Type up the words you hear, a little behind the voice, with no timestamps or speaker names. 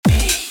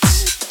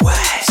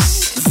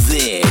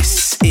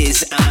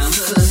is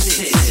Anthem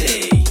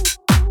City.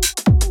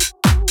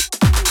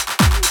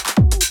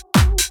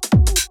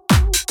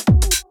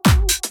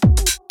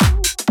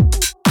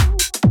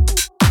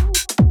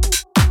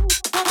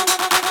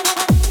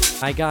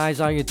 Hi guys,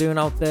 how you doing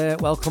out there?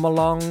 Welcome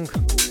along.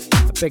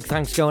 A big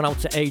thanks going out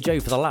to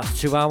AJ for the last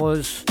 2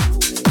 hours.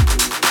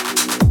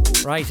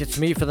 Right, it's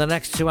me for the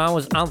next 2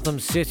 hours, Anthem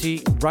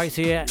City, right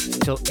here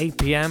till 8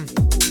 PM.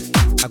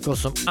 I've got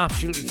some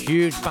absolutely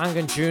huge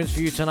banging tunes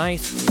for you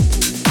tonight.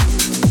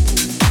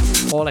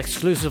 All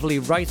exclusively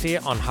right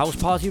here on House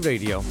Party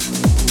Radio. This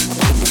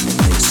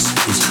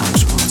is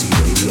House Party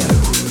Radio.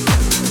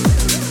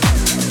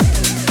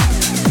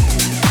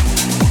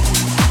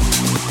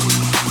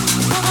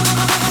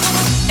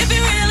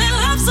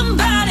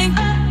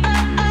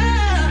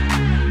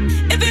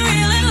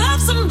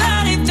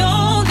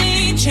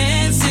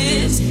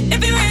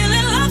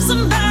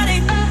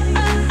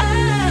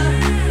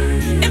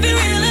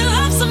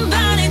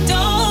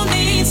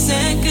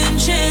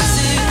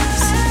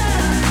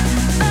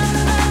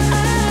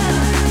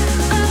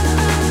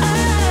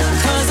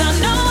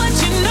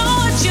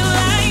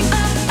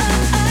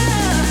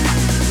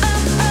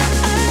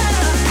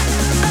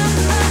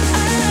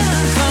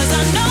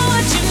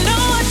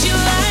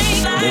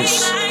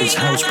 This is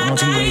House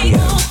Party Radio.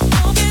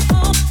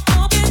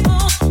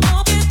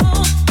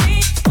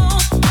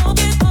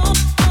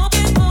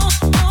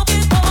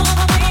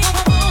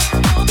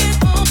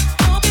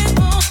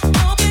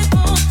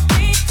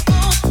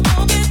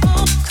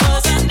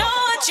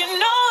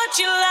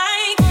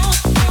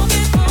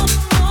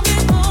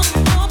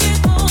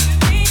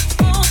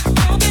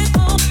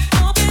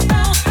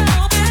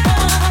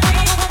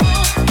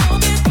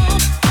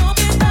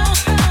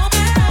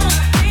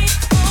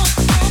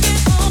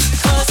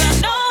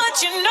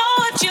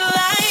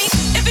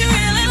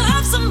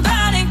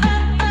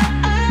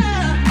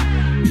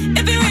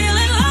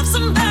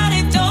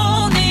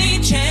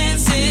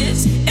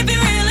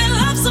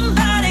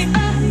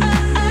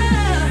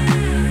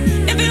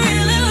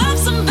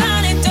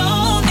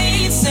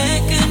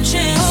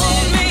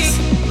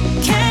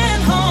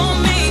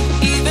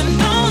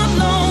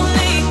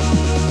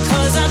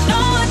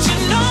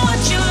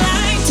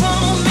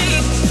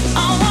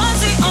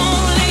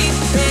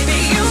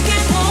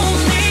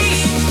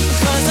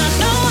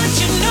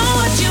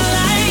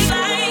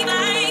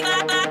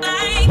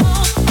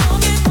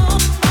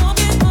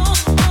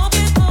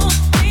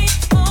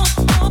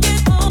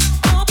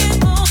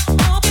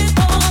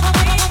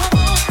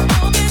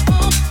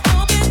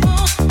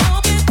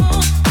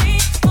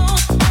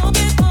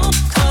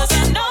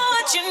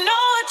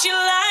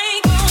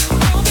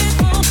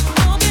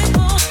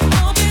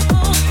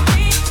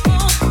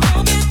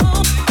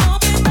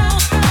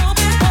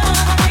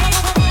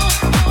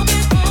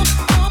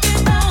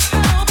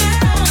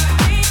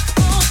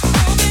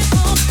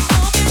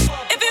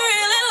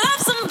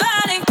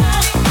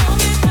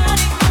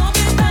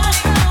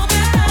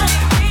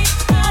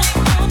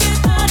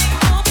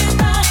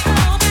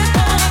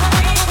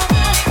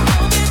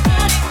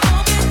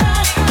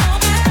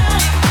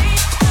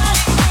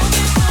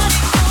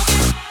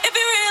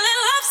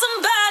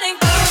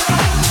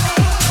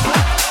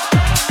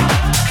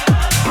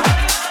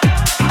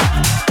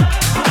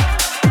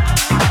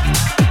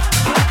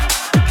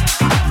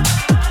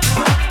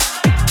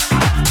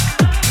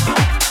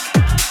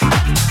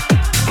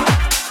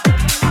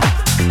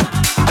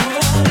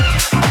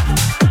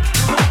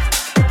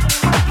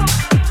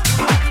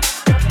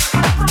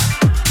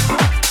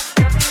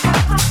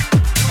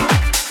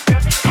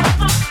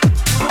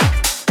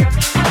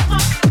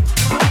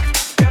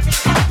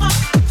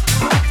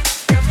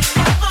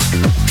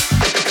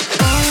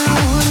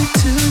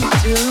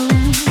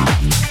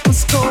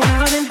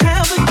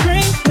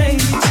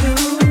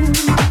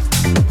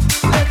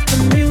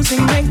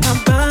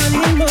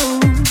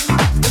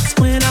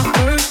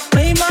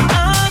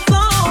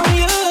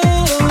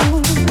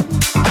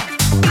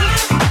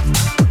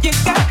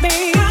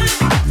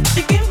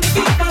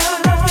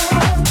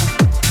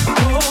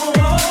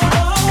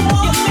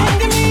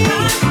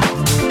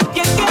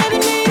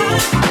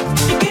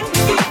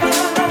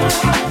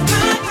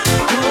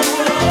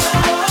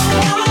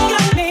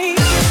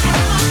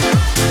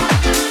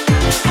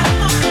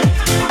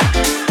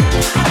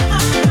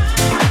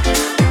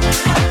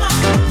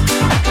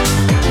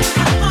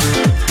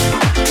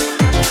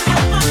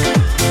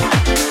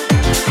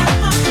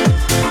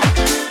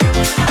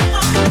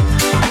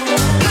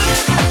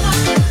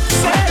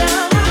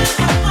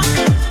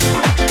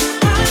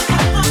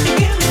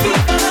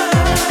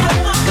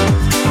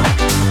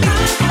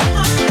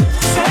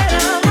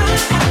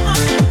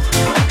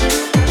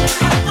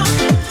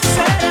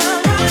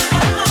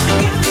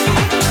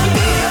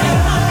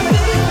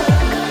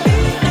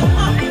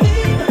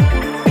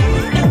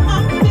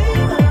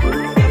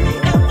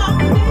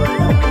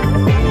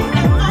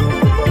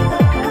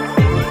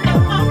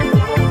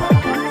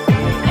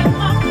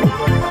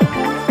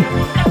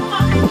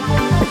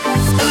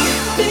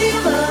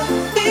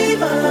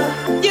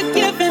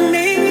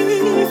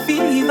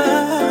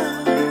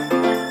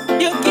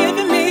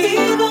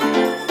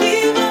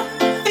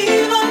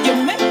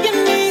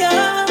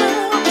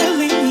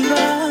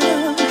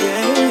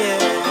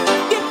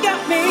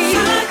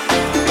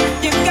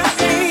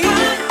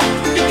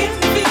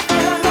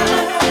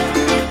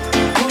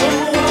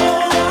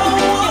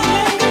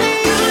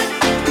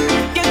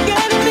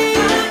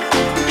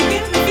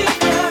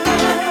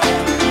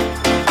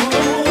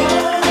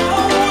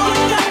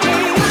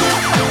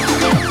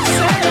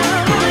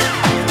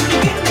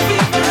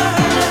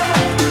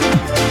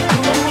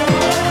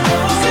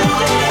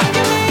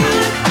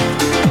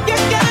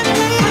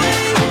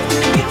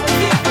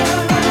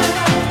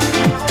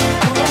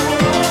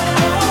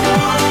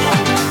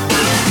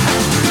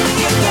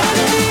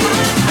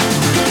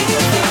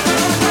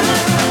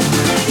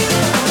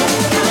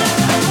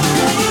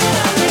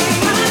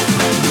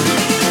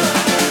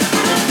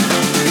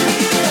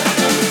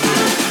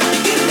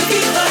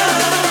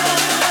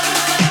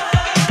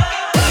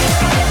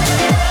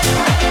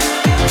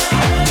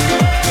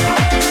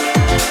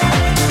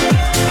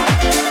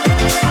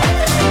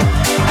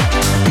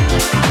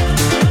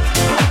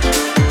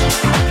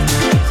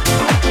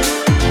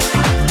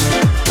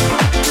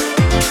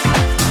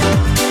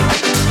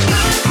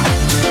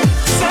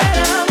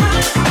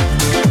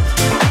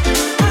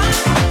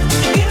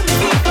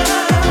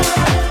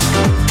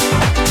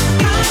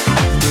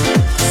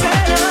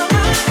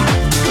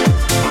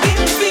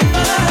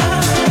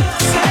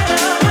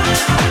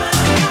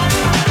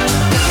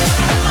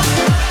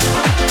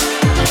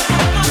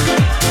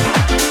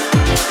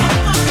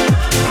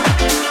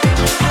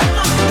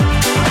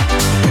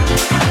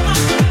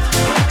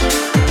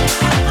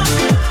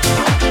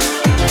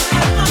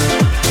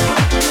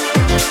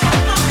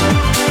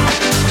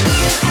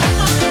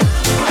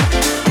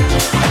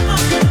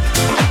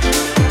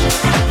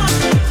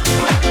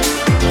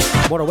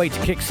 What a way to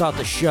kickstart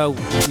the show.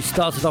 We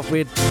started off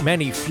with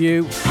Many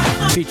Few,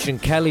 featuring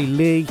Kelly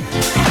Lee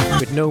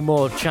with No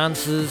More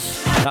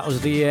Chances. That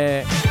was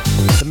the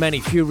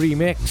Many Few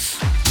remix.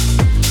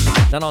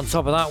 Then on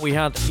top of that, we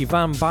had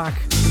Ivan Bach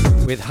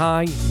with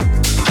High.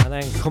 And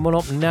then coming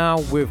up now,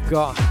 we've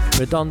got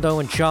Redondo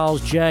and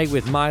Charles J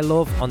with My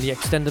Love on the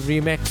extended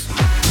remix.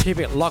 Keep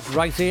it locked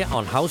right here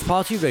on House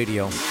Party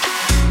Radio.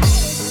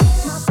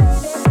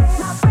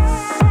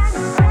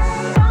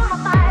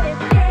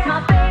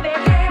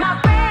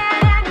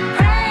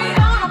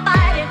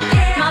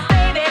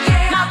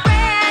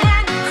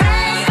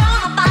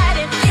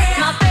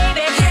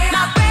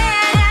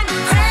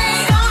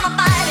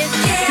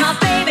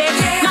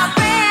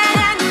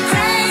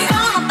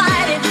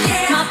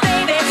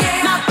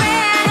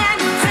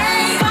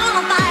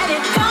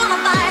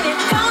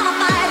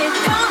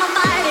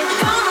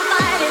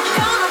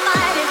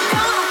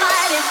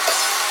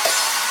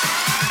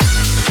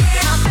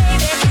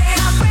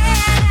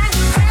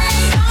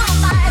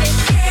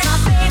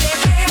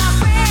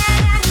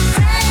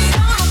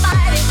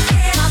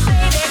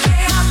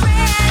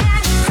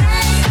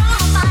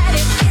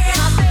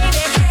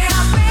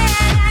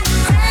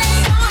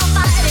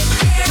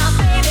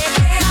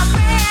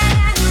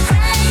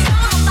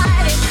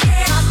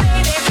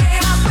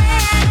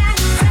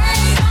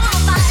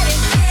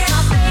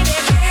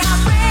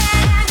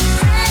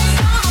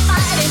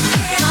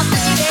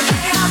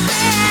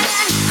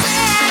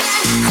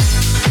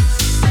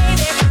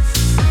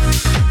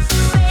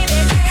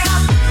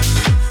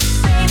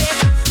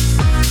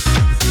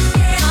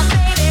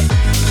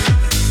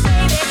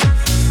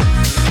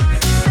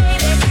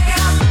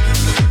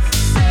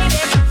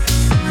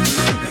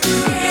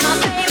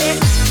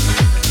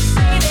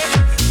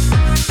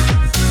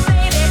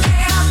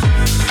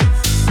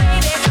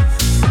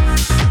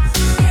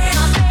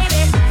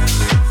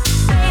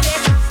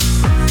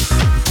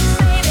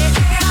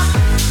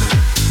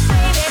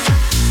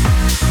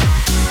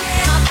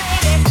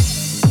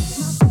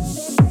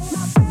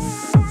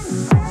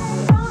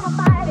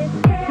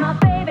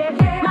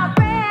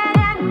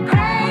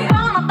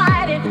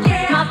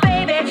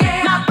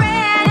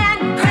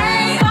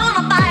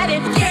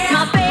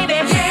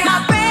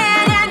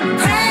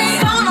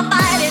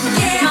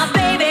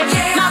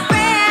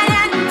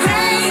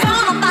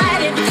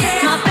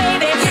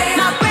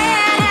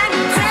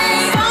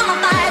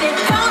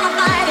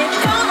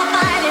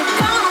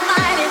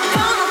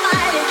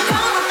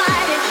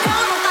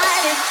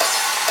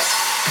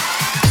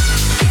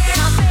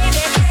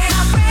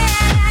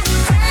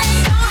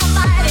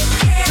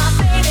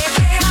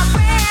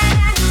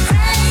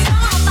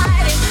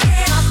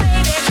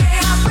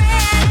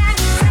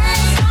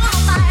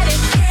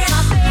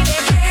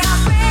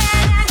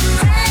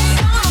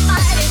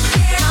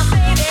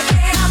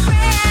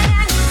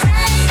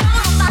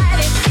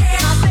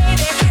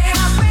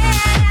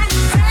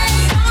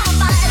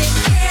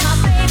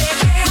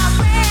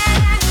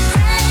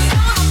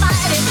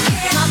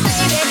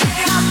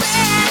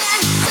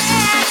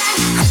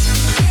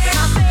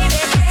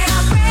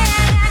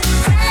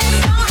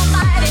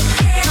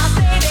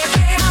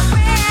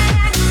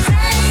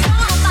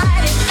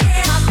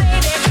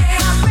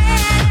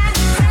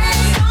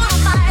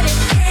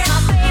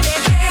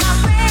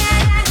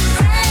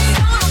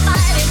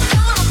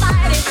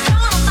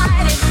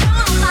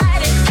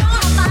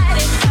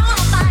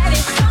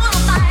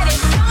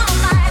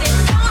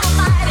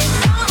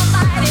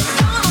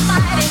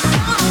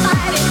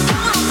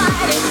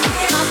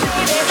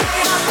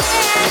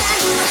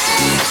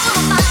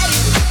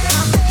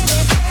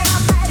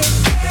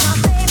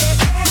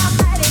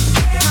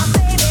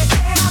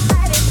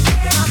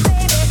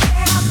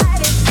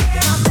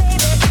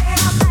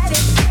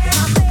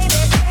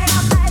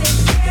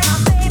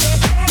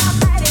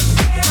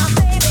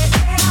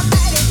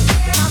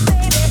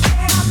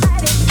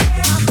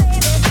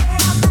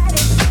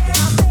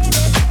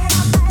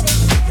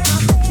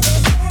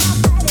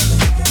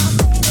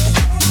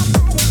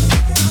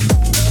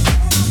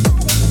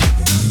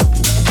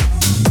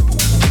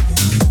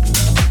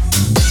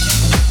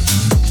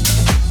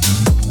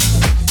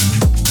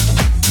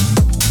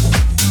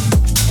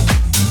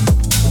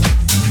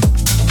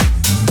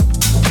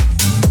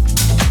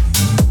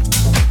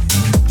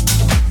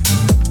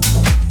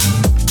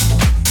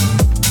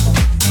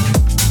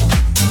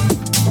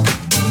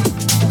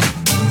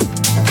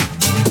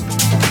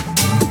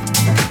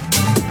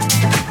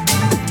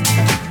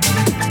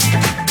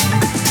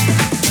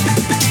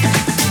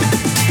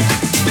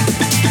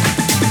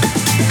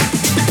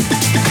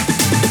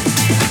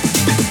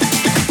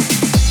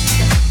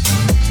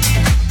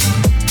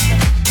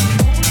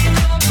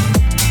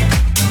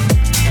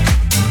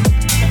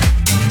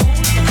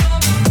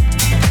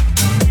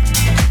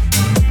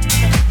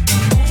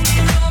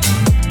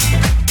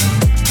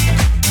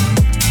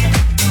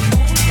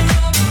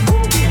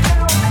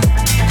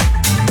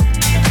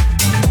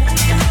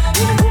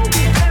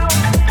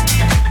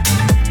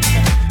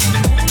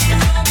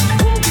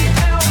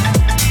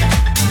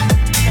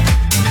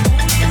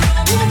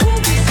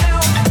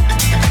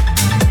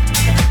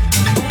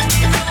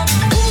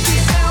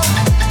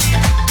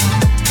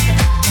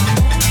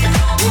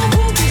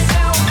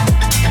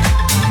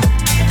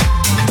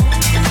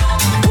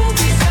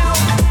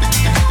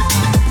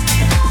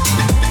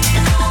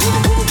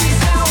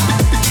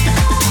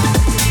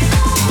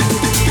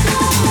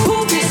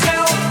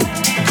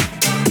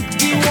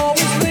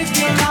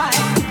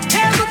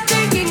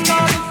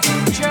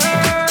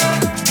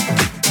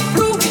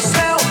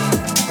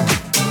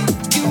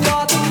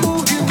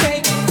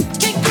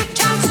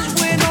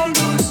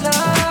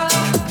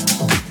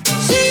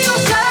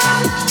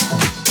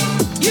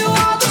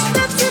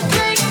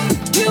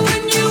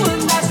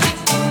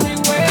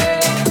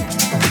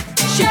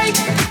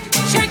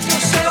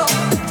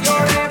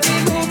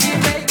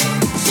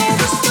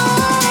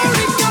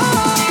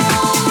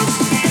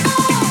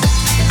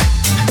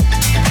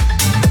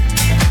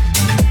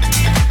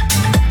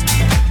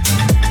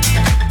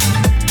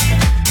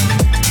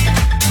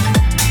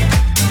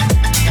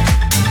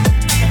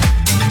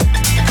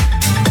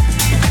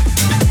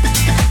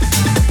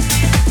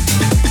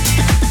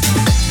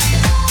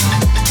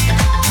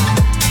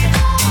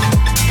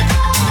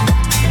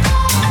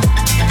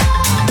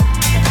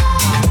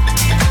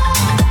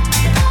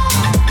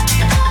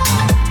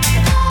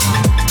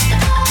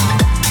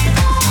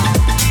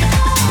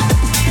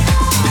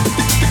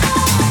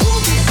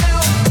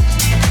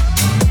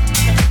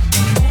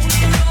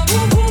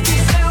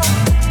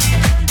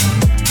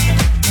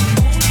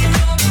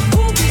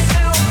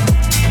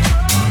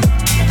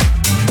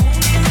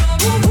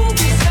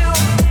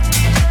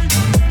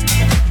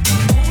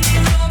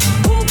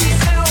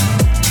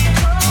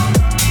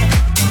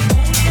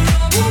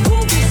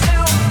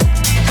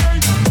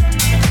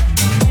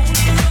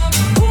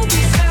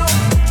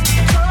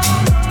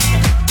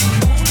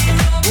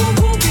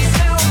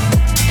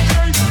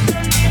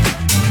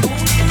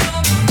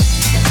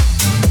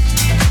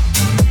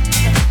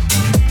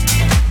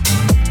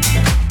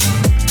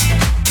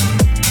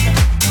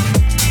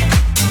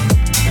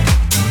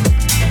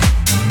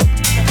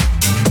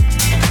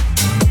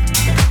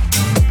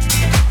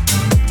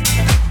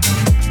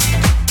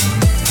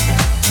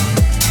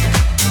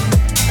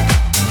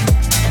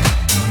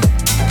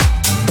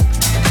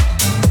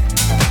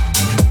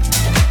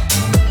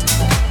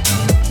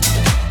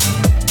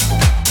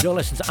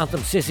 to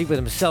Anthem City with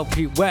himself,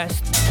 Pete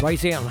West, right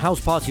here on House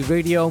Party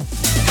Radio.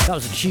 That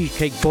was the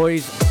Cheesecake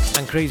Boys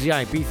and Crazy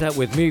Ibiza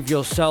with Move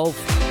Yourself.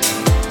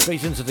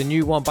 Straight into the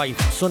new one by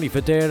Sonny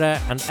Fodera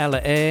and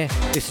Ella Air.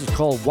 This is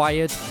called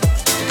Wired.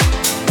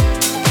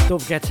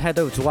 Don't forget to head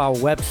over to our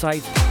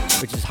website,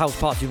 which is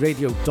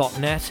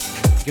housepartyradio.net.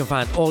 You can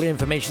find all the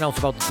information out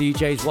about the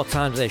DJs, what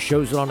times their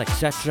shows are on,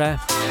 etc.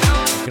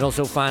 You can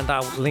also find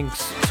out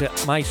links to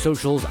my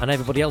socials and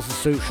everybody else's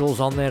socials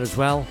on there as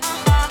well.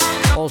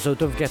 Also,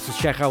 don't forget to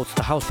check out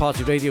the House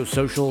Party Radio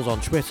socials on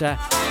Twitter,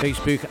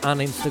 Facebook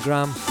and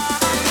Instagram.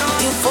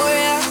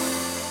 Euphoria,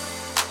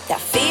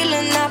 that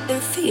feeling I've been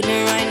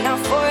feeling right now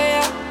for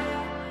you.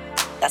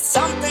 That's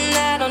something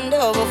that I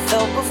never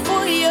felt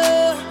before you.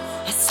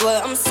 I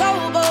swear I'm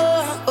sober,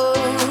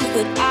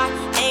 but I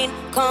ain't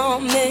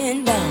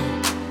coming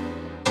down.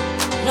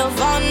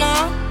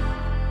 Nirvana,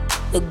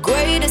 the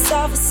greatest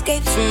of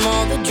escapes from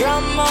all the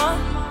drama.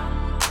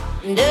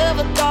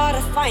 Never thought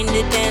I'd find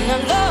it in a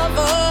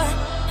lover,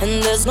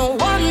 and there's no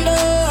wonder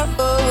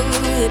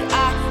that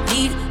I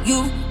need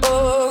you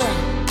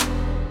around.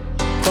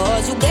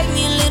 Cause you gave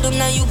me a little,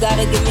 now you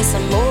gotta give me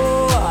some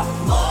more.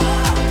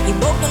 You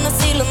broken the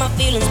seal of my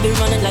feelings, been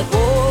running like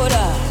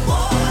water.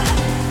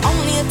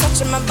 Only a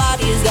touch of my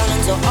body has gone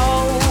into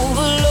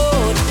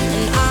overload,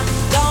 and I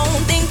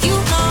don't think you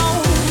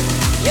know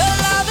your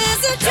love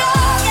is a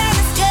drug and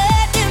it's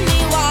getting me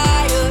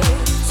wired.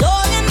 So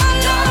in my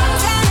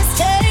lungs and it's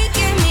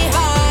taking me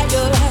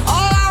higher.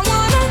 All I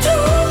wanna do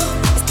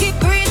is keep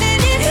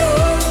breathing in you,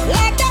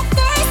 like that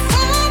first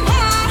time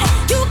high.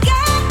 You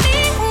got me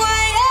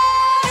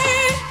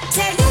wired.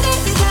 Tell you that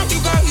you got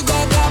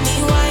me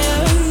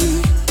wired.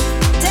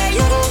 Tell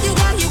you that you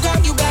got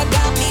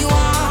me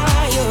wired.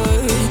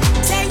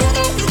 Tell you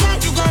that you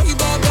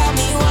got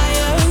me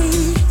wired.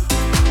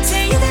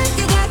 Tell you that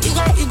you got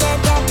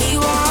me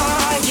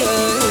wired.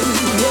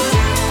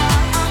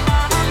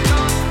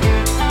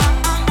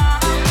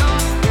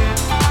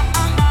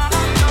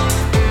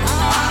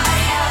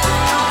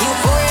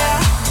 Euphoria,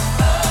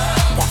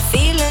 that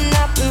feeling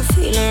I've been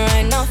feeling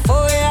right now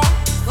for ya.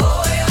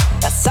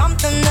 That's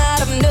something that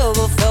I've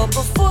never felt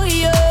before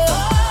you. I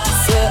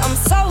swear I'm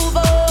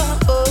sober,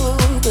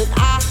 but I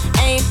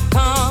ain't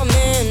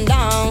coming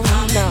down.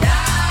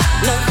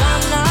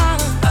 Nirvana,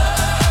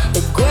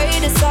 the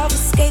greatest of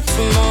escapes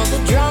from all the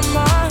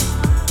drama.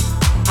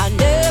 I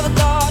never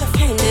thought I'd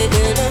find it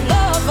in a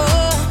lover,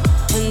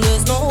 and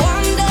there's no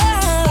wonder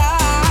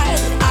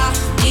I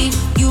need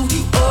you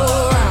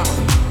around.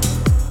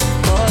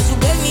 Cause you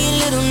gave me a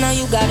little, now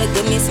you gotta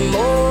give me some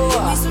more.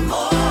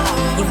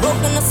 You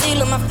broken the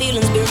seal of my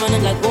feelings, been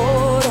running like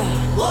water.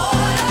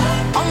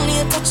 Only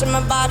a touch of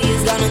my body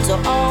has gone into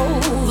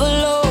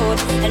overload,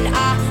 and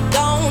I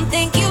don't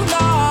think you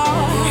know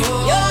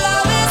your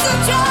love is a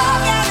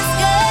drug and it's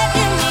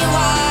getting me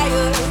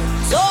wired.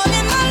 So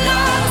in my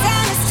lungs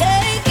and it's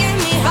taking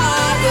me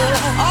higher.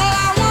 All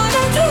I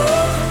wanna do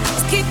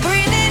is keep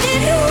breathing in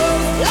you,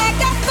 like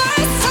that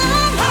first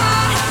time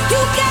high.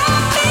 You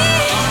got me.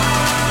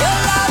 Your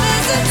love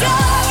is a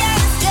drug and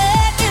it's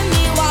getting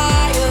me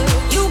wired.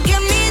 You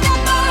give me that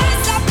buzz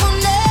that will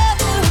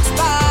never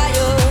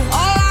expire.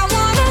 All I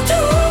wanna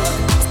do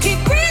is keep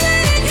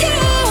breathing in you,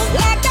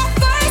 like that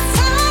first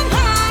time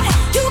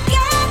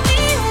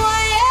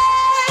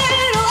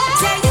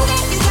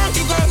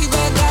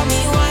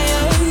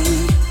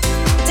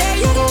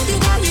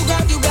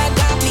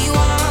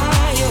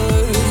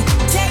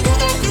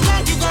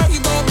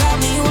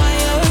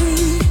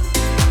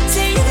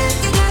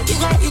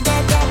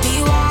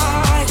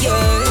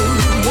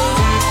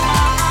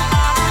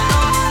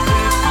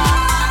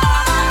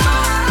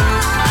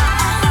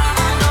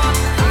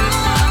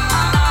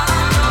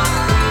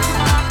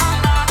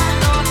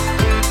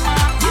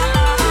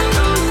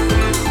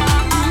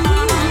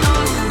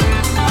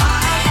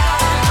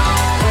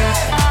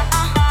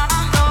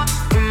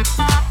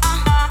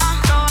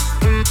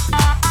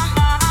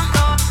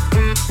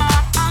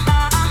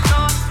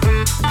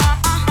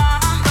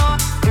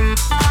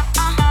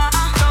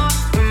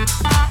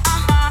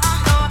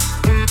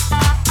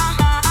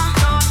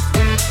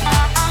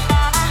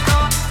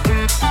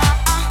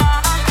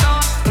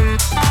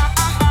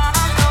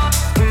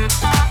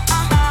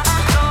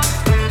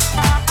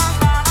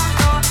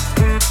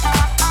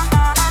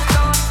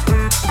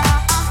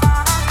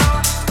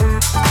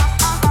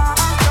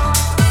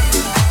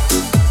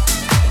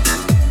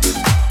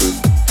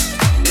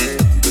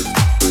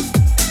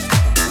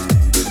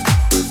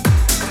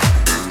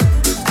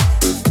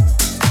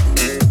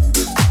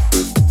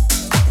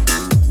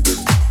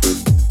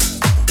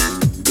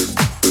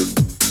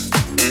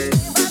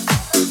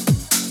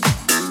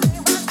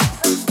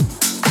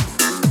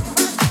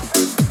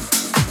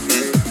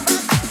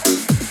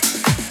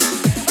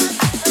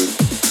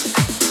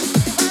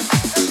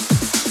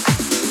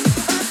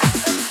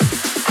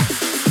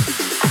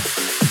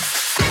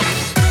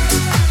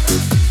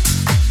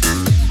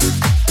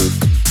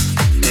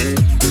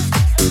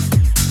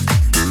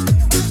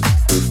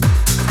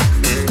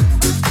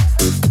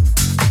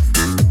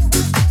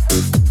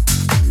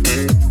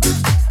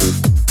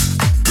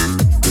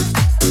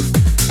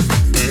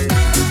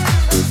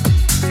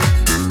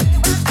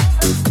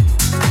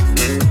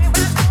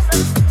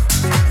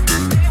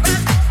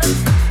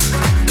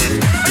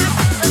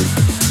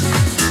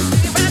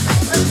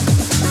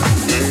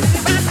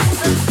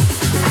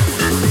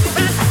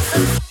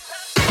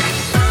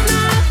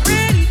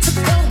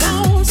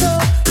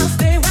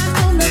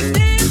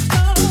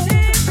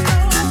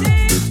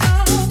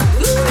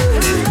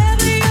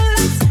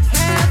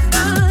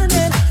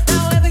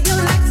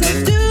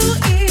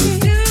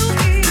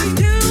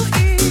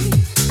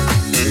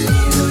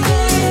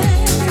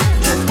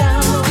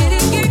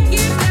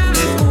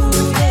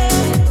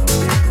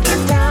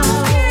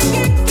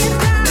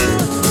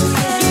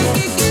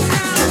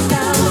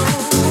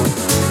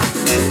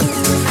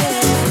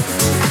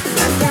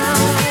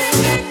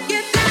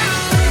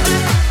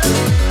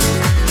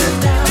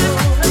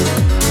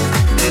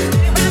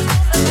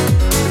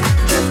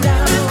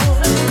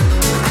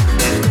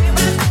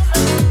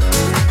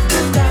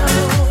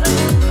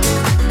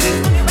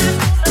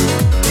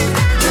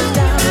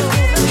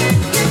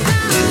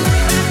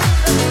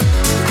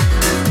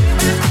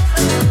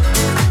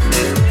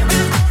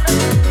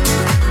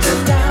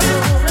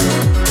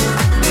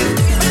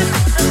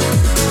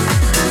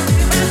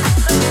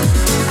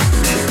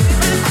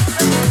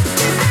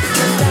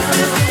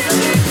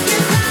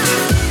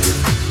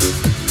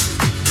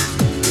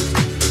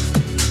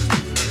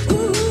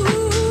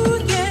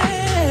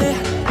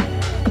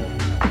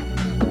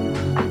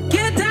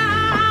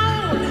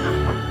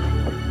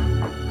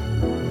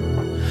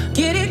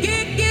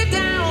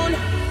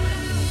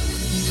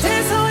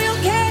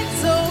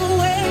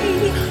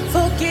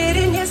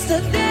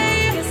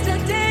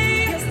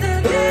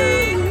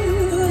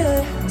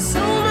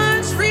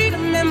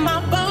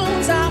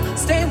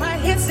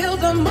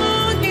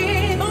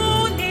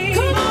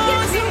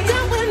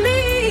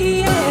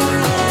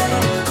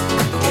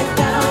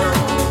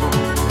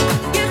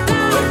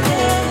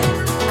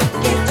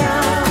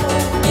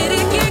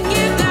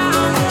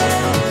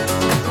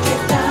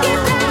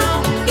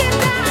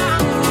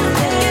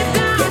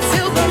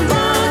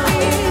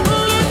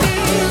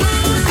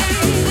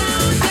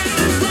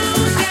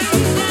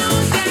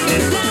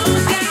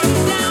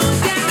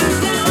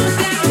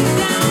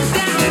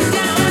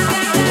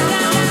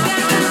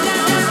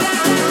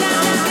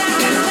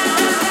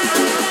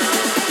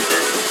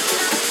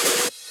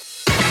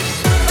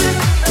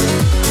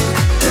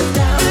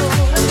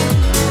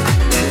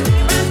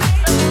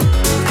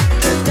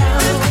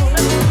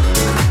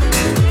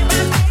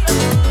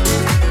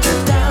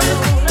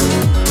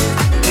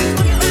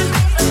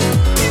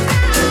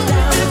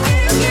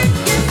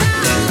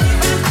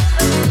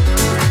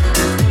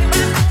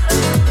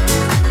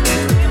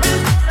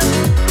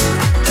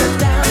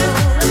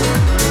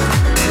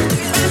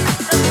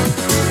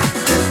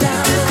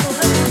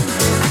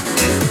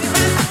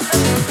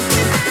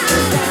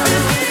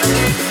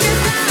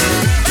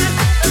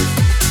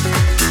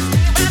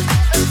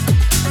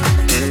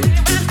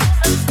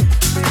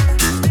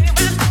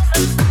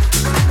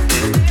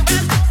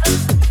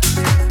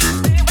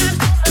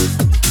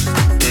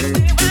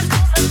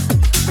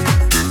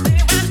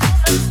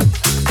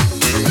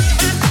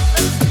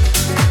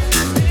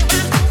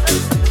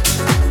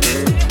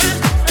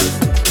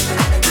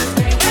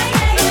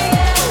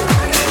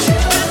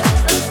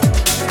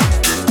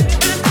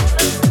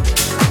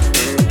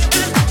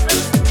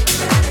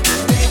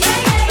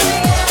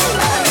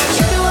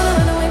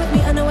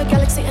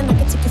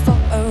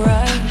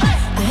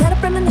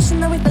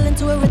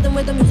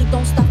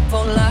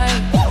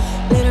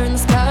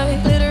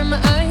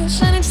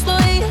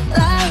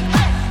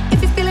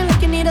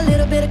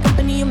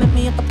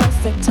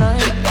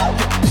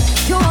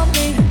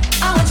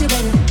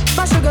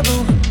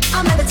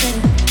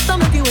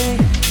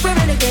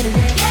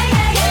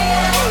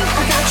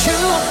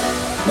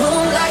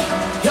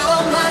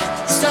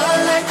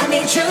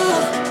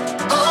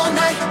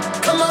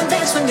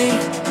dance with me.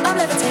 I'm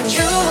levitating.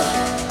 You,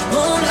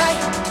 moonlight,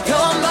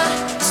 you're my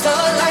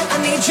starlight. I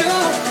need you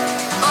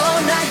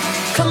all night.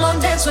 Come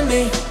on, dance with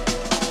me.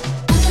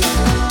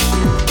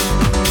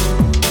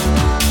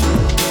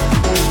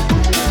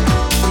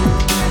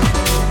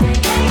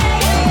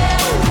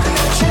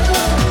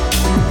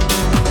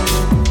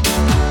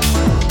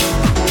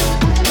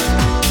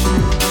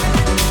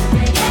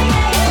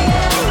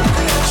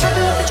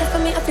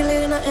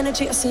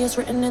 Energy, I see it's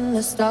written in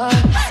the stars.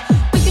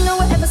 We can go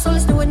wherever, so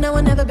let's do it now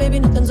or never, baby.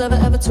 Nothing's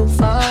ever too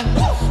far.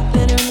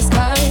 Glitter in the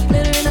sky,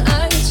 glitter in the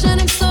eyes,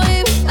 shining so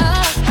here we are.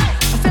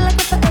 I feel like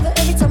we're forever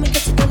every time we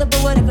get together,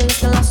 but whatever, let's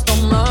get lost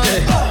on Mars.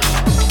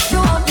 You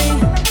want me,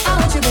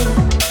 I want you, baby.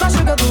 My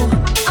sugar boo,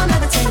 I'm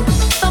levitating.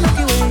 Don't make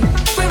you wait,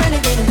 we're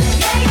renegading.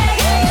 I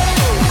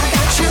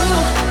got you,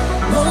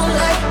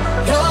 moonlight,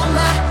 you're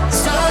my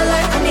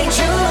starlight. I need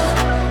you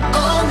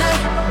all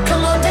night.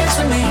 Come on, dance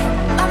with me.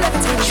 I'm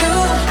levitating. You,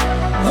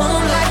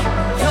 moonlight,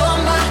 you're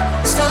my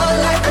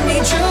starlight. I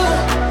need you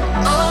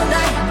all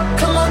night.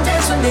 Come on,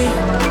 dance with me.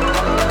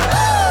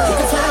 You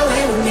can fly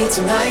away with me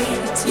tonight.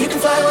 You can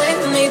fly away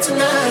with me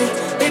tonight.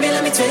 Baby,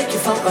 let me take you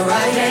for a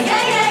ride.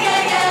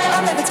 Yeah.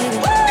 I'm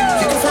levitating.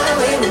 You can fly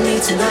away with me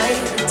tonight.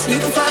 You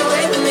can fly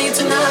away with me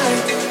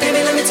tonight.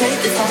 Baby, let me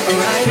take you for a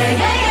ride.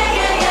 Yeah.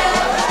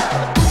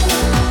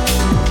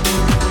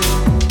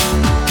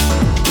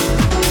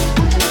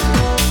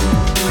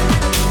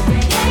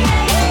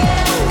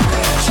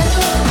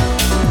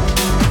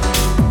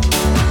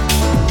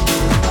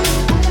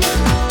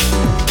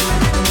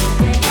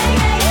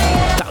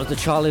 The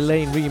Charlie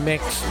Lane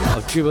remix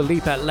of Dua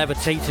Lipa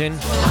Levitating.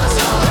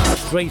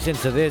 Straight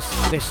into this.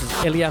 This is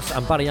Ilias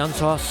and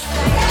Barrientos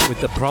with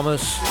The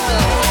Promise.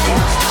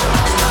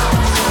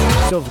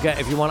 Don't forget,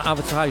 if you want to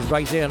advertise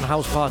right here on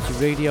House Party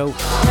Radio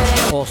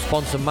or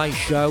sponsor my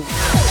show,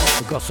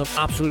 we've got some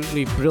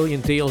absolutely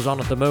brilliant deals on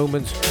at the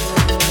moment.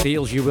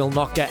 Deals you will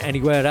not get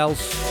anywhere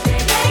else.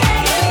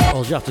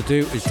 All you have to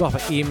do is drop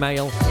an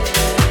email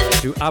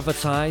to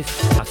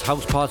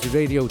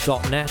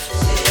advertise@housepartyradio.net,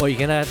 or you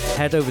can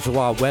head over to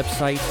our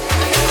website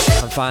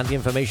and find the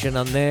information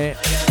on there.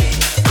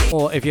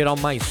 Or if you're on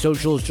my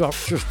socials,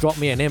 just drop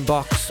me an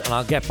inbox and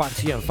I'll get back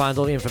to you and find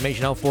all the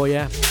information out for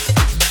you.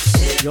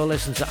 You're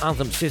listening to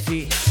Anthem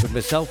City with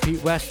myself,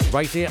 Pete West,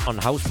 right here on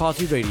House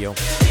Party Radio.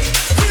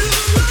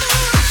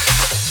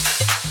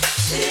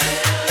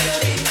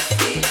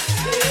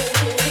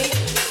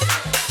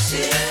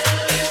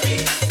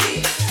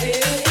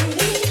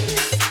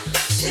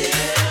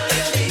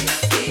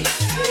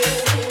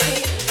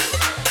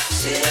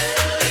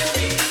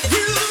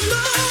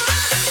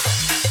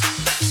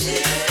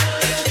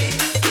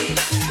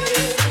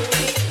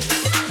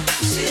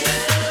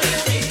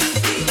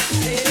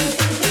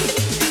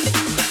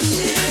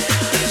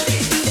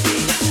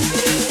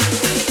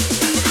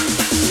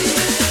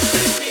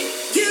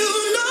 You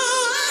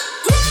know I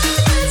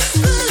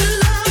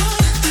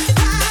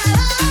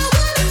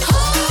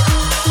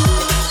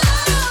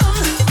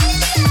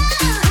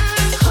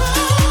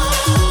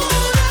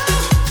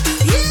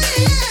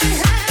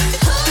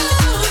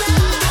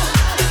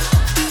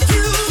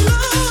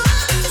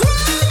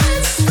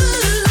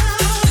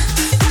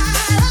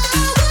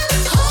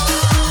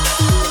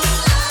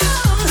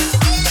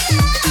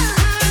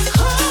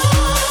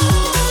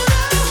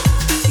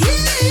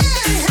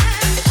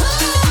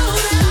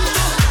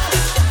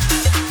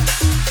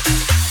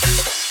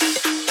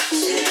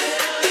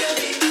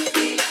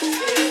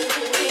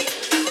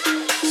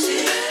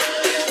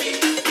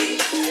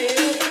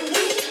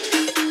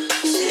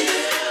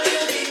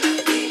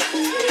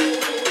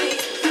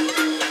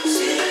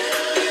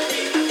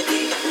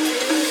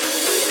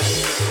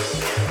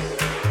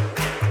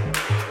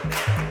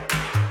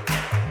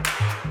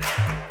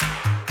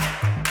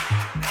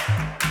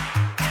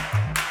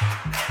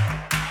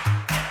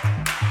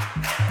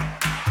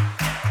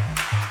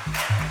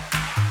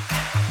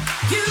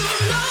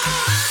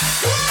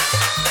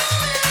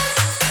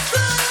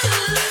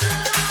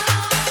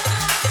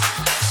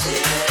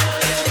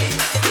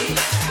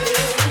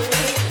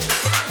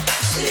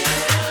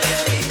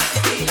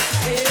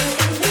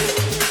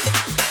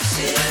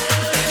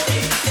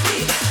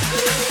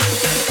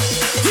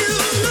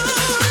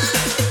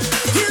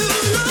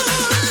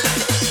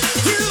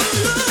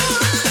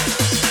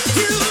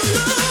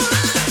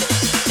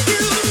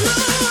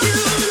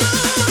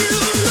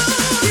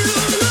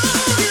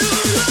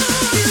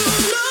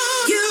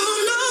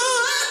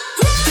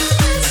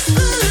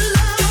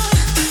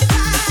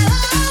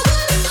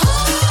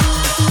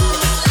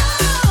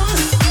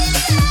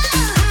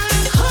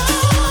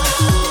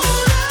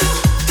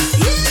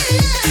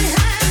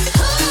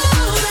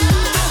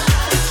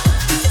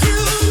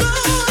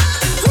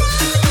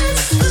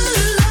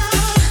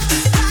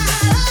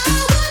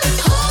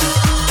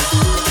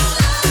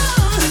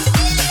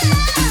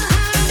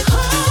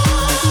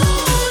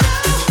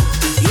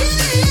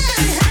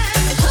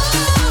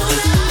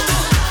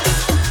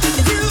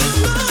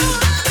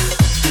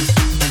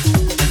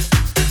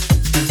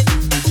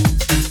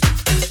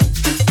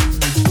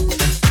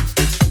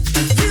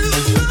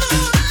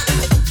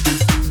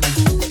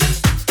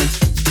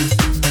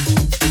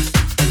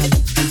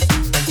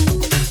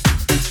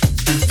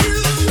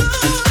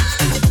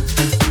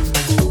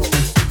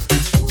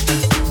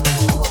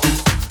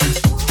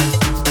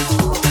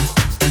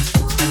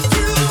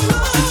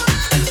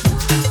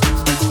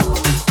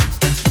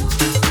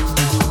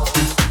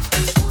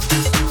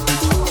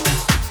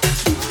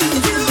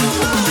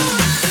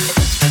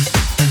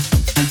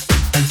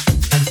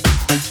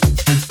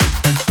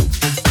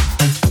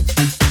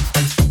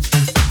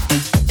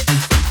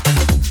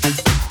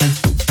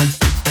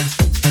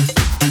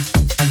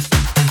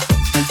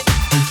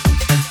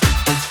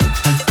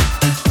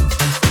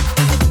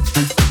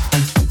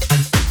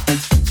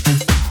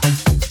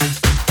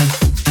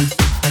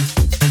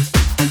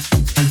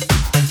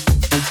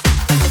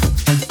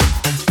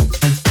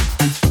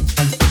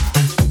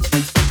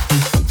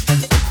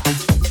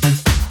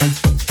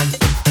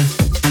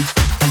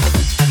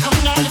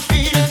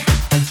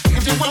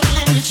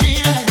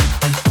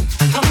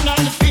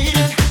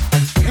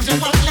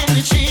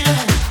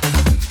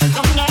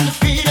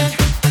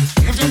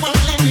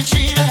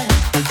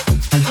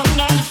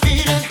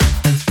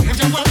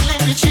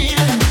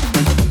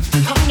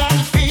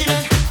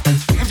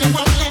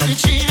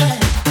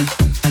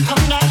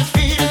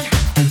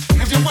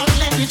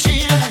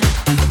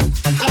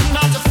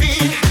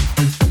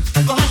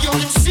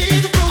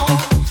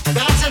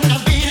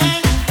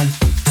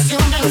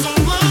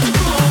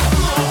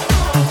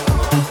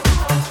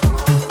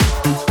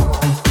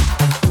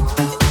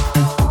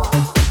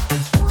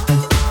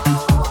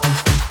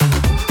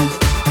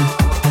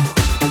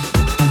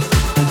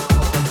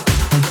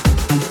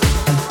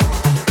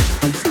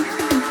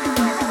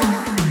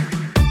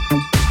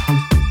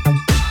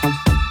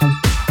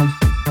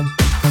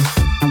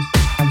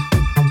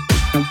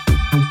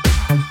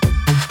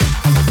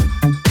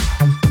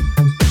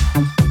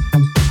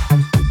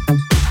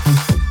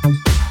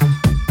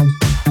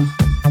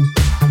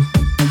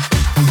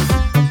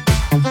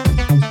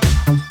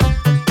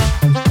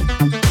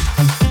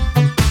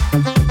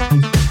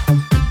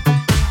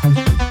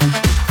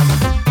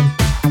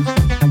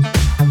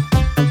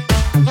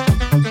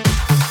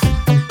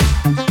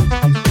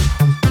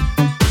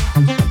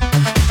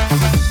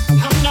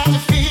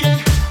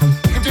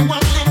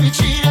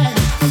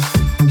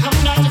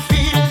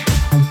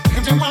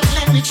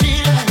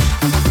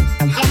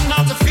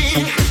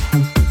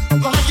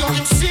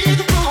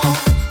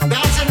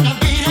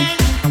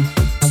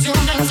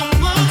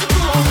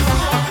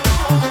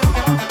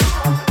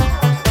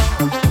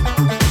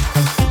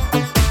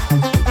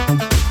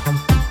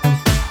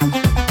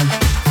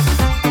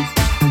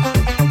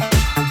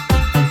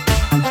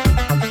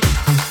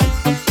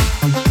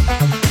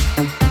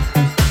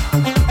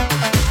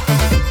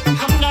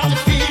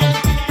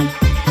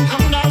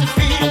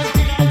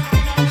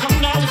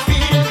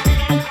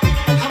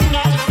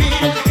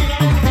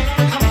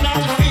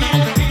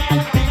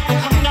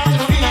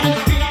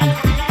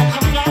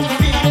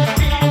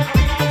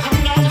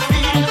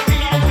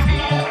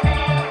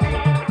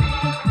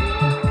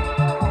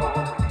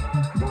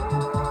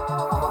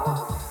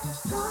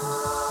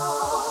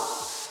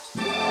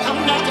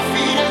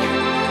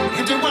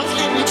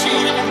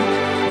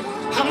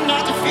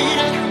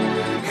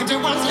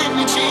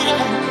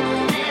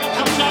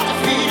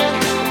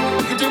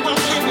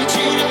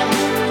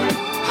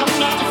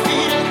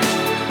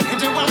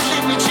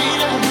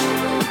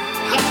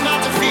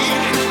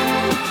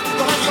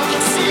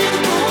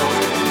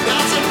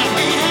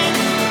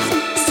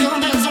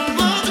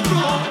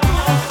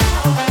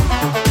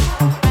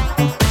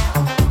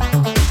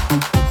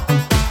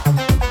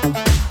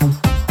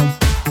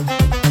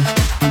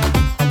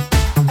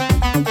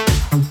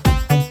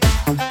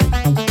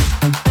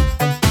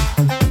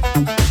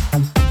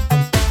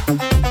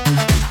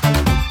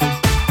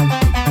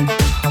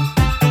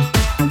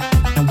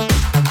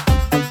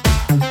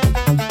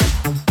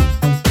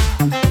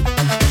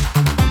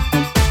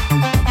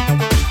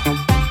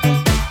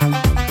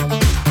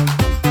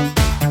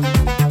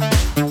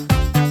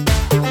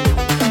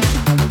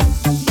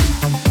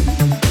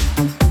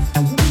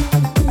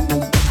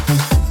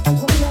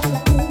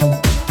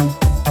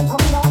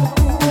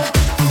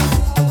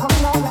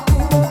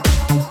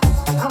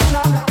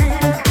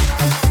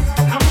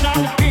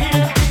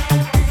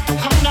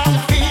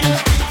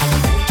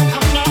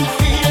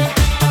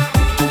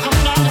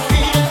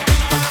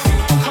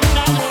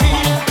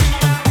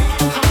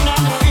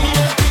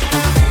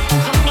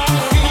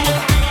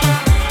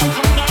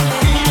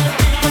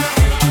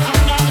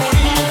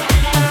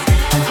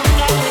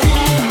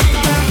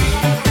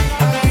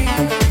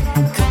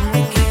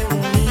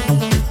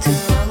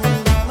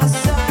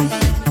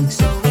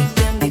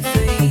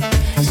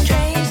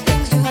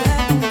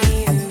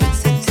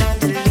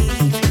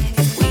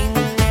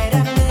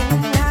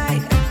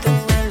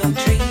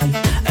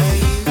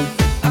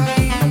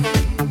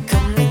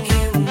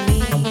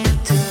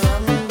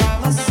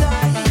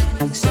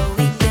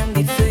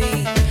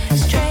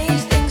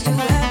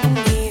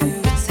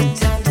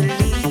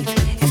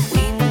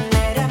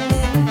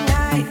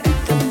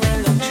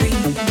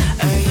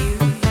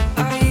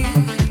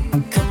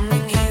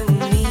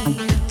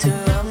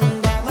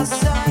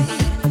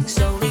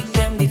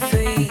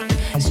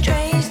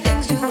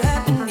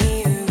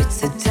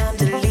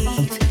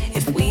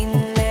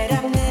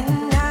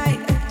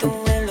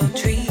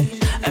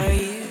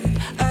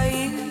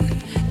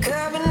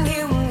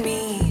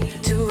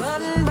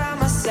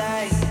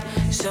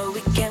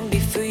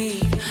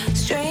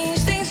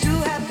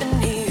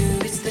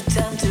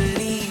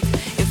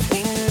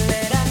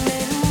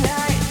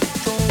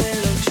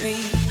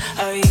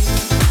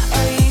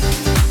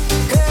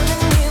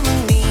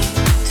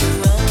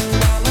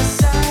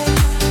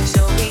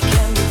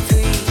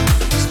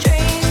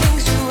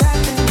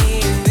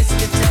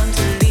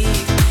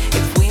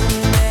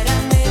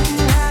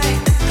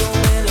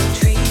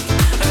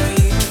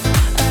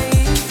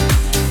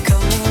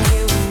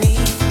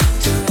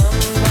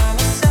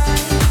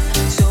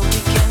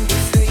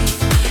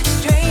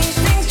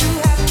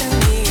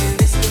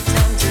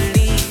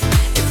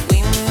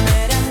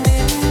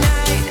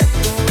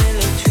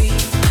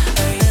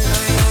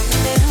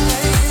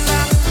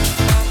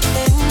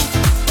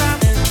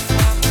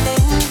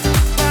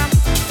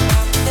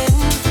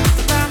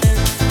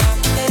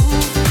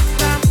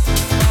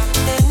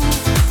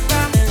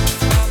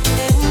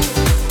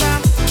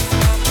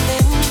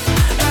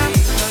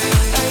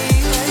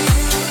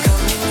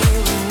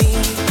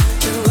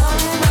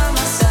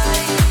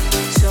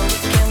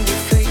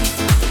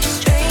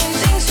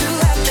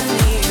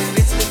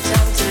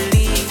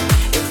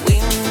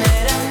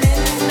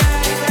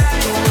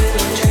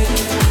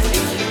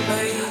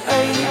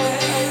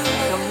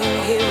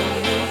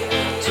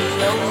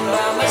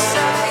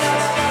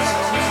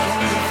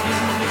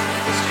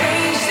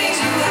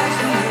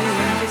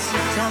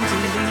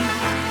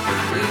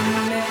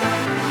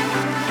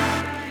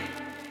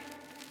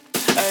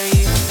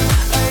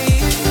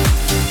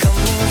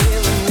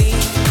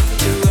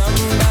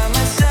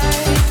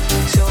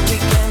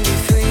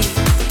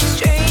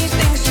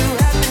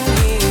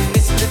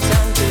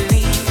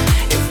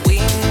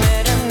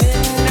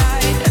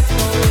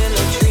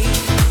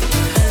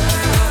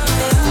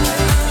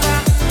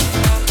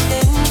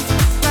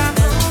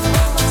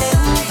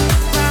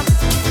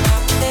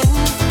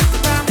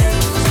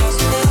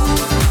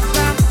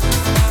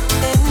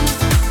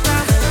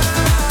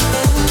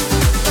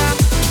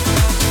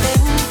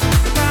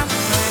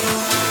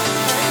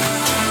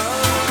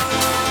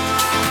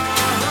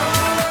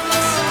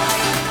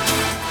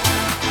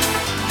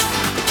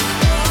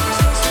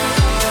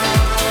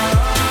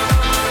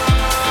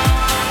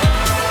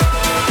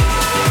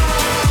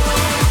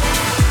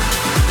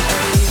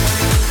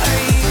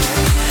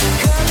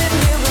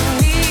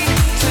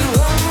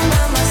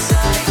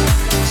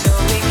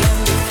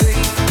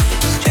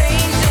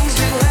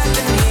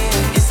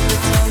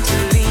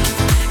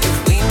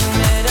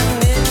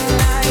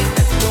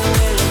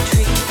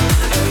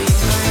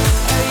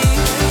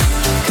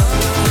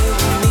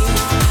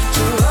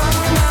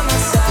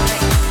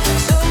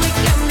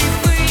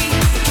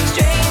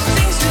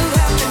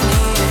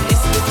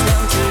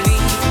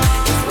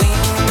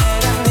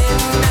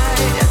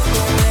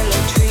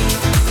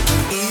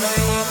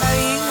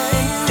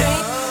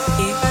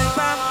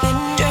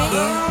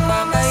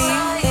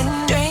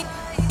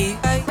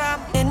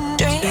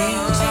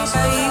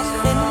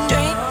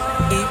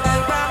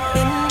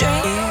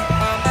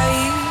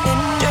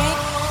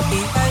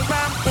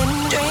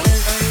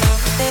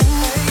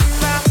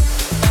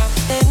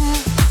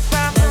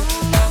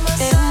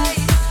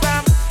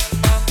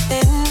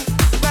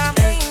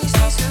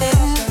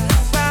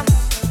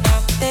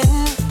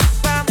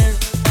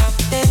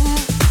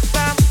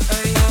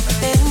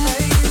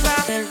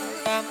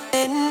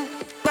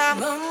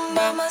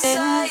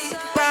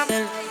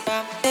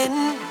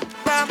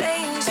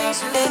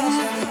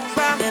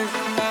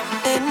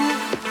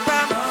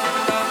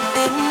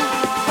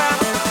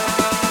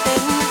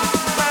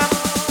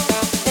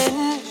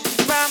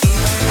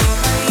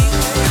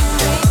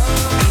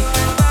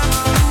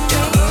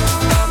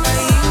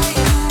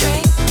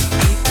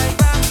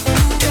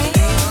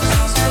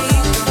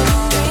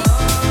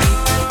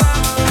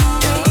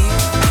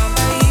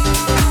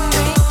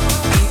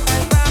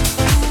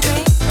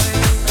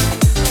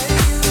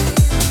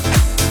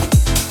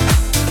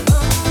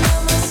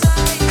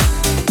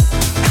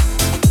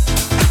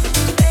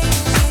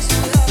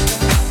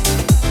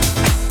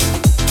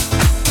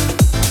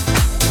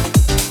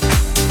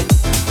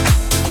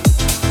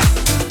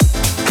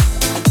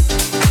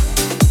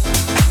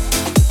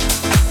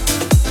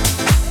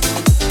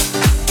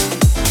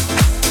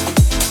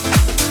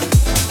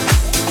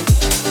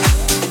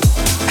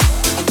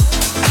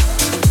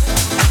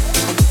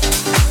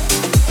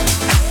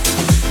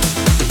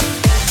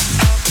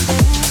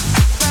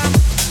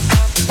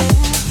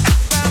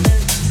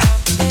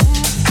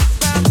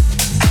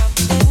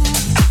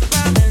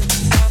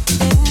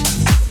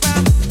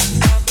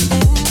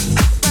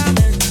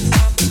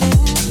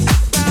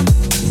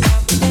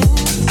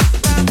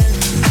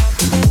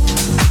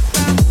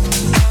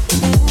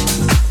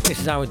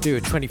I would do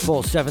it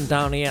 24/7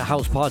 down here,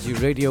 House Party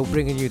Radio,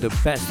 bringing you the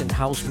best in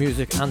house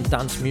music and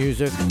dance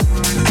music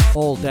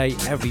all day,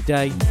 every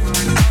day.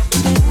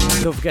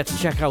 Don't forget to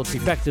check out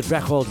Defected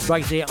Records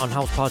right here on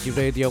House Party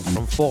Radio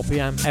from 4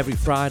 p.m. every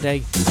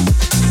Friday.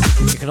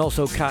 You can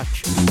also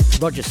catch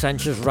Roger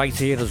Sanchez right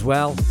here as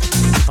well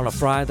on a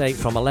Friday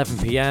from 11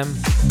 p.m.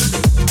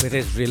 with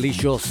his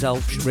Release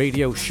Yourself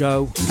radio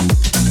show.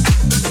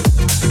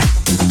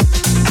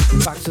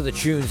 Back to the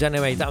tunes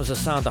anyway, that was the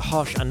sound of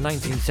Hosh and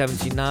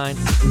 1979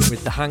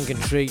 with The Hanging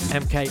Tree,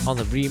 MK on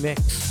the remix.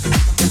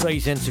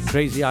 Straight into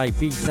Crazy Eye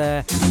Beat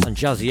there and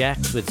Jazzy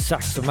X with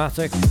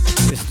Saxomatic.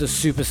 This is the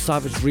Super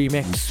Savage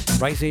remix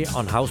right here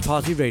on House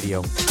Party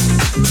Radio.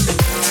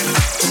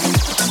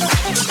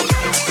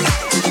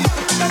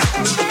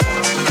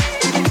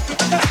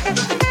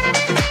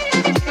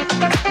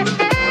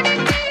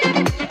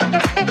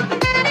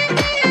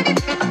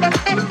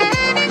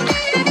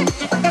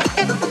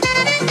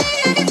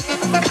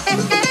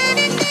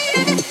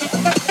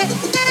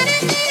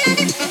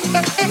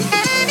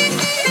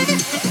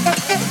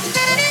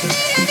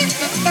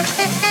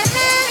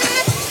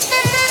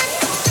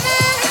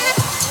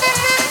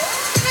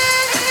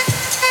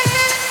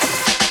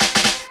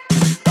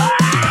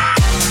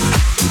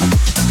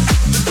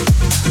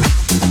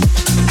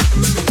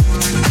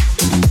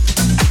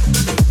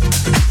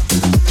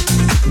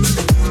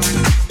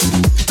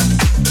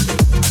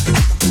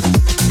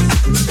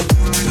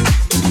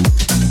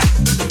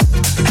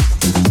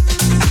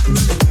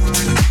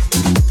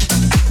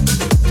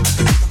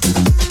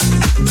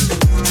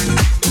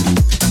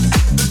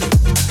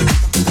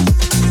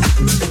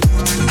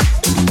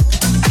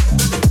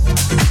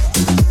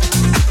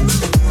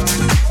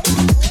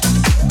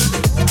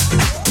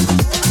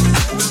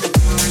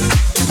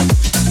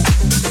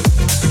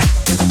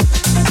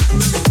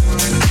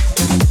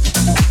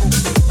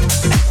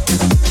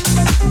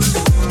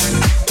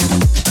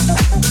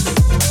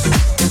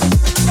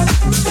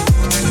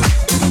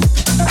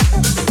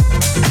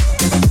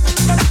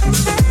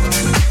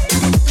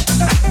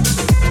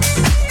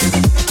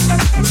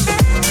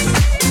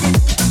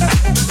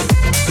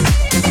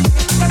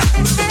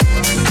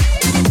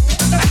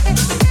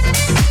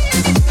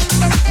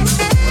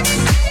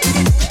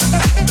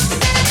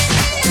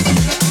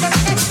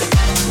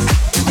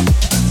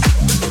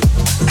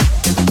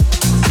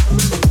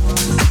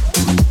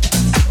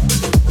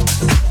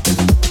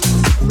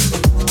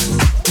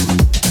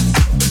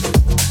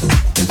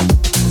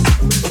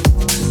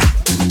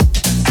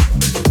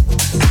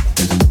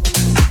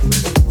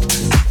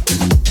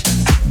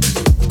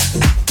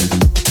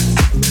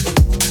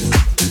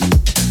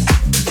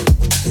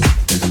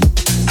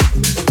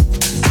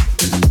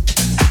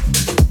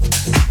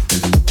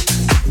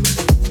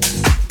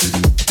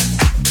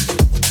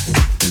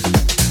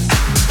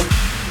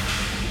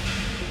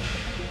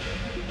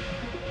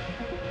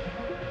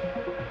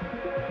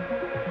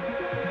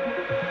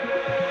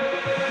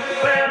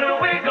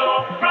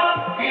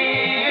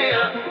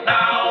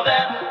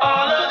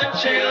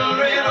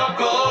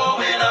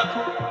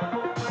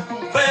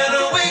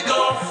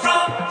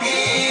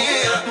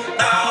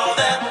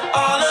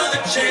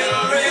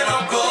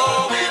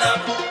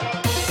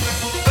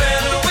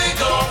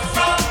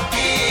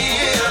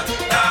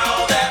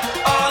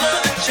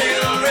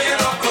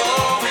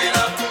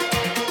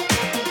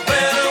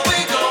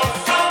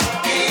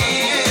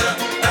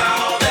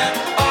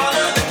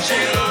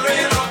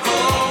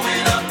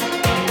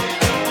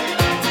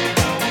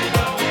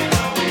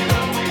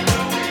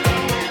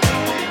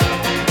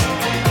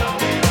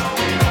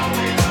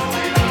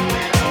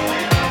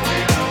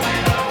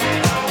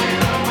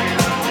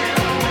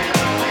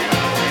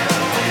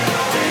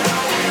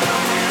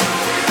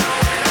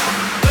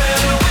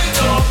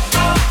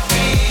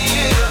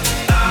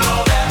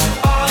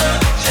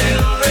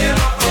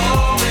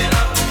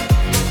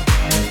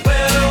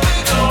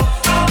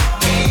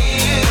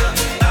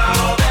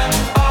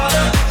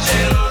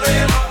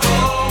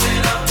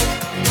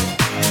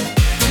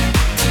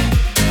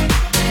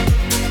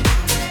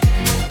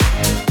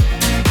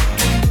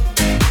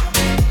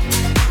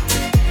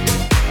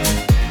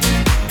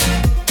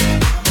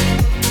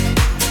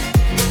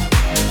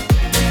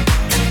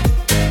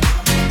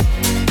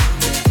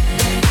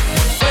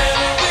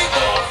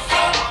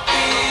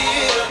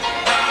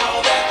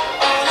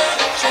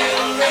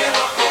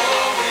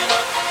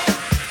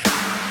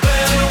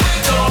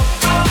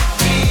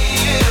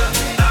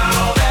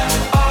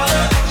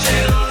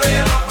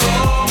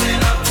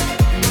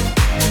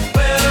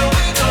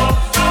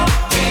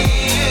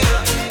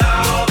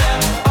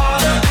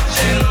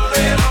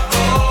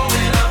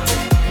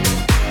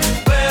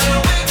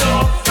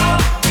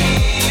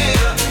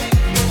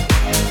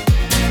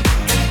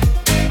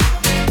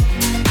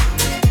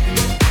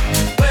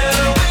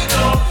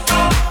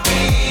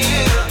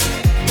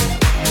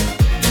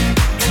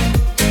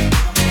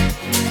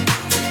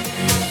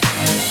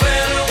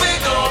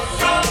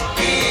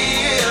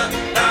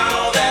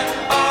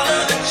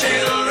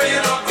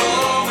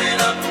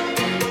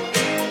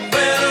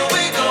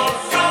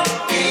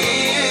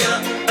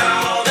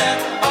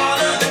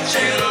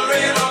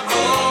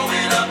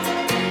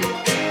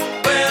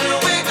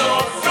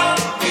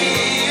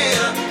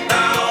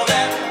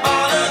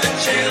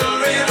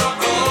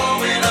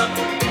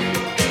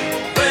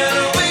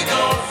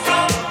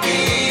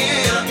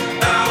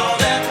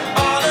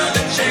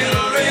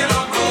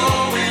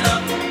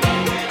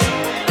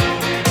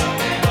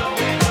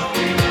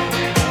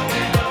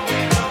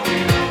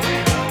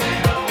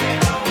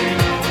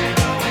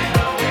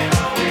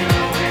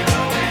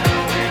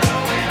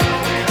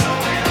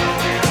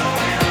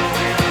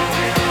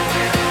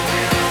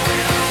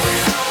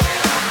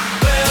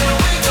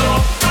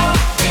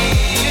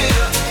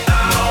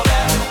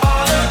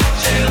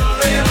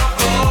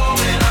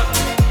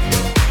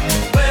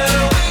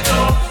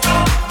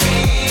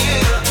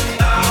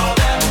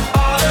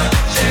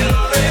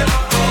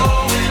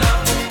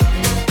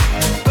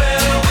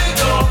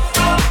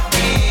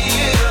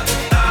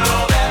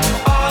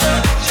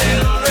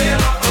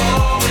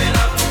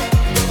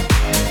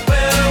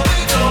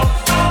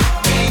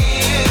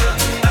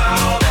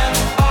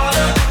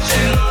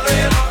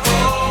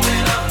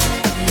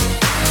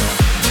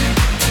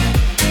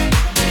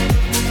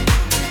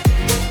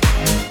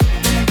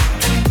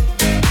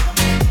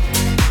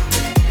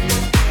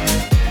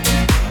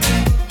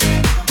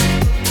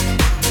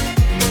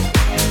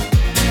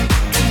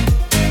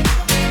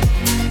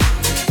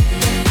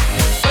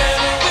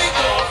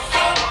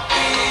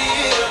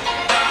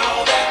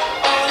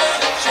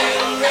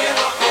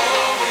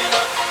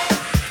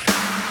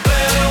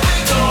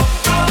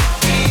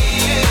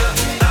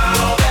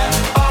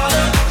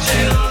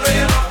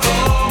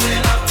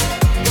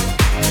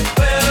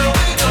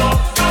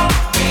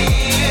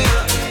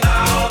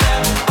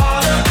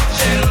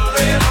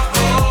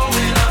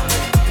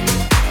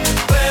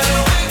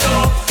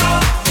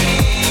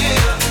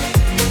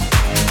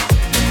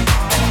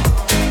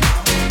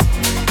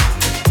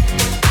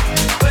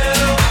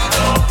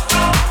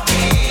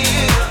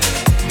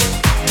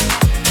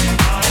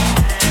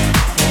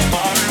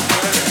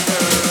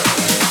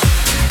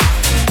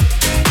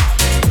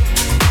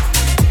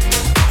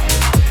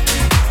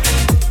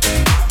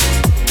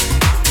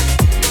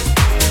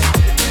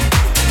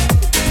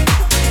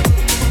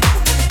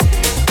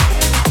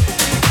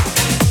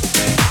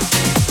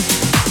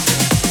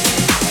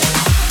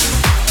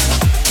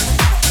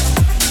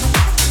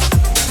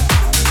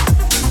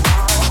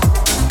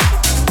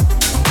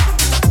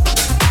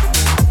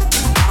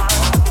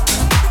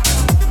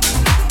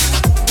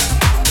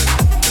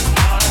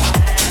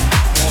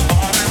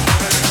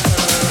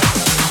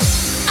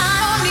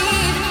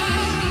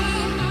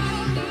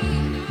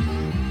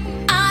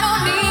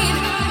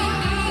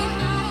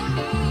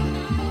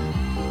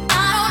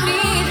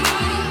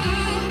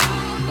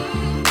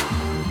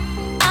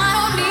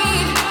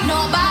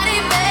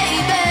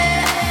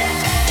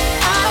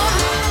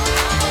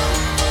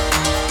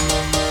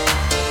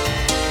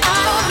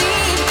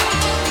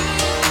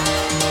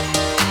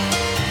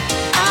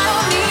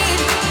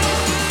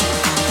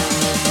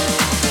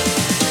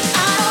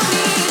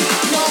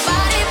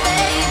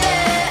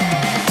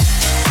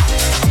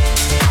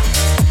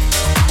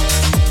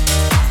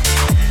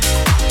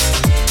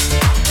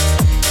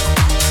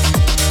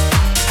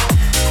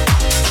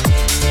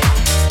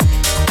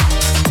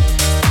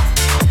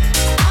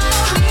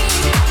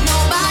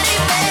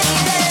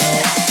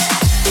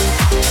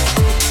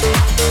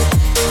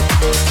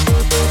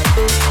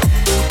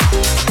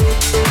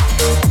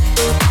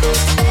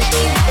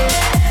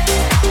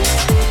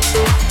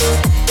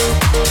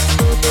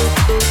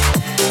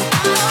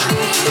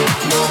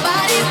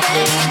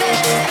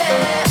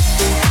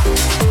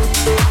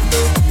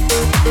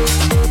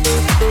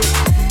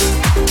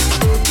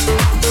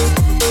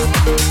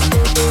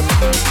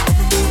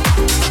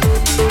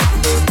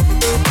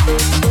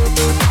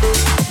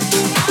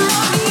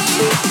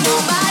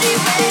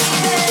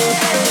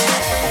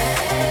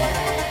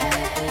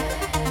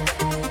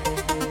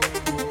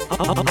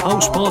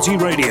 House Party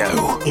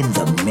Radio in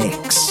the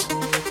mix.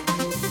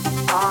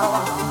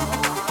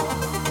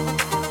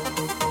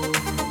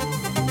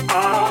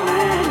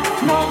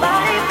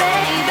 Nobody,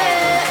 baby.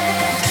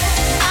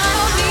 I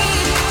don't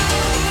need.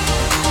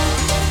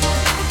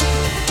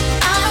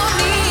 I don't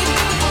need.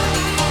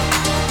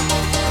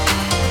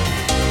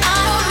 I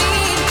don't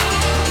need.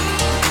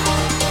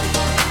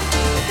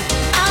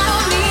 I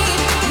don't need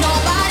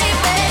nobody,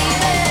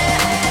 baby.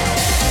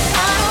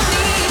 I don't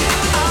need.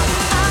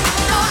 I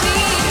don't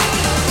need.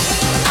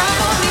 I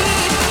don't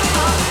need. I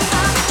don't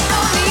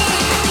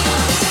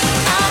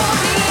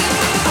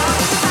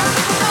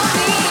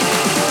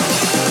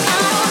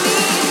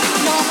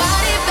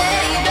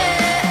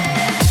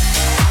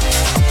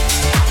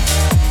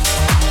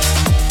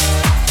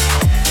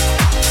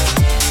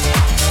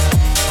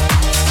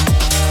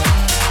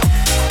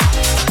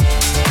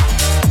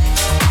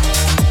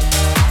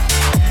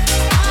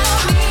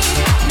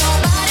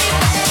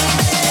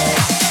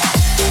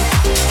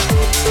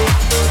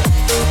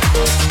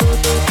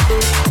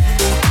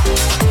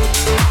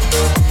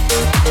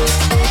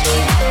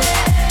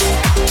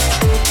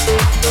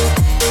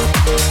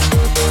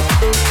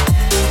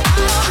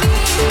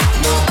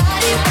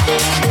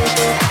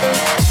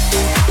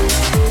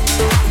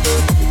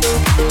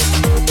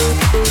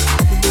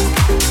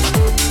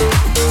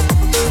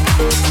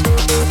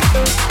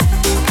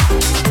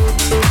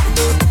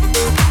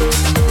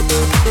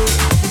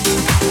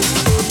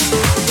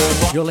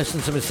You're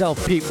listening to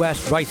myself, Pete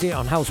West, right here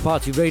on House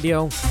Party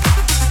Radio.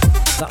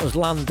 That was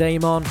Land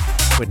Damon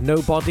with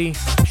Nobody,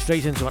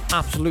 straight into an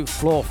absolute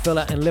floor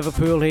filler in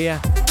Liverpool here.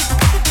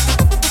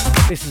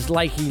 This is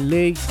Likey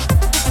Lee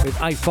with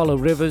I Follow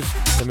Rivers,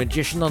 The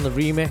Magician on the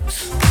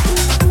remix.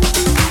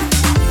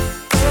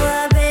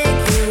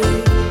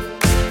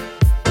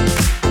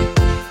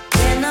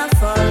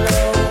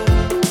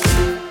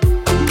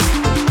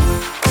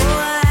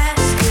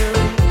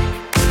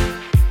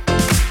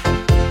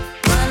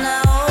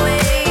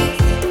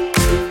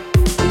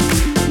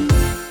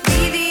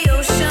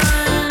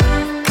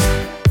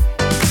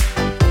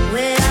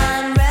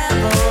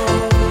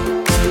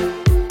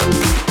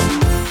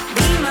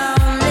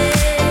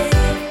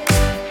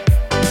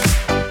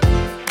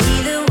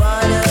 Be the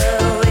water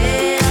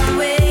away.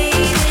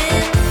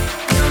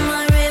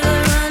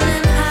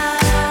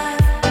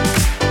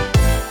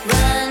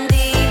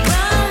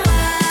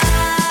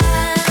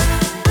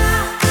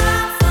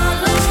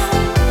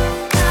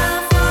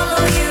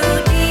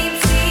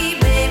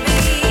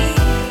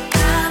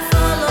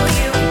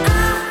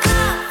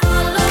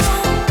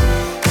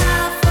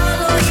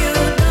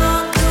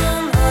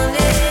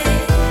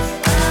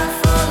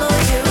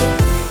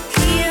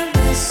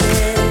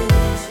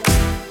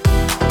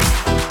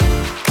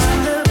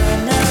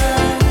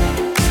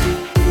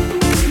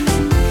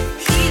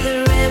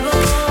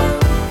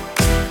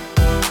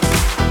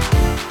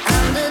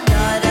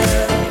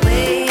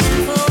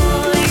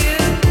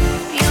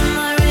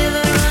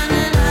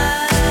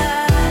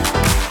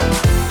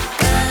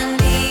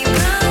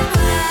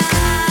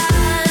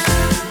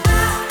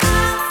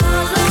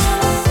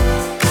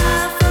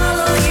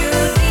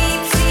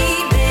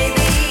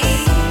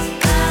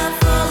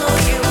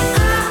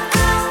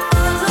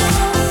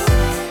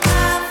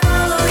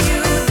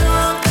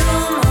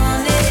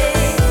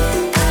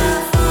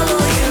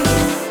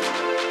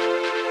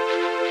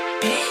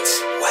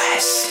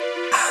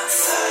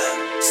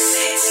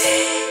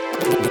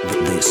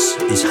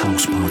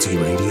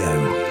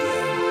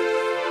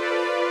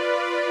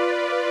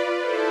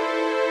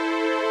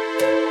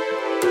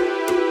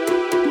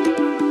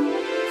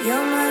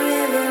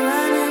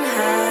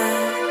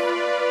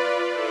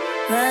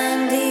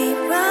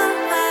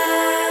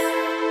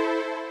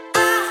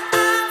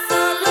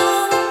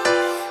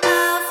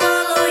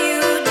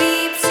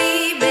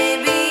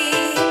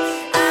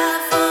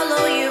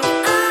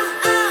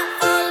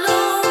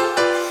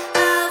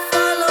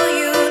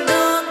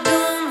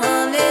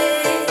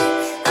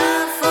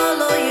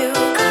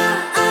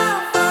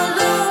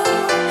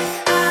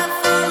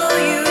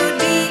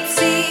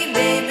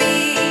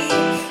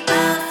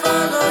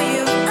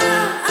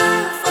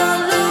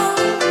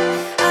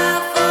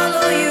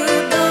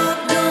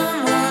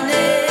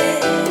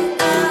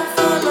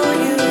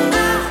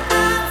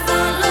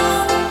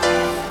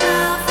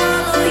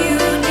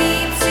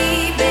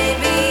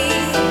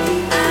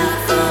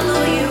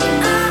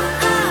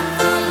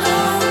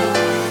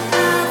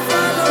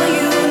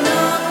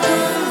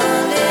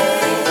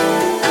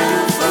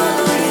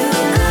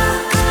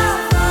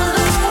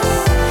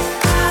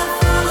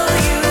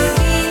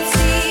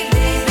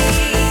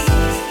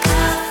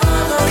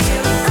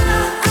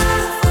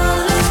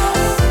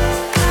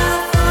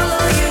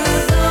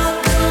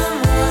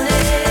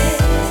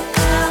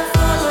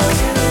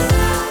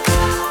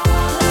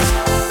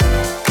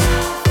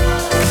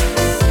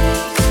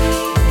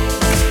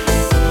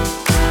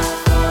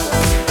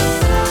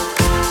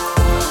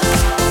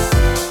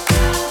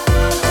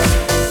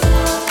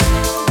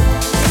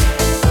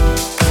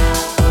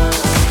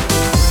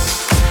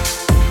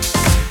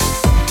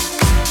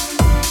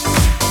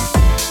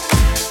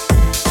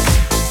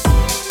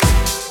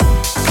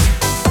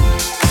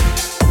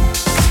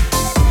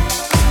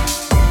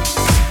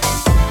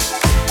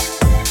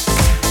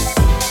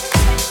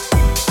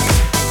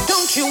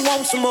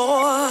 want some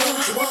more?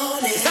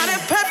 It's not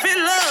that perfect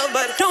love,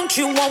 but don't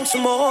you want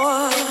some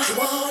more?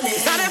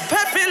 It's not that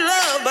perfect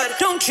love, but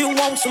don't you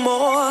want some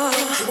more?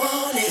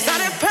 It's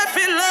not that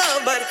perfect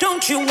love, but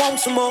don't you want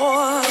some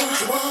more?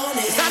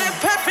 It's not that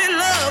perfect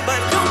love,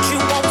 but don't you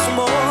want some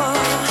more?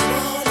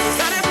 It's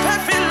not that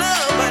perfect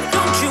love, but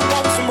don't you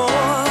want some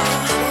more?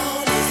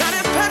 It's not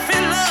that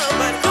perfect love,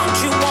 but don't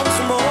you want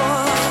some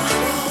more?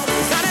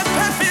 It's not that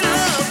perfect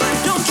love, but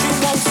don't you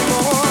want some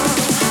more?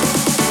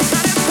 It's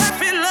not that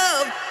perfect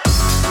love.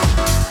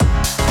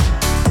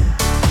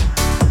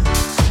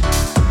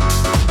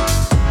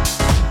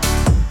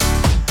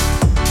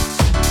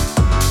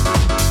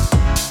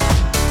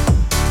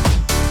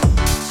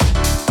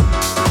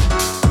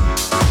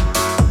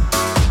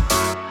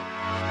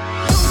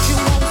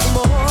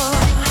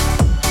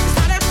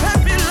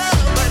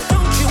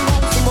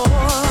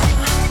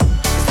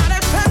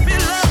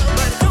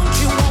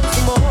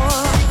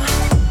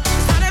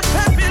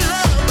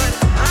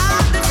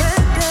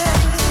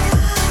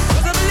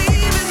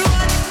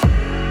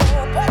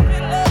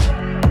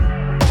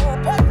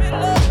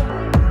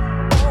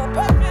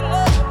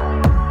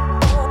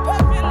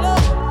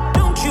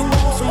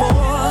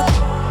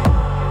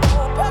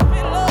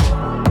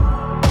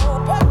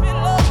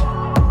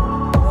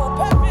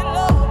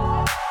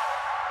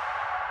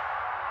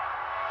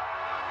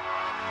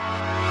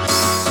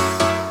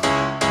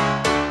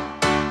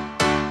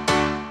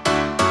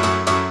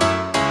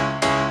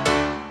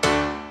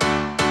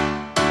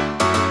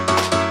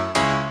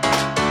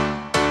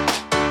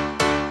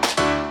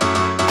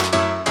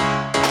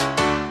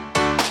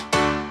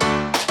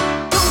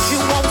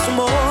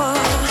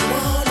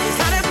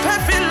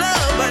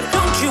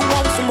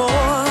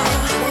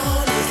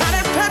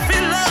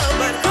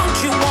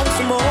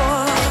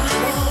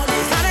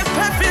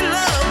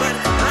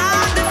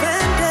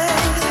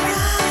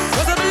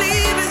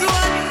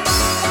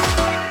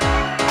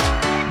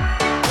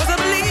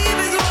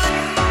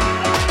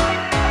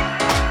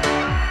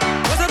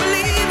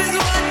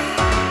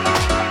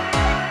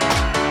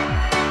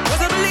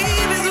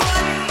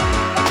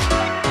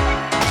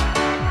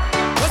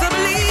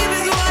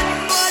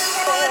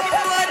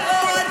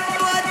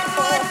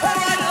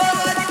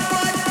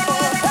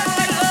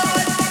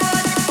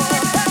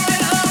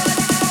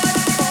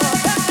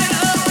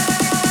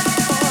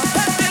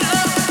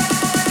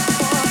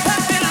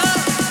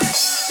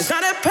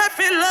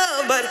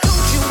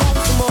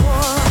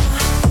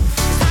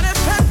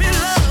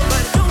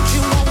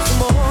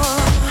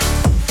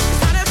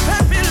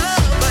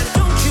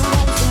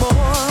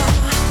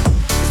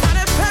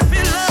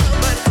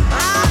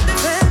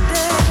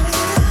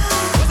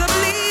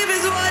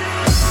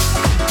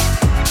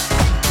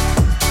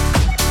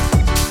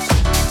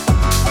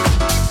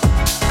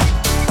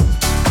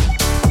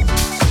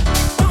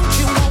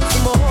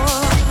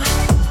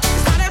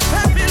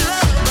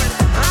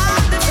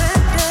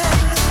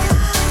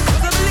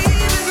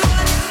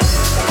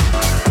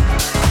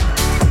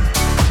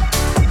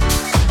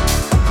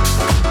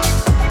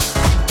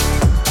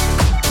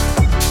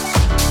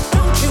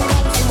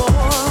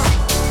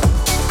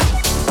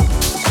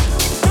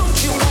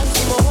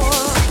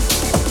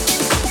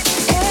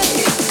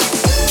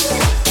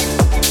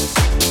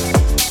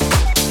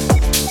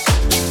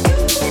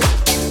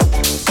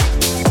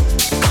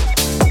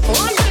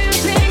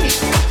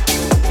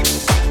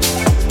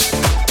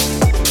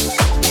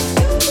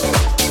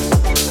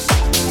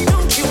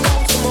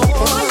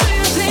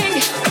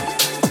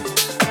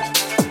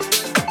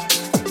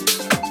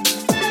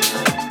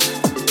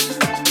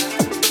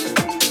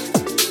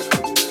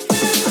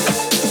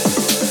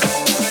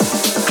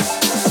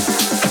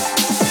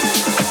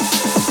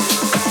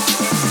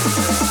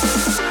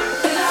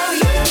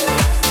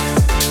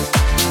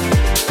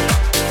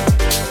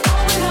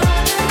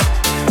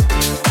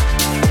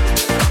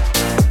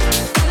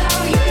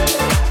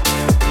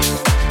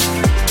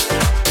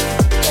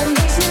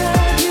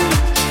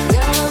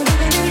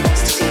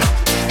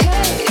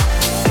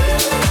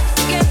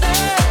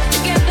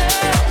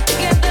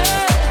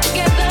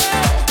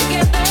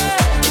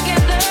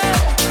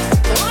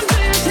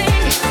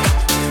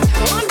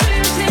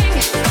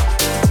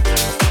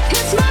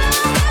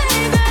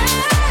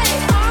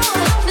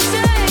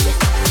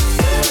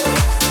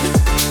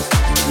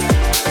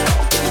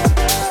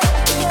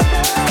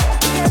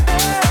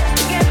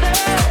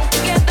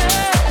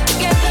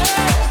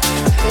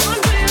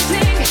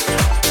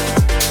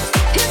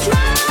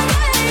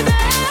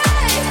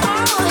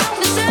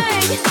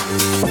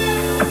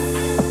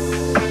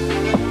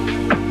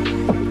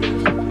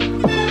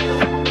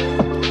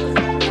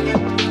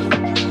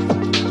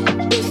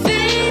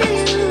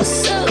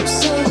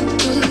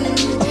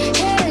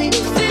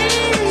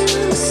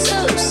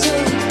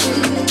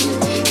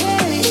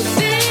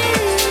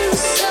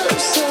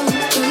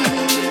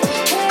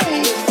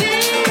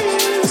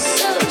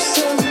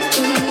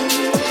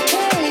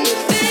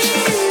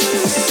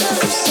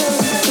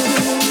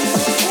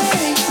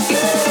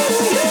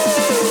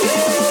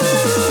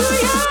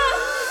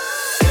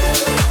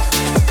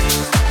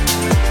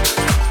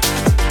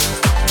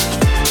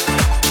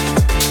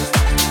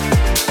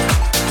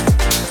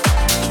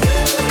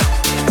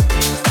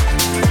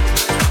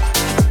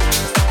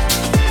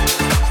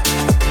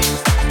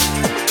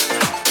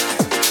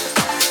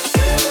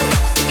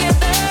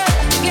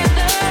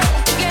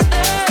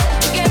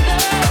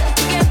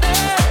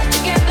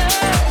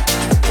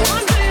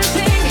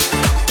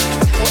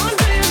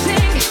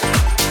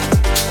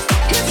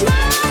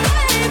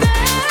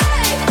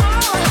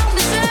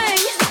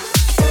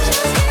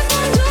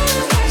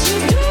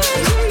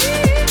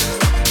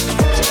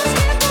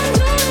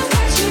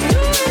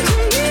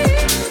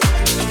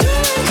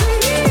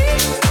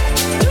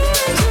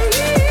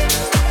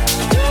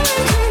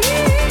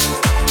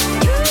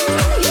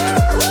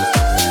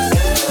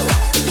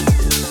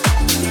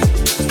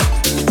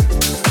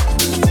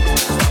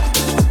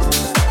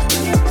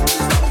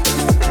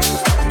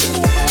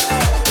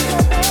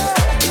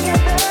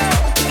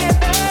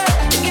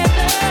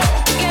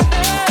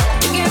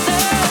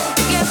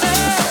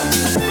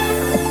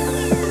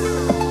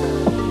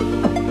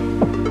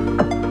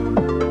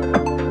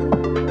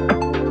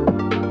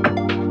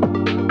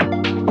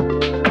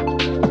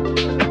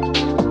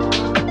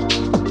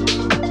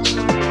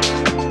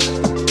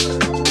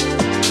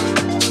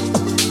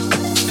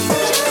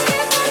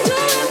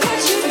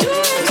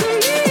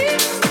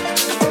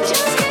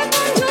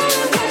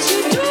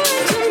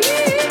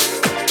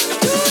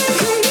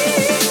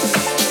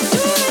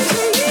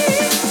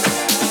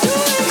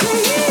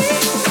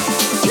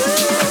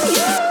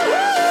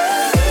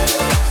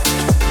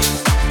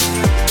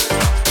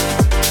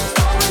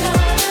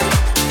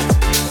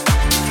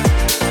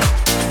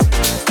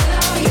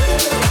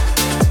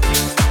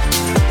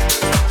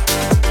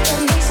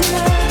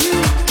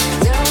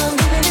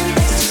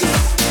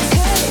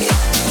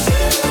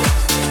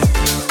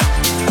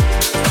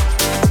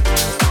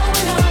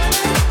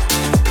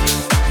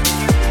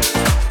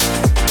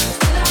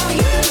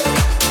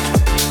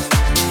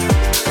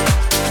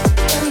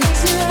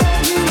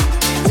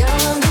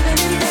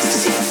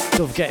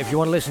 forget, if you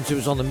want to listen to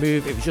us on the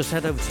move, if you just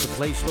head over to the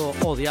Play Store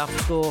or the App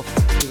Store,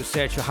 do a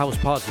search for House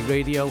Party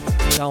Radio,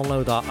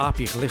 download our app,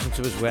 you can listen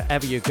to us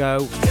wherever you go.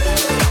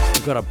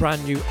 We've got a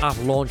brand new app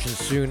launching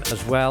soon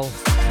as well.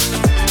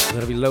 There's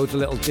going to be loads of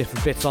little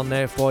different bits on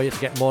there for you to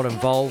get more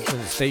involved in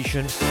the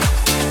station.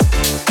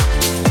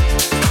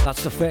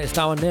 That's the first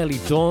hour nearly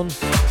done.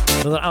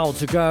 Another hour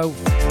to go.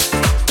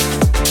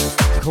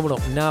 Coming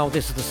up now,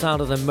 this is the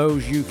sound of the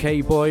Mo's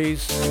UK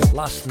boys.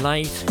 Last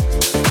night,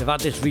 they've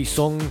had this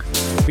resung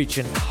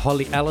featuring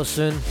Holly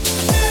Ellison.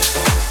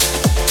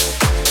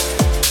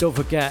 Don't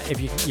forget,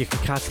 if you can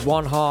catch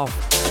one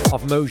half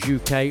of Mo's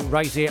UK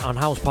right here on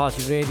House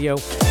Party Radio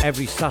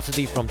every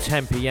Saturday from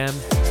 10 p.m.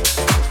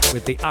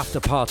 with the after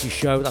party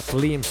show. That's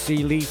Liam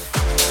Sealeaf.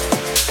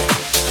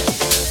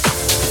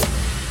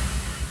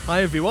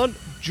 Hi everyone,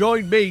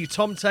 join me,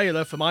 Tom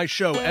Taylor, for my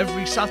show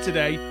every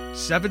Saturday,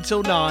 7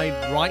 till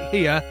 9, right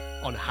here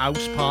on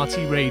House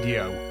Party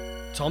Radio.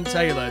 Tom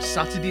Taylor's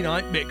Saturday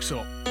Night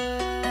Mix-Up.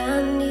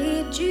 I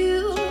need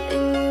you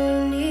and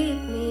you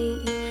need me.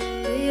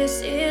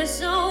 This is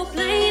so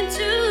plain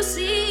to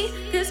see,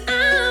 'cause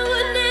I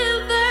would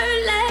never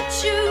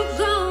let you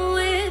go,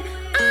 and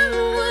I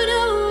would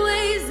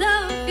always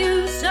love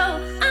you, so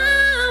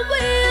I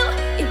will.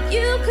 If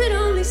you could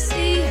only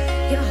see,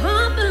 your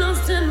heart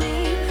belongs to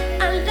me.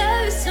 I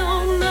love you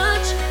so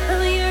much,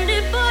 I'm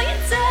yearning for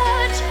your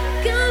touch.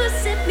 Come and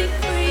set me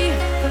free,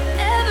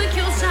 forever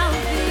yours I'll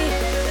be.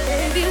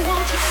 Baby,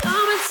 won't you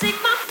come and take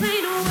my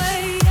pain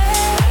away?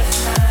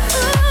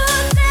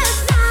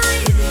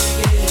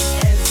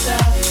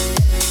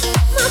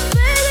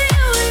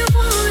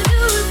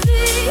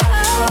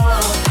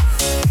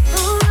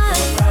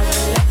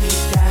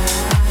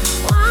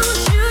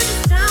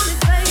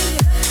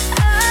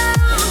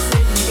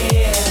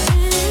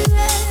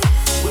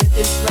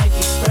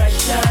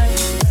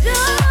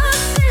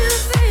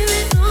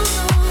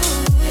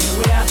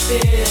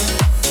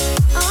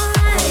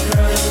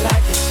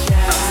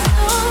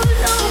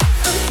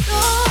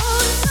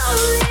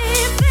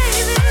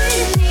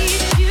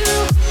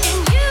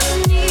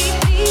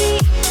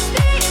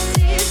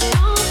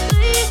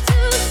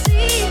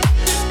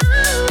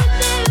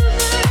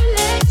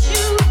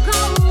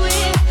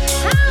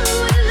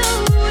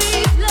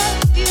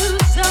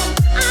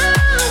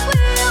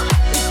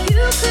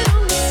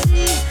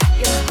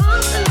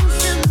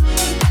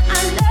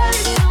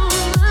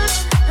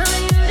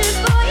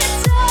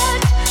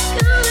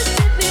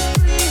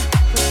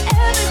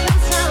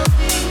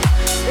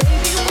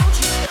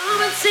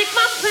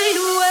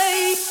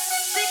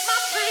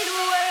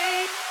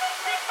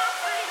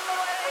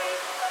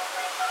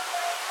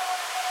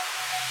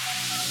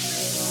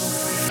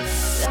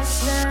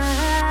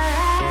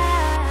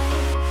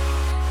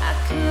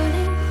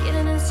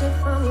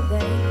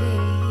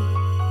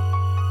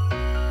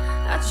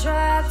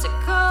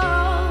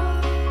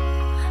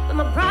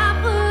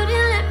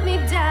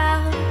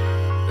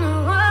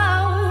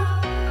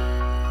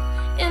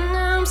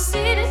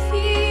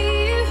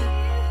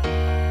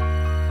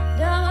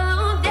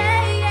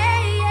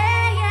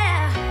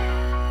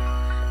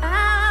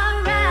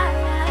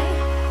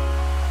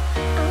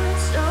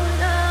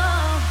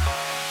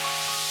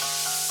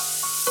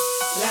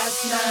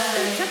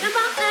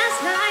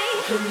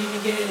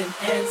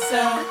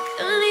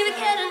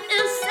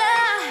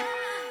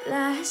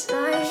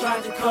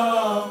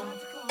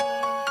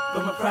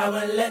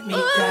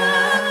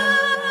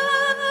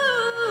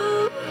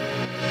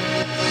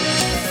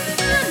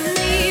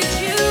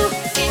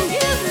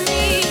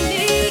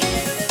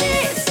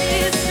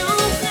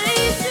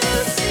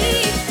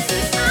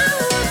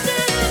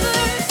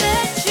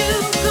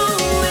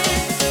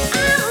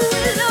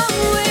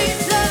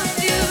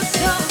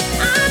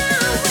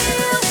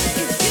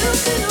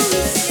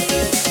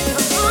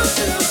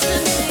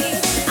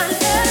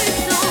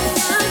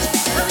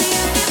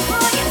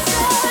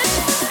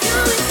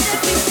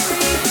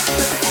 Free,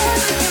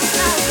 forever 'cause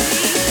I'll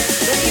be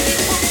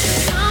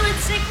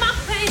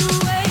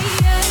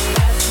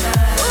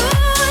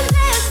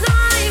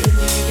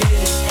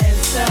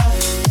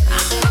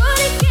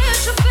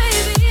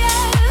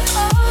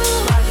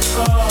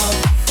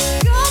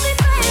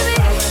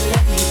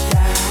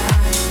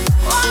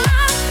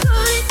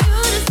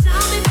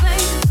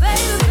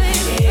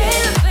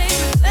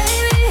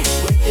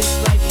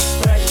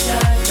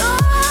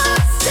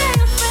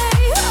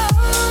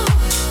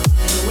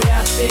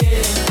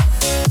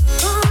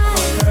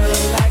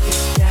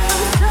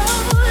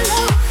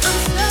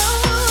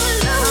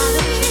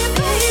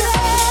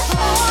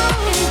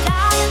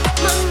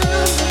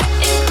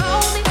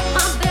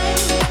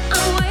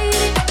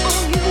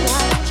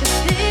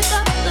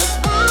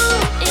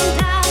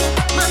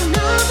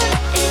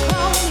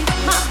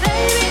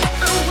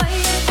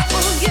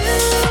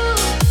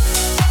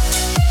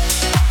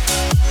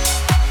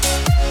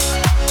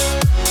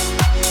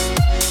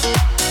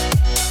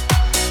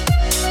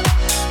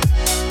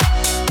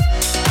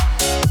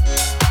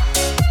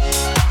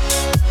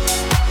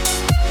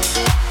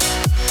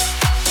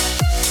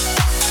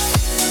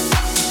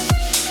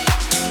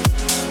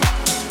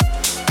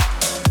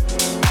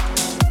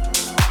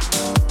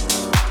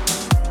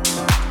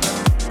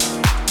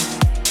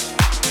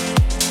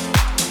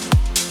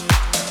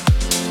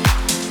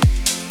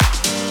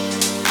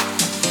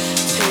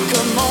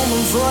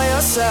moment for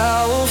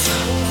yourself.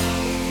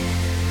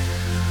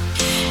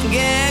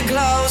 Get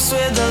close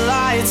with the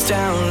lights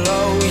down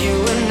low. You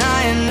and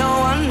I and no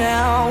one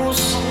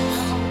else.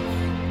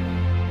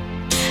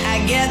 I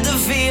get the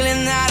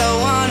feeling that I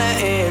wanna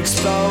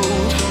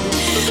explode.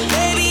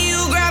 Baby, you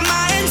grab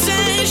my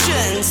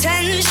attention.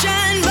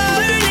 Tension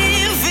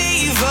burning,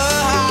 fever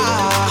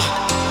high.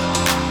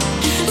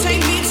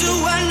 Take me to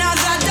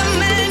another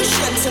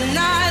dimension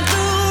tonight.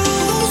 The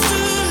rules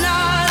do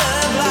not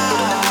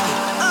apply.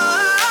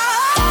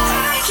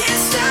 I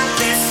can't stop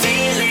this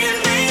feeling,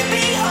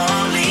 baby.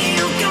 Only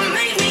you can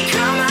make me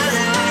come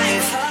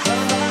alive.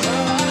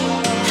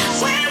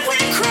 When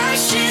we're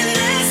crushing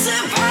this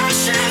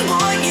passion,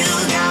 boy, you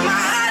got my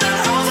heart on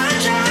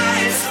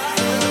overdrive.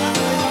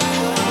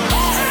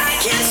 I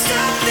can't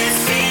stop this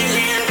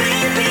feeling,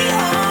 baby.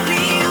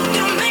 Only you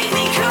can make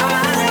me come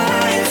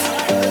alive.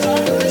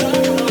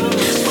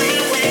 When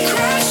we're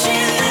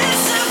crushing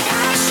this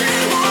passion,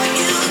 boy,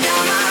 you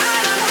got my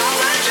heart on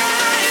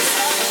overdrive.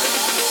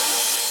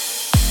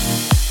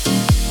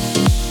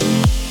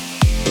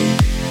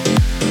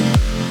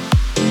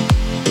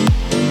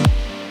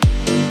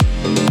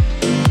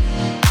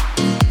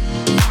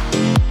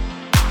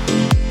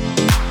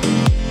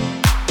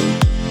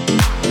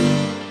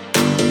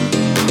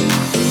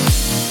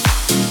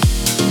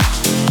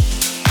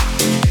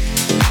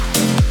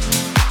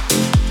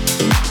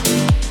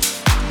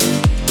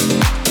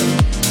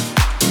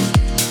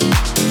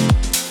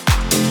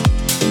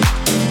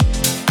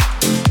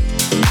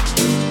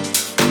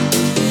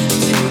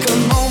 Take a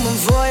moment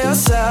for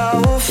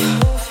yourself.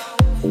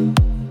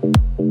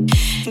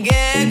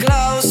 Get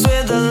close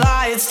with the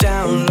lights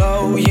down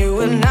low.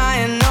 You and I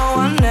and no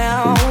one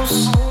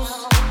else.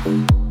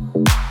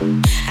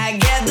 I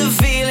get the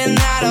feeling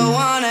that I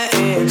wanna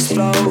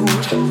explode.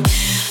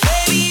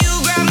 Baby, you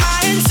grab my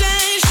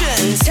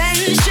attention.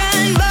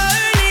 Tension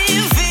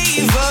burning,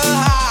 fever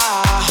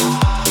high.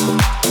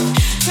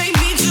 Take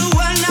me to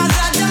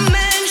another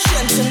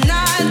dimension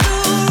tonight. The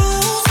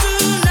rules do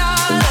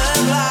not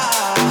apply.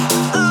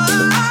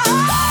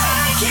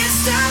 I can't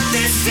stop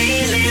this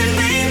feeling,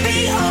 baby.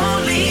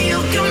 Only you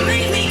can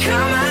make me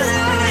come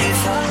alive.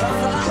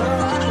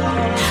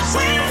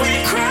 When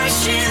we're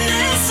crushing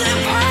this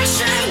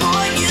passion,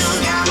 boy, you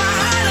got my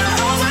heart on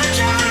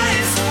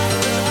overdrive.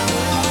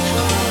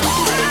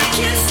 I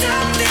can't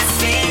stop this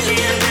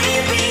feeling,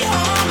 baby.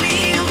 Only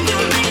you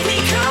can make me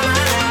come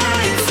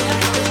alive.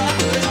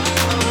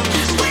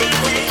 When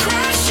we're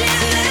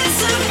crushing this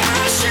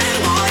passion,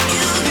 boy,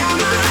 you got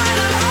my heart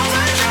on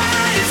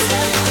overdrive.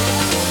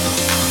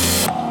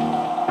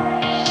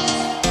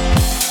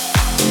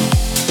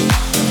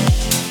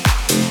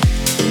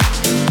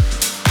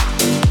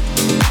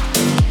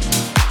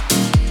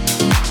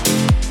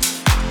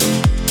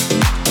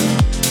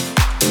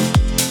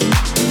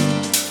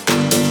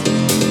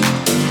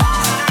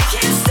 I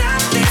can't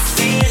stop this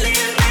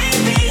feeling,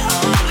 baby.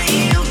 Only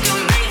you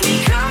can make me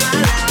come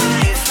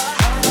alive.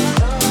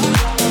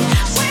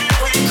 When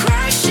we're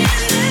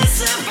crushing this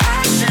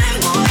passion,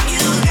 boy,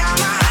 you got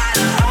my heart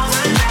on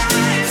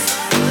overdrive.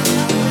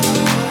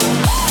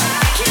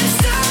 I can't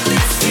stop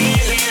this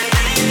feeling,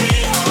 baby.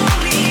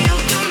 Only you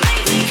can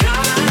make me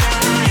come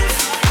alive.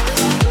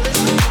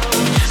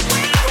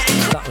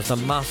 That was the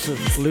massive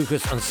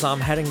Lucas and Sam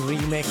Herring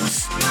remix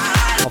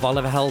of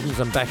Oliver Heldens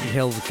and Becky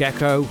Hill's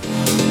Gecko.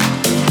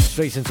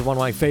 Straight into one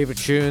of my favourite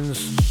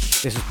tunes.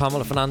 This is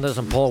Pamela Fernandez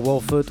and Paul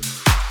Wolford,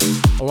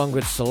 along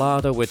with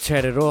Salado with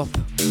Tear It Up.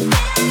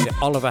 The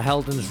Oliver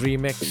Heldens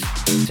remix.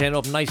 Turn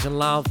up nice and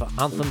loud for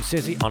Anthem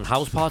City on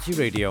House Party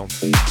Radio.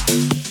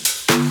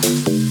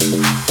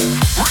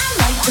 I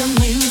like the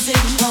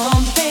music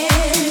pumping.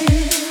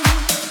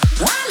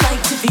 I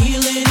like to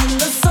feel it in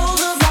the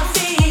soles of my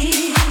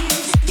feet.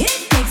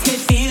 It makes me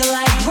feel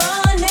like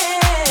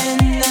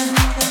running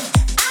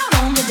out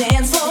on the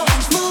dance floor,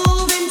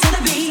 moving to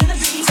the beat.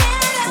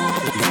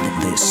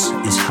 This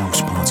is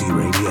House Party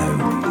Radio.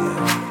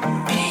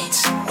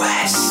 Beats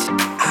West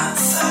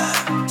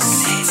Anthem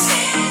City.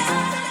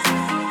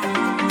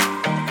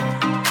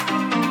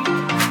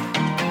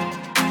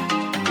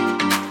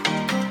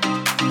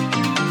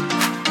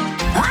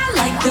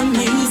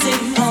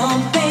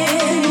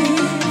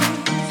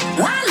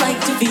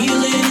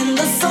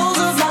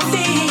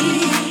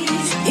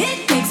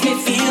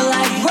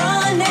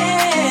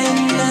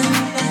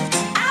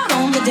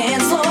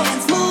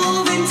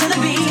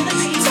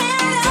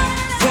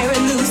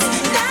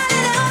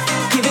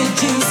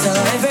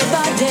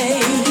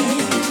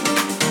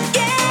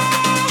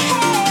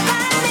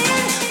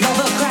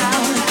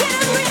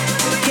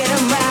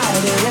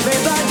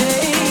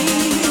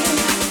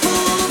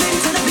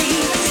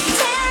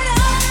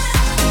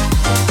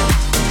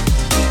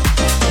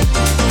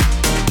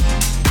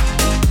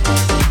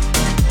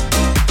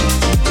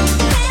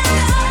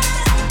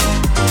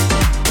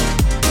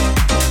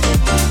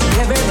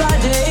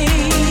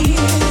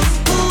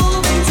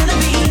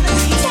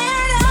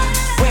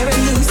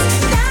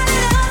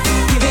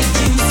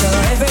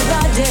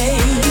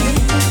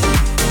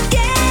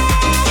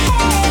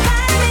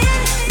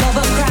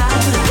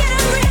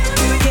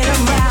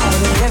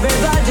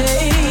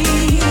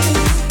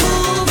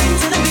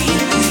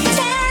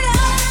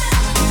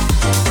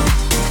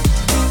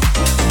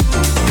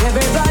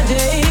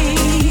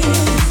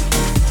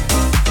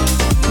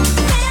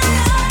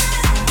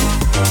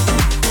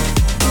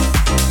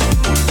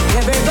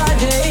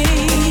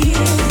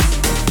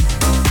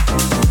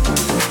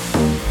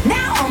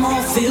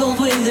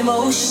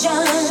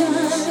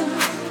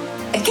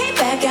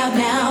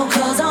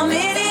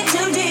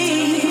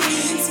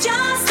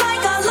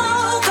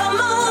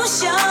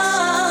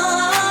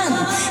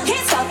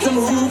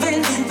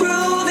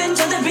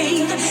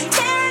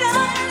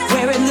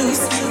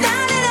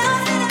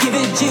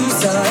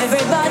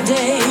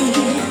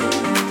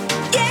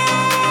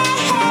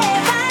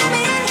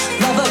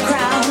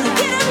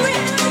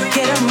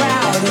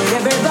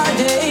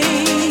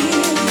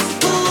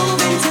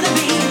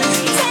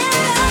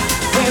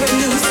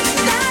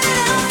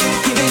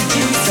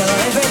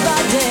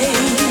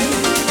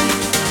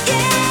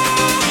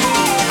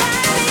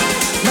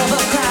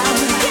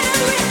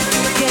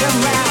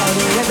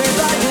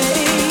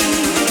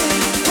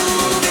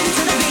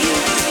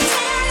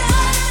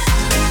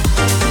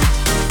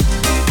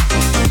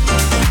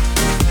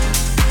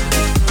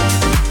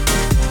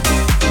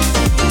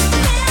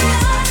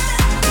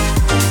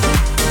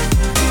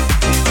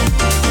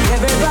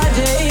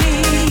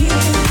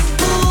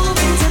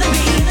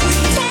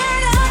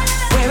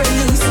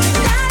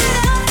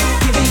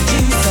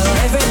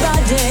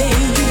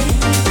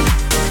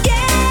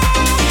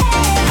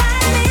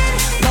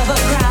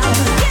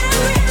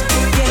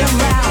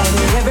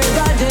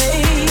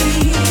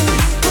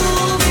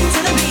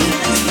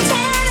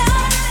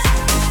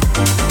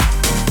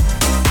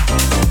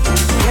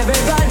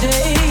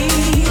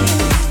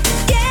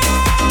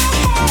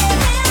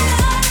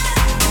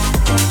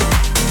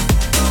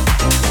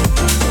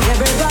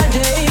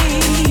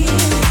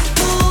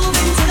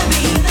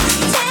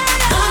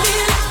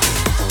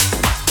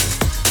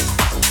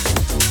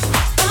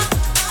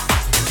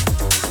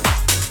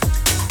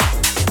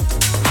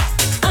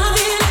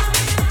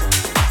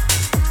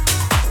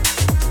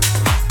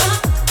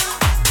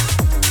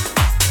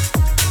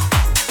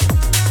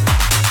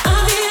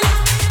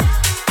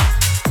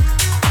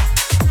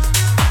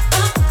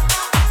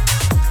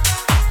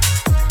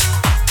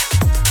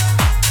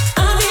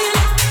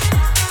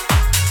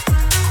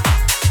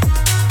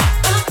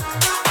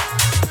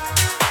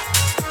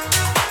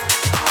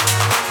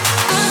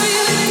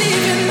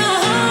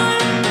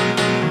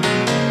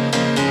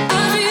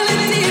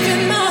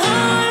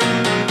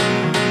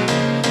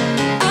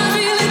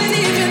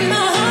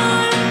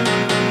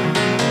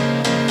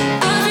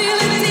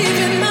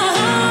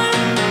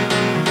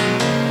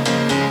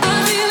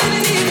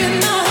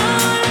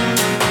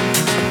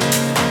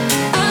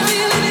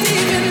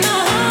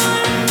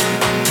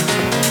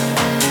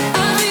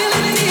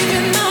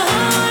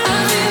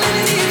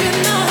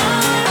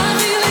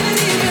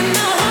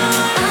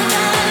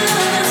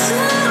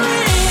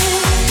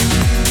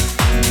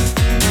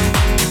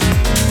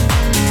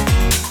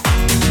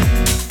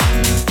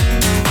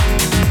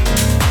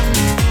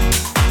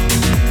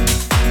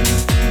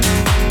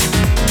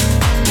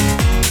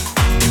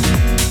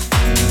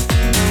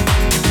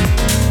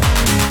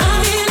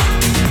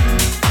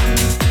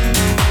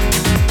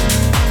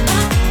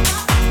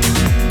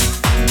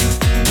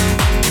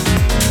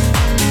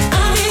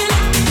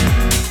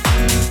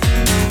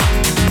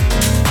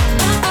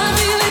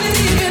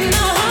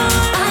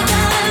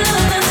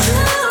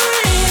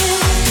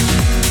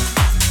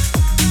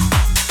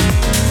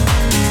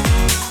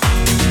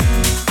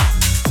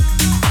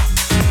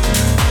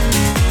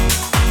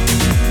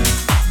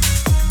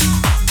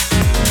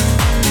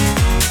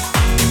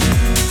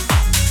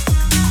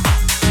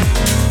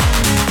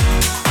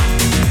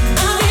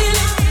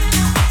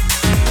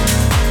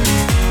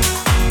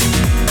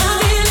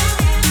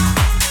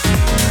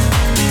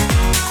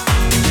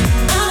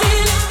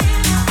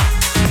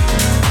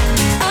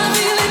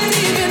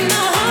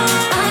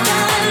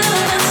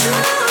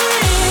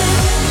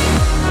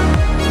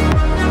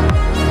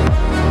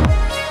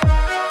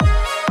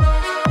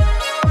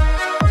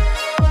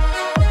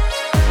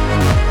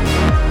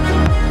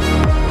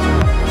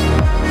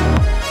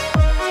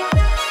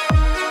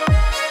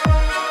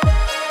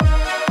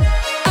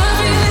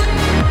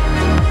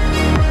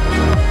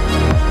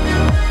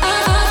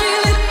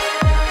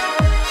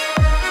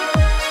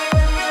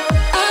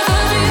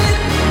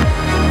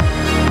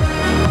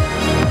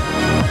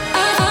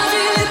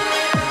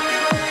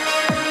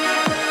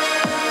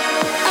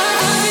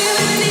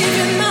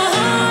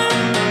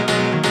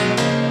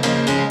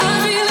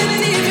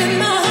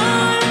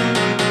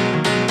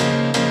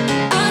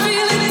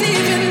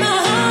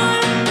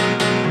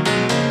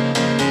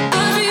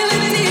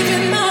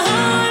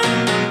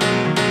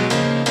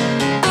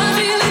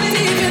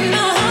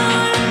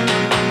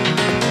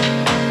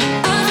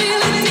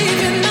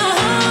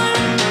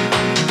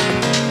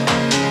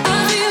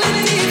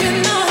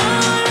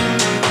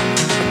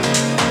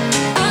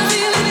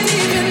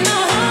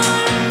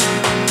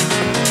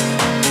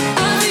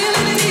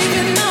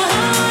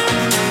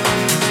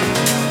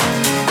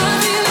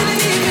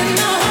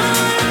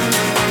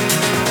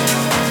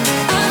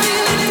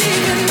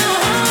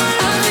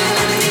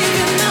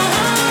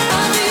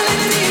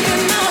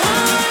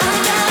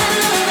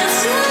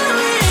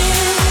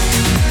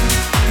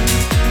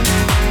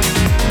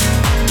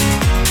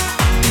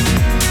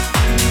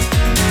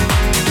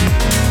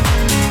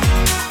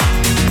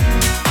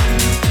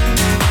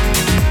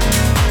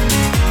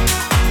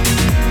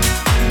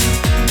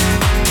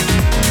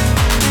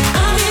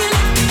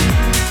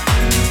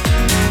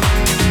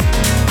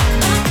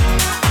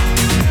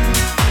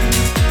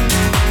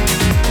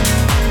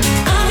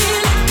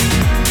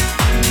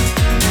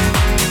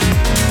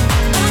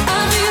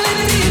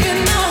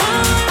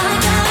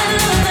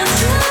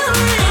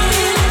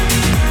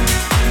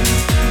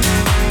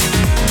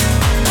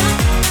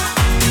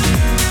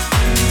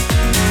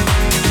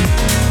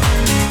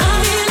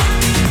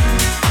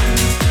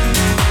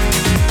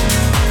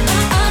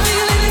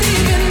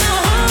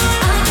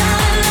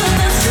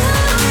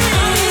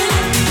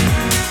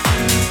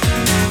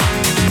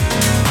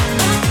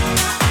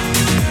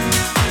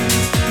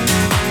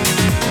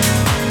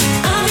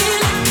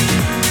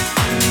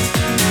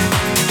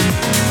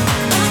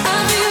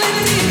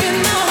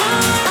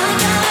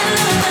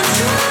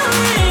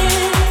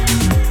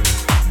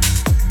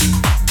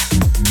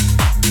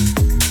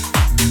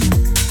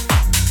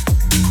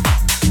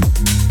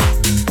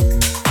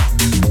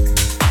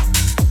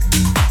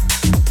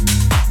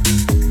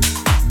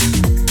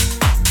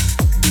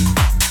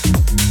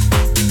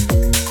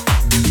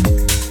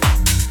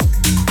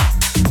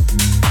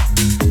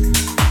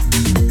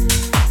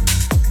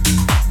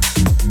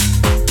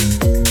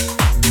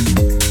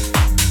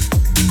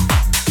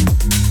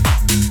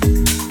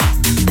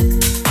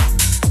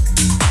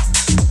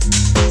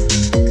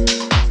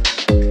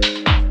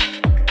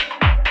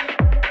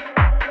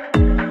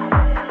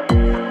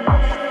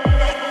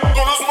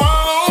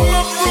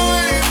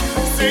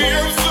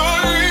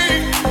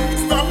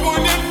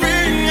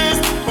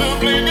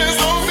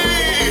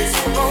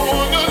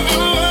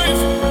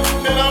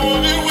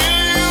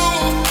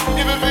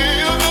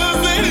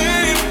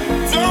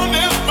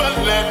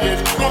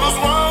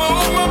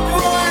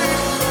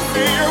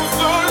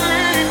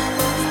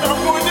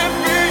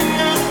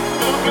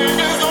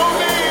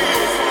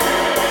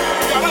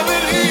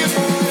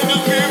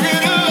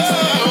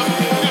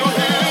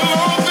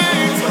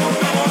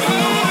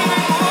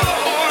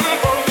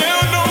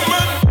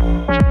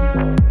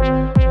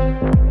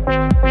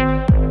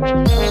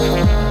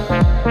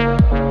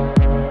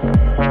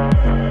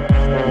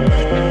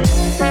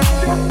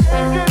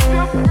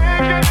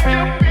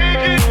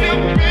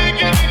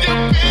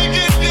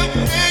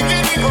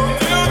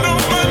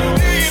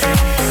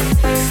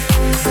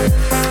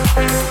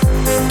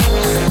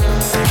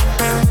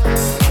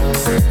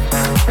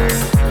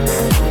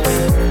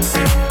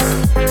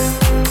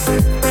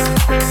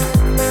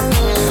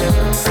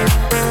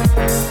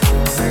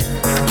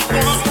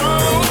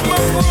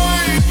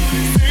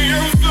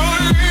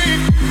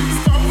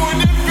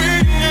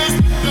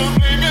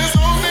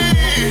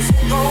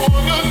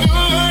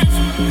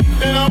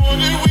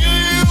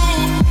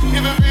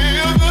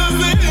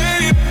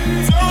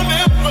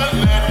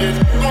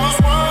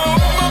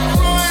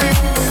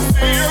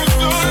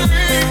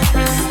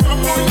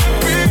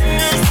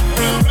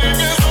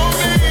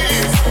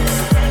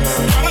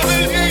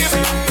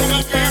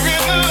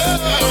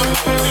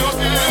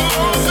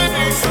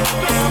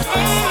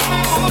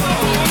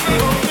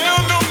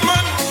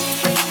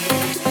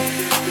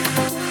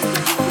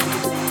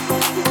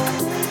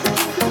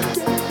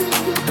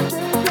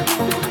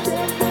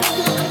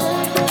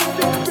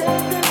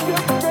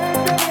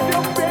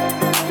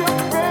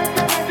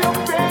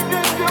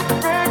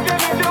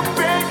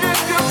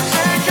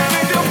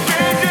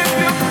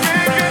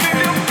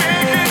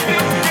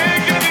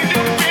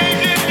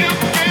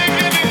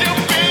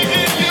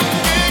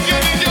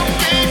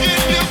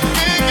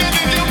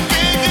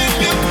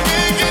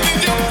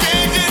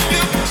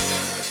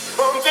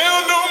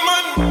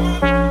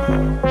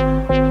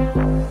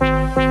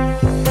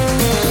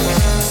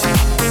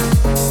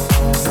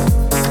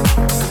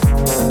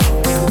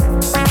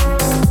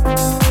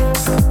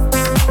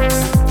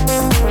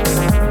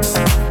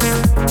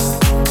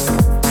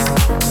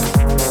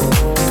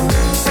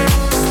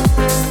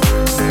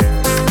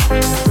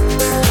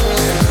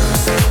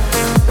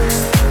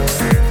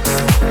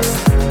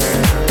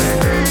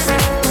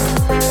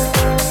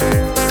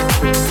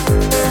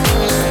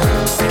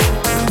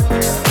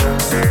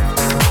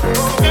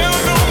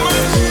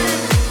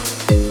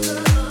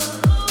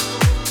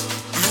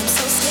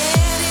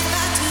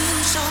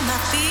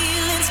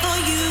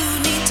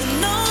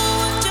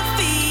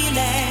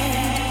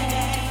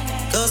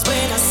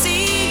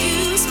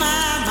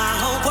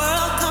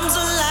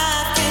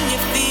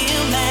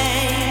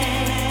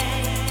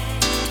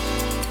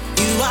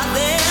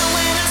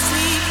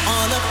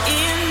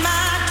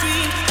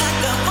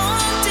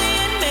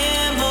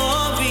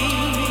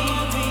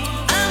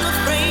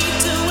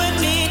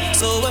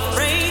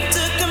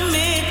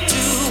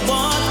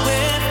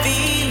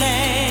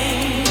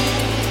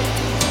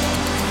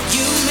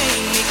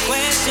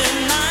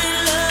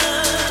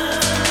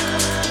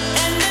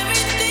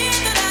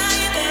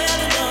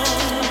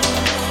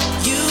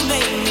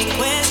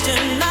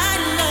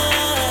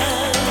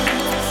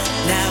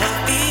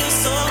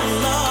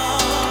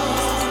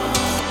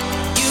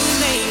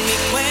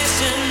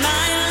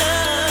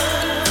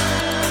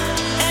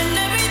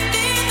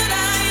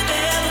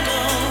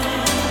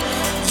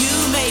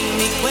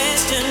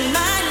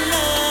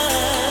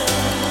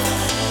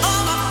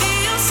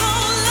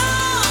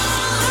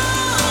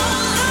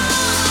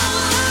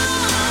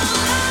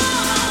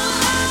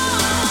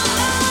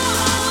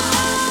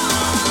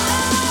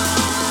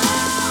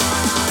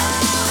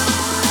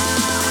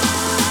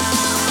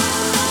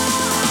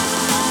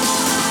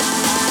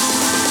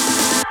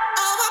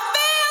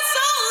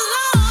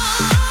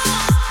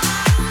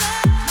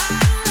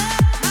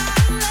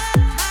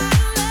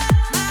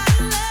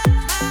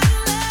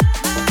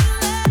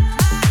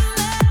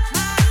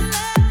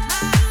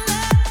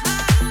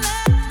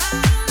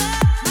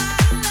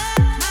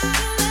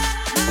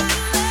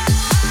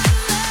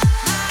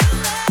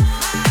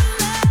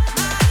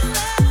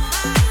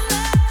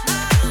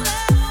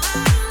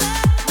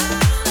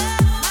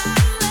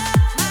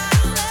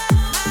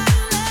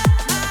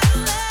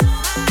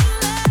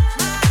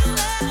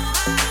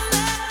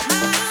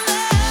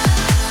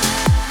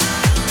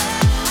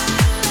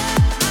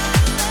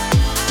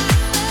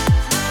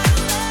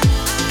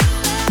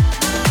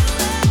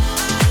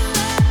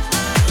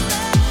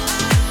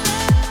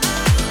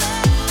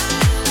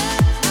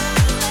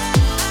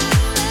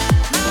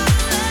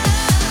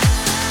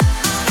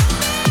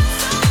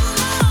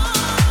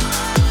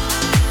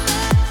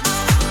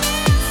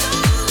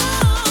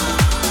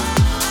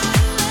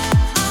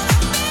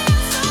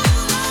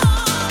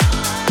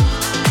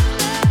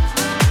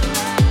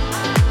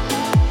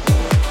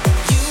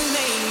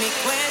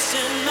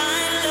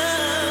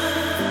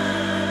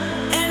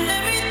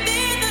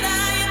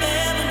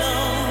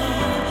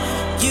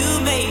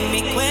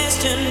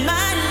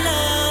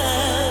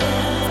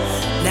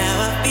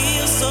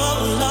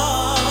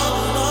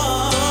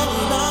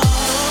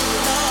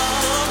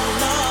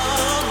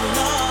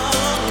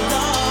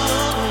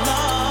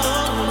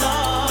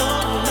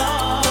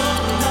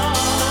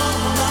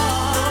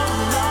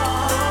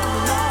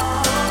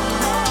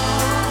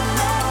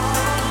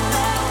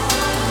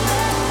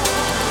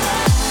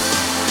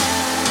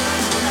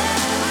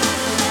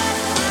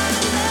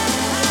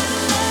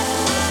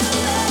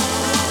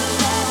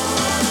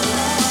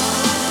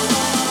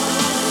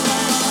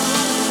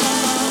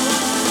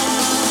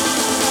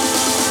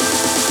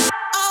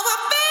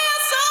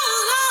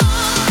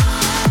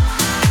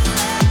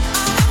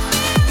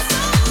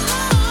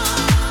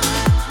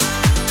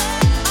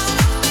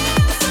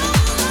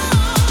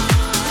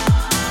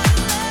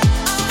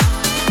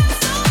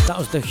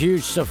 The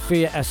huge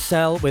Sophia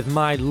SL with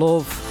My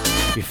Love.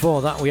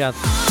 Before that we had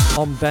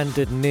On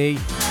Bended Knee.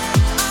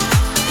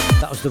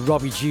 That was the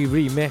Robbie G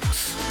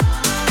remix.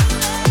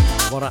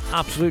 What an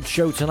absolute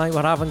show tonight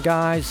we're having,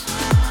 guys.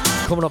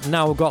 Coming up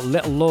now we've got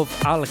Little Love,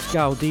 Alex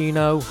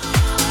Gaudino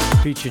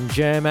featuring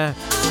Jeremy.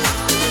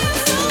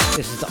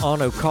 This is the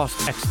Arno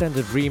Cost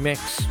extended remix.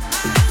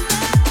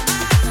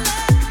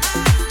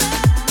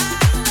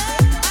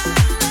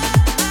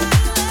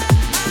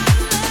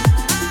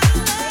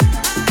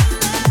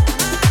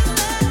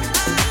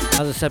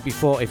 As I said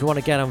before, if you want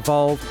to get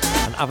involved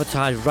and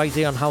advertise right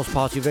here on House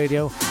Party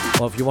Radio,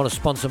 or if you want to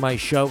sponsor my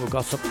show, we've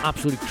got some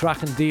absolutely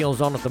cracking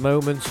deals on at the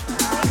moment.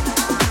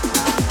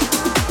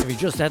 If you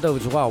just head over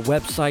to our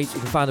website, you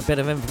can find a bit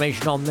of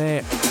information on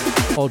there,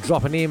 or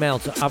drop an email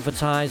to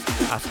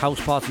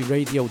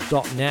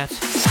advertise@housepartyradio.net.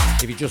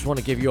 If you just want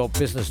to give your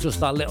business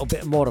just that little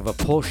bit more of a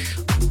push,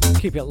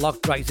 keep it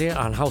locked right here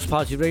on House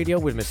Party Radio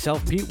with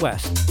myself, Pete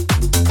West.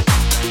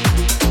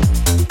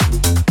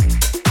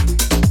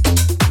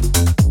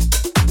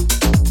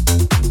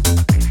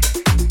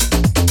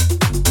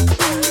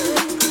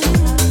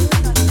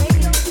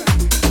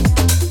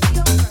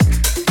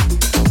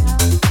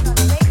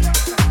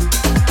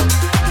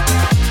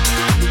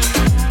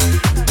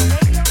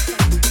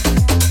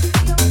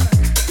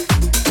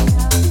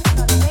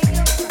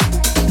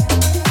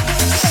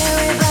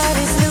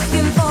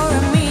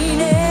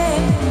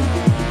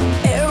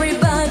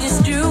 Everybody's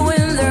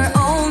doing their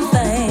own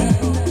thing.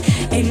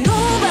 Ain't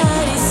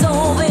nobody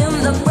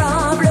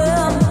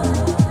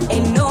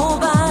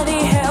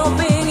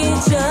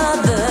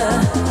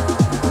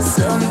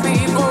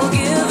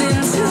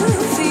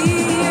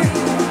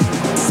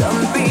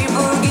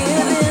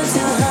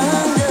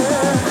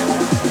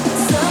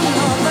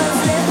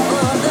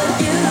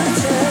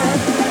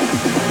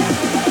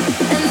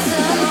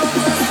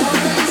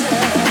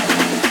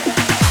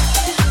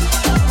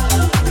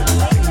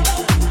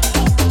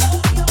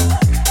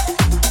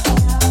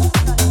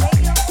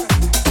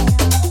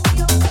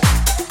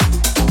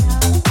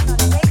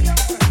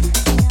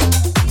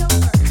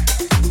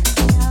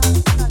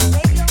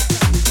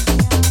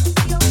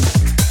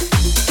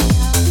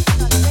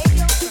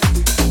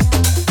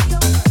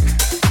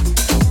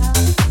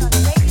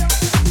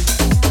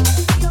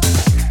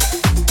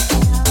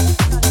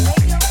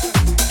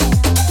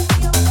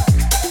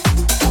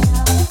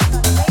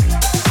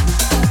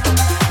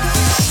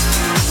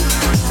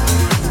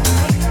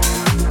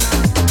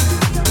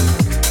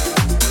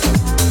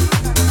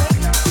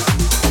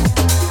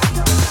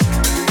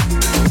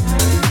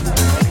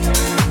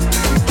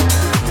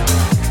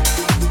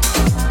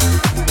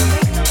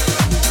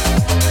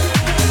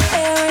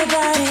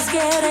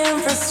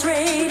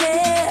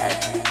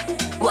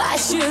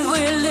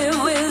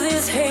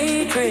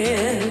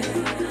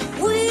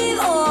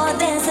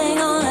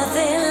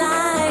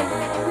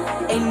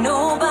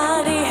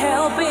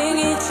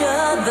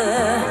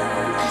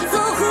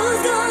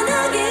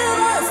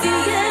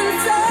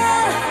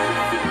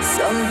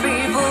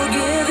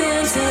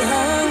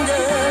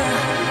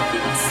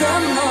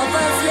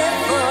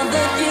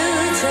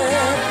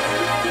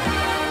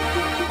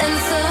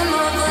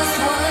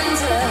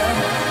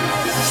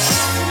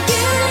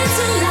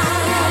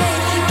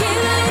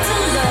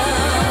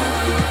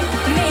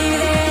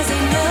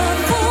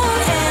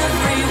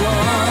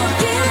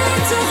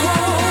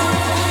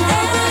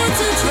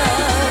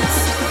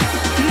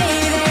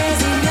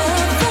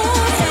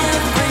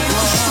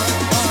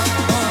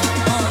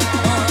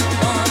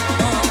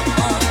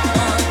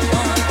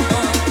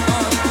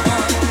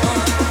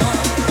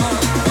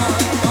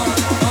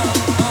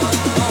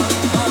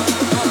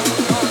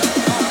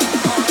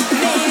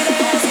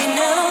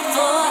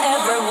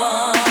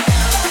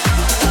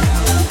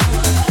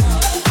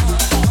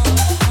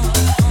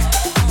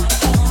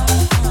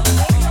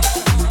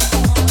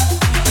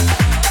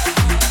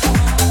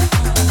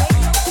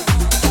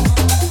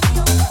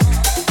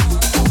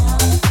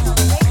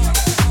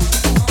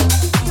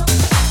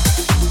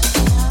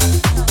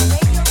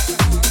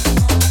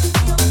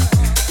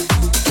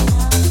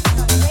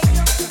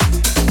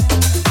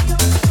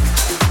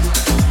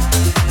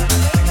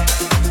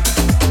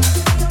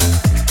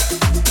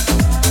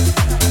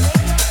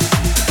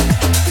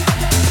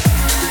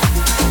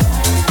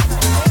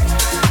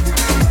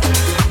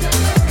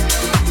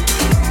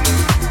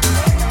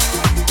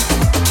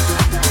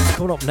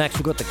Up next,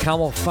 we've got the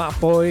Camel Fat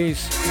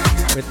Boys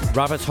with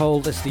Rabbit Hole.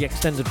 This is the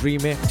extended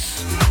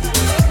remix.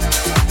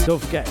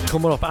 Don't forget,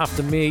 coming up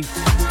after me,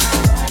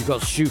 you've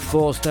got Stu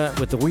Forster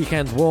with the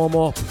weekend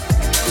warm-up.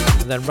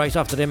 And then right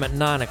after him at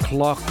 9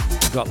 o'clock,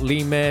 you've got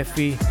Lee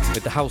Murphy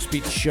with the House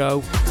Beats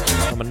Show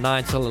from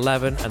 9 till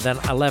 11. And then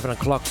 11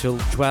 o'clock till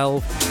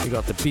 12, you've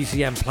got the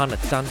BCM Planet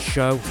Dance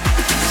Show.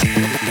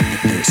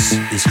 This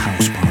is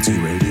House Party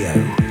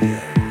Radio.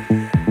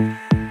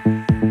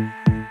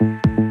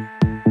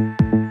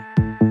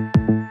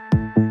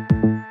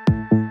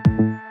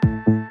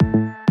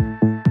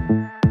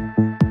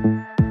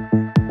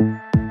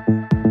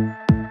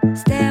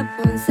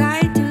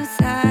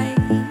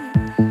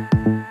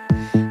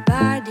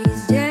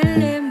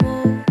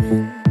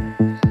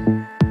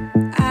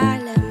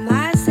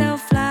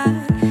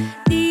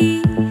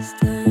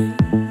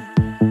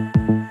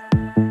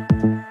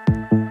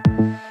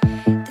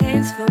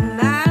 Dance for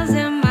miles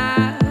and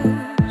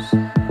miles.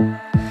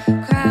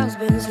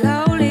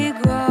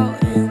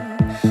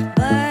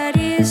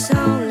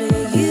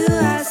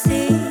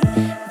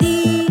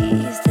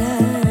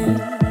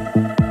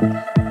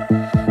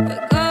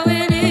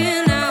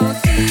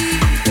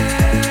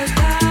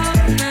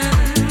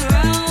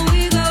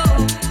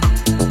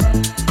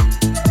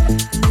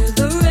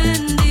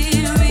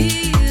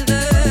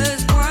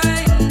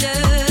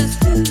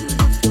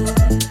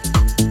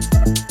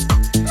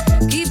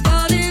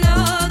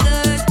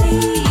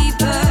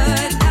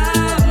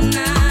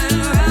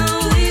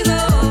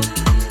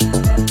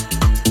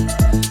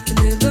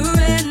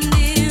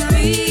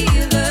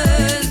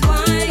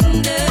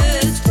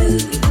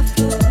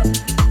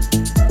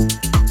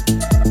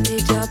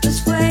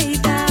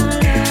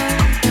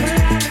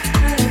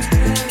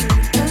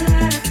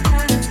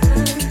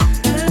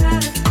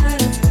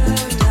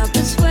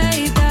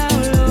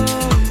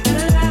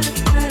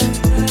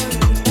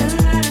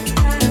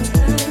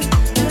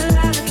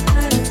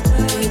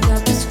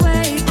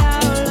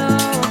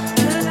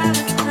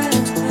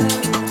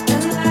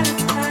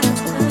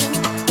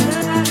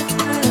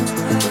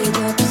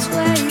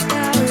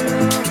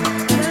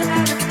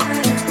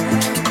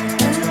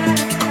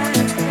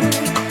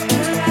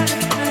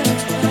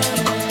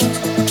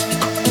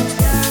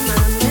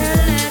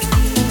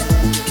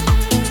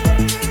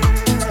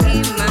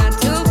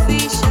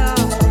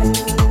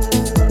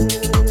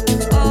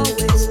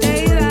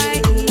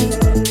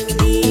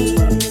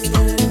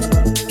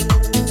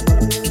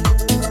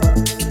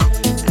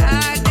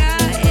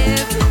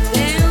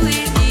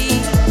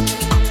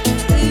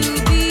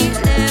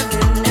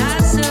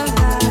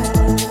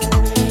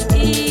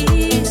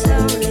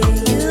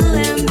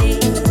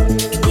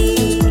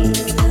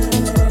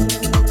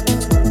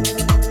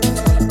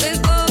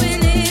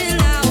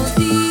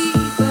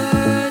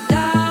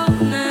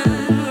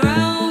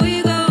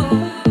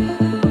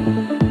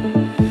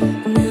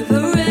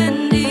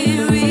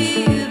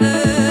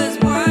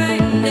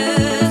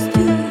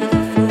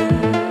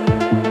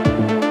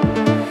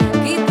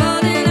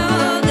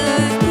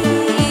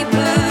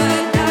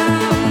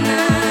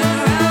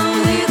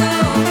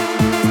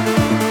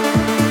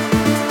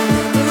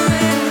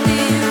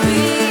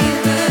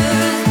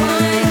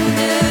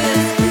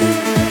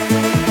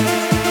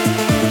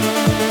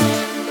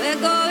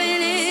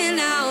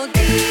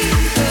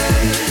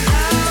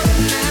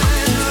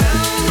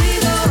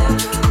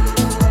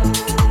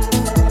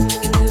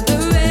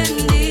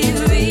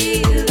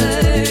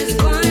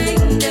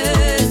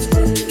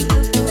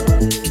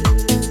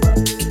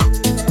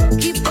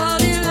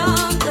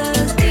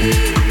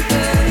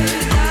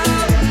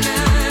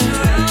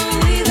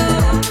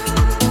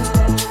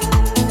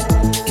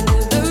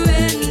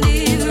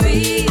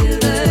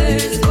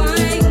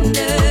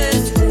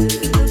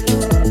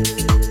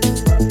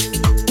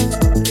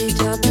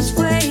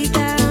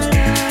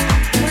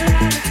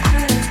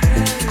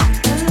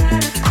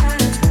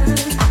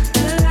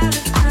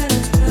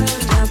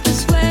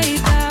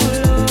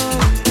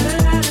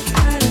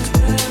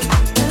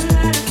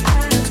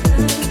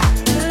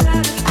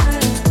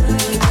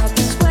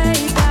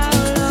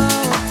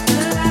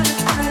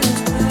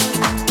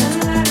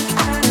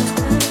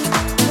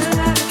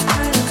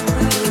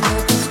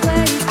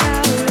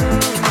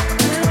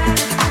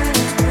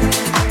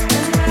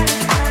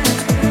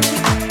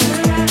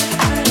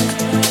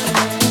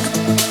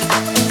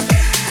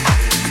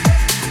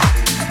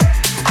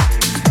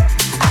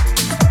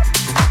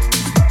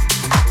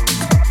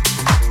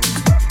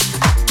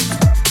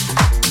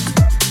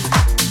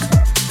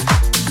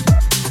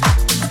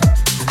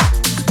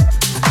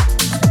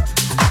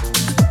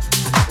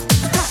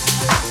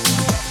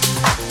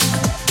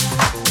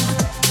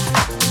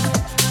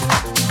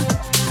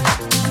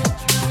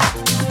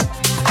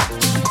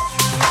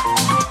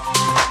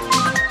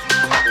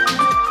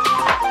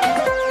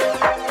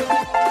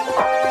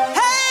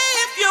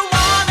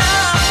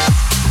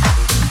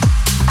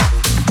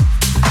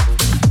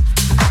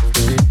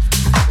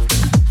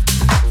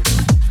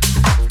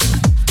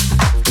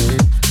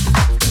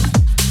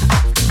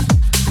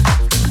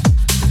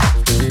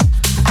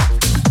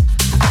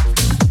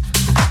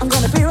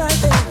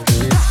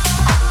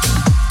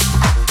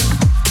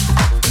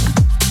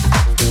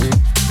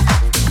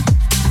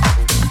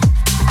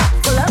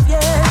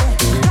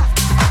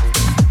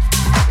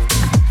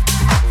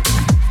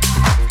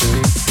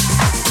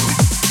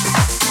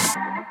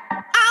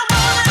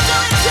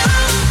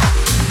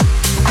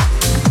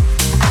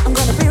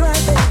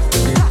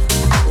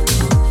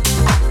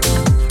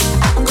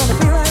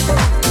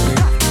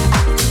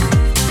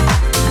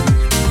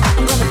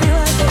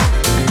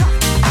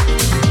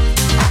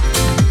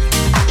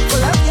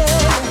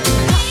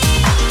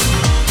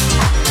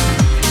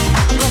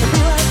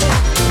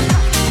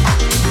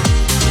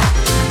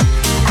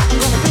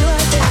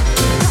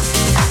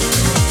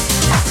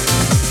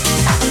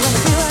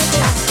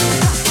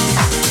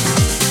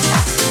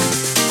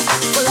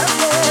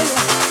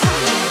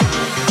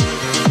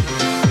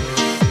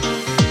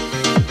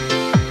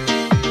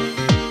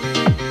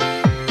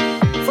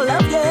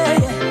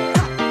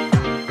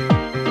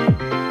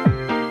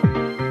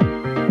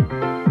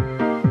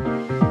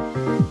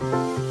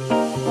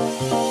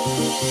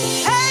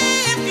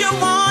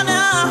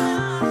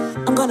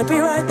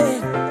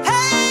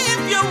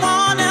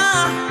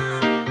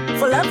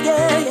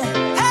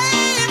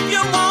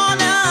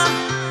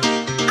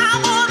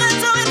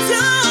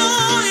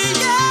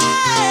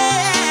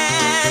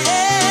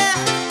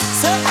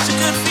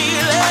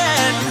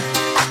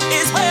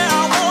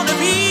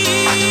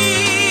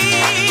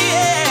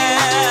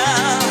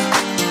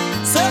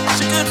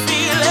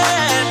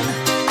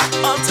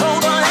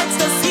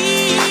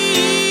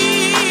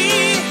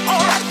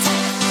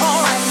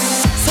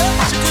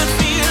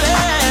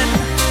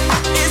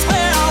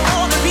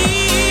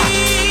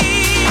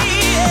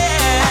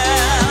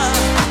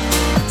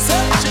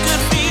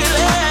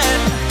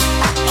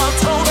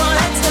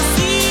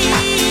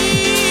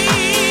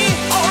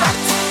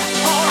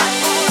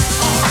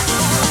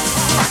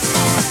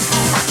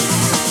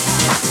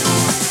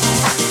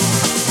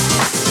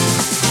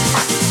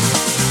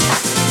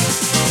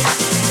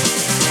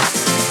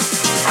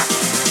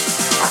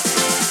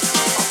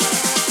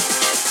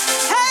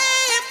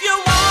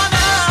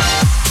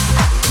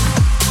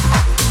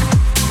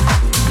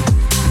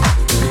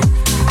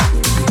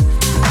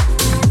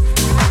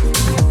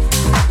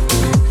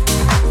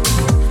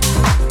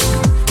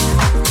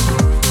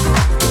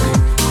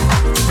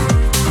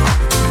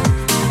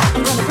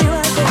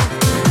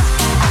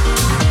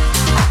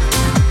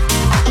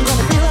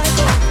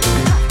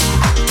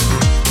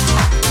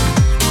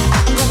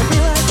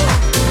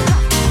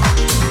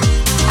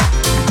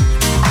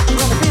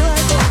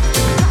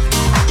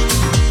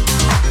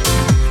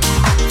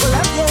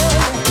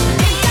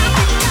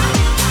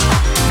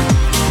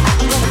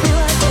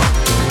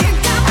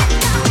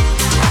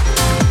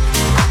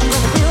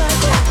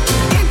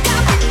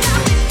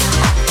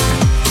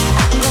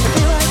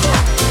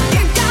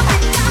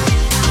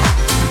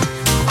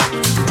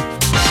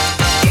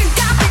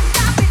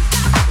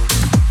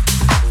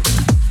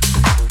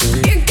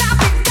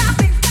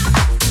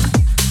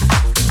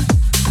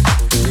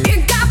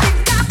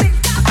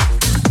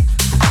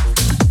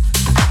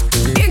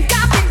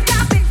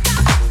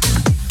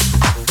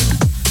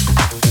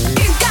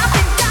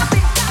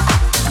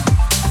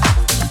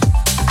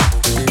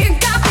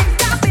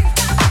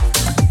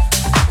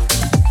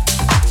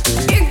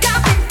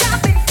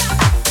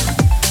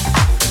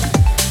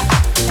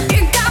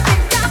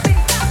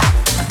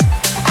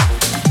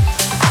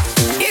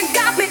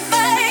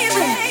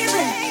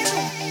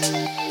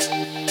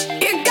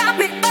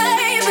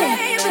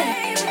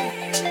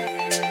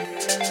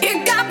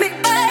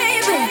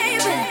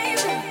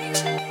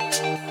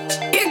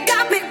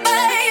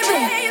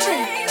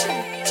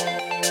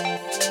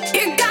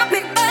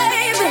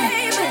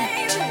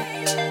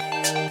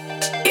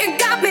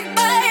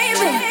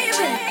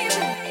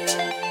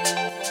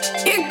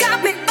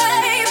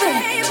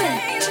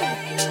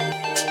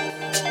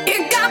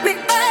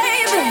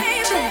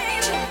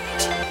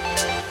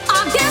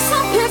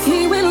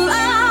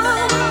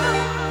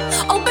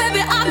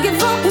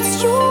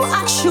 it's you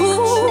I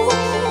choose.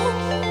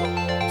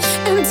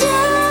 And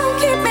don't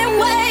keep me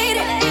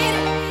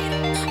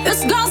waiting. This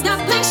girl's got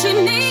things she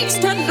needs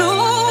to do.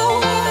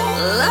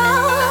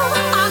 Love,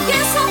 I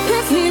guess I'm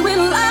picky with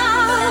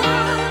love.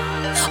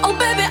 Oh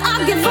baby, I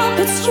give up,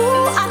 it's you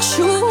I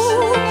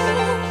choose.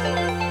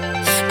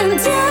 And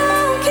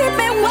don't keep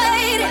me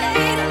waiting.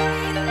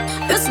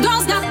 This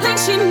girl's got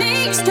things she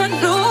needs to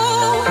do.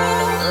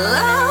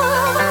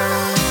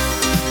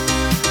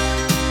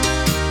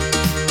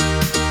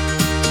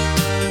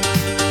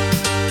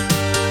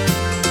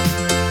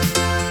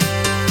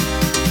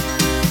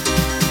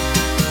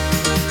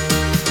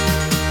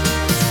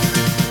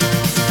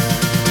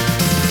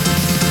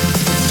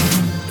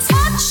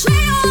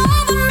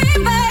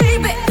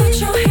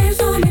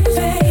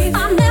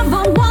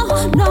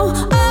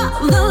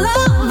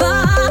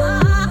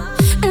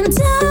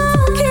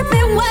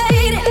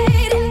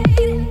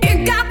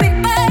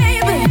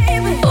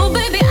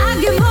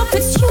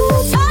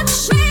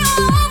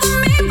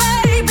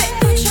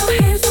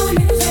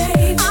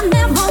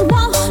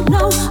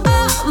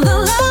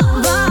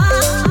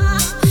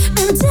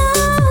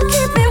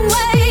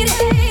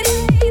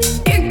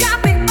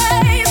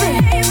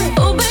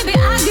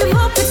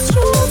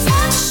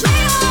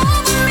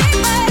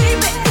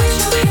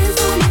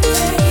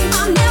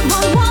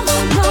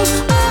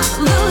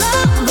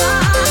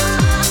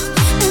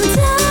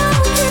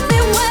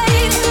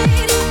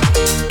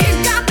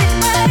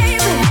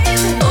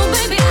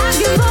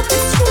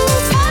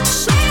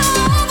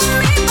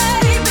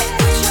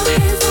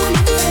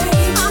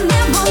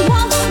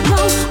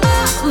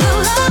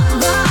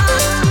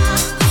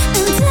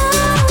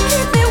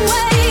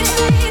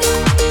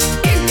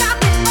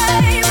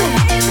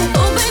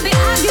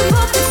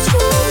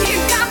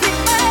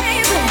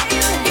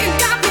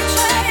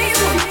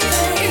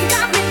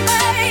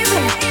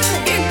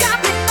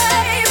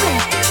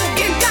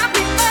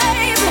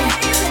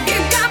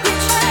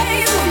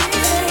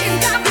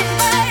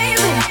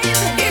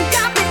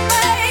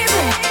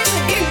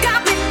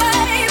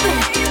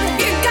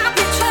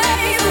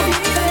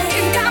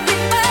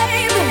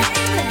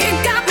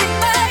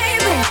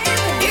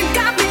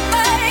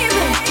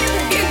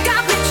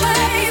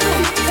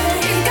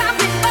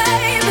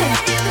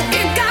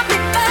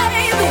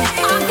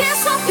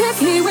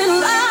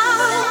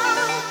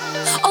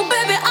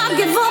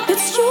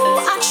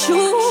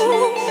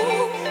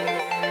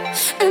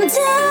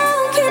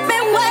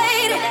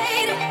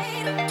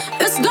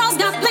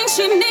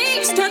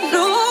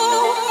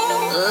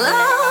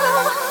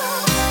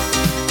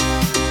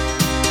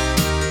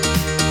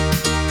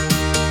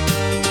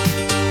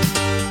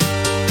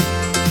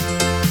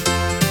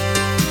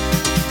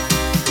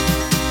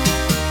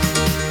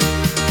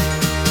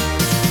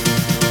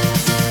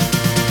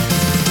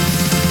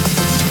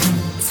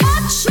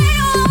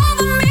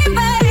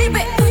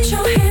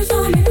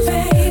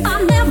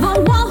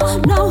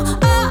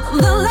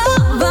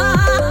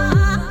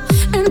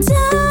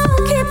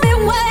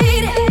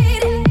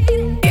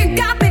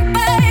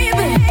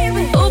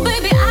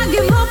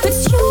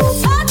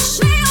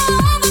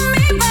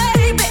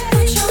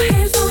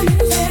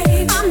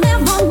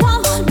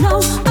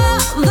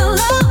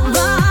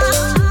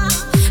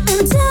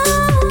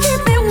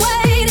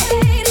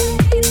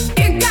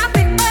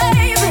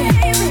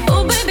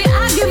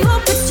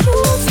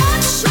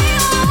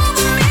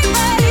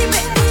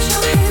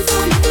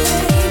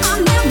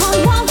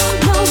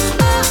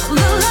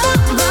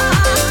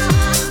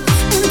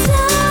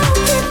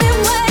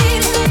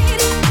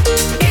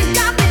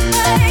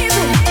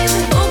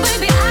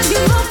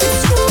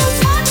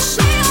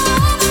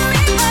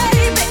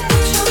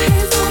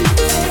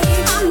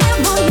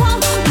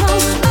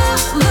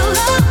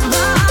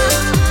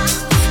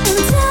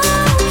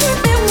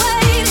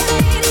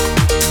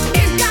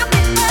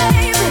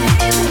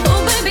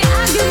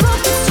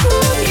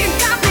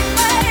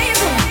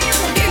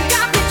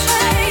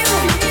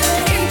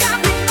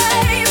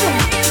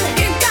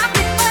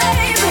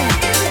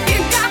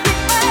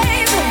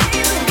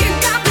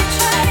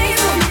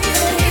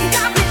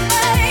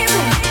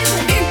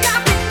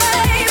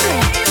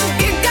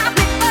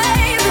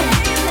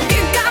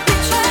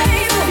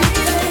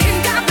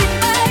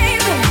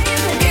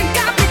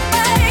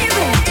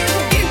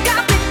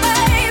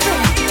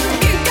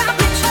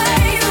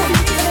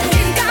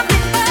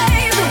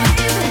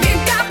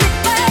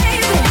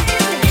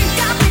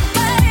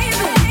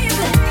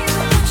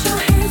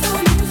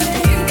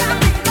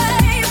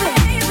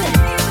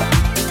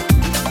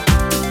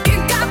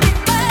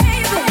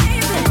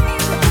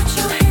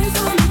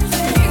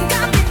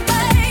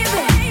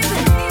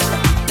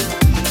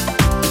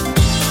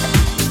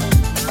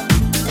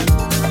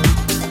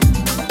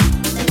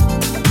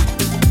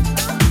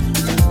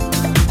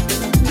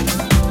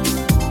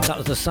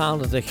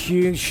 Sound of the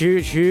huge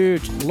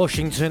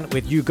Lushington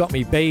with You Got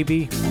Me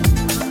Baby.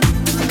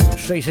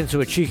 Straight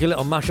into a cheeky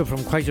little mashup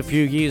from quite a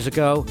few years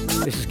ago.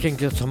 This is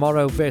Kings of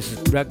Tomorrow versus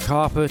Red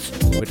Carpet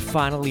with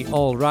Finally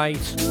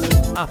Alright.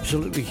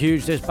 Absolutely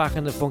huge, this back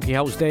in the Funky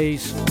House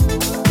days.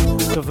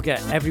 Don't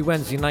forget, every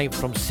Wednesday night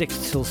from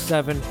 6 till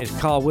 7 is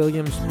Carl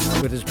Williams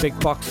with his Big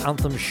Box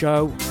Anthem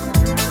show.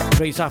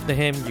 Straight after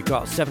him, you've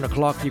got 7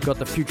 o'clock, you've got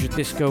the Future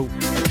Disco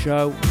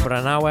show for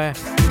an hour.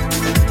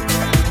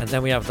 And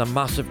then we have the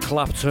massive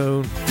clap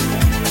tune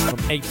from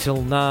 8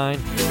 till 9.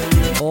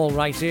 All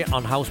right here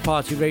on House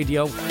Party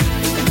Radio,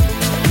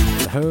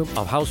 the home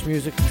of house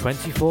music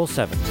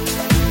 24/7.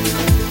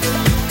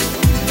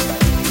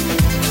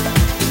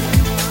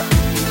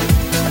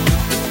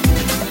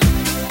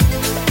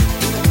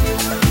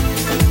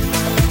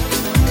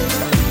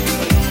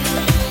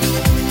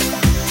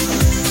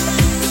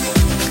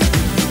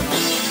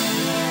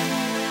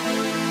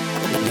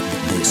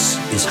 This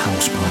is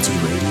House Party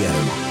Radio.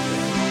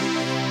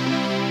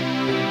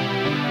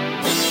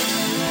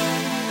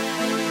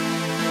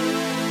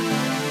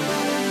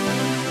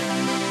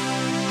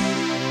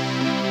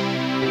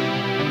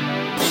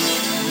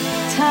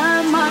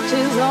 Time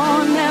marches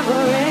on,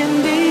 never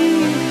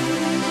ending.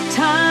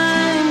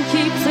 Time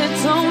keeps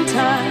its own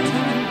time.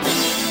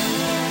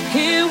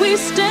 Here we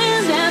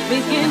stand at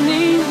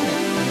beginning,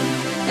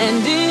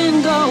 and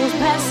end goes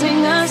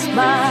passing us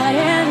by.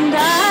 And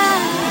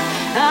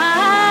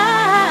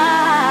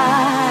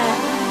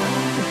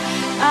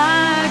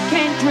I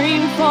can't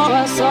dream for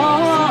us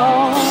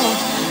all.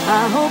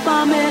 I hope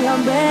I'm in a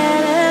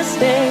better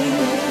state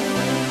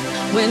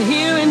when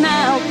here and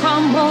now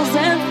crumbles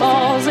and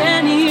falls,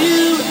 and you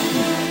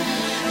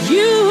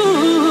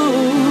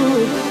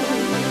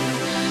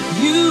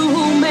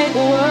who make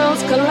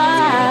worlds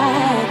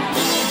collide.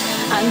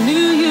 I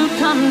knew you'd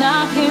come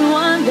knocking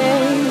one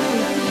day,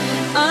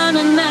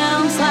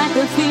 unannounced like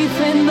a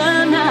thief in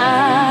the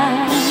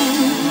night.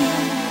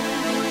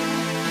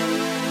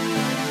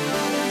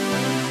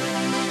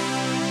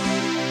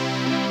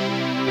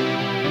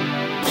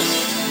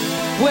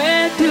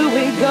 Where do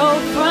we go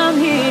from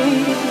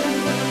here?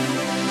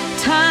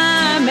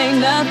 Time ain't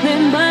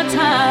nothing but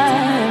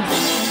time.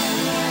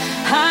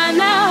 I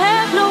now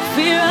have no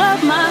fear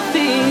of my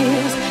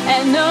fears,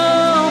 and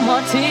no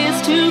more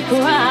tears to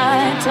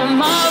cry.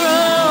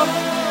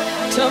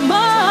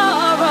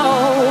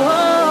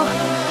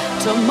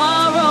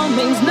 Tomorrow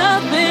means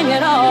nothing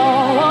at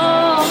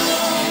all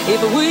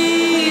if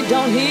we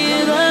don't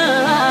hear the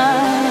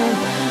line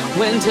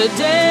when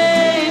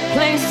today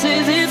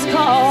places its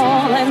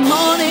call. And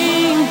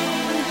morning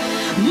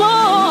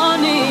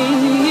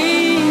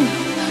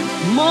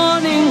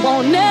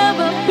won't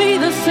never be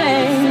the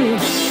same.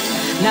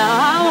 Now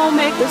I won't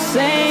make the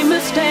same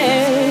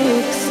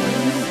mistakes.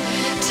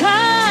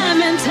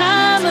 Time and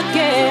time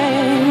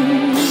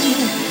again.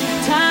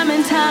 Time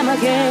and time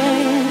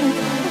again.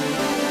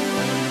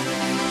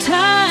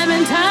 Time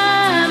and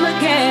time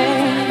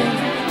again.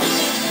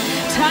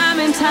 Time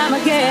and time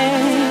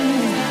again.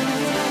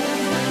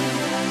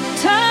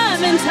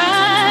 Time and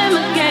time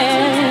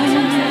again.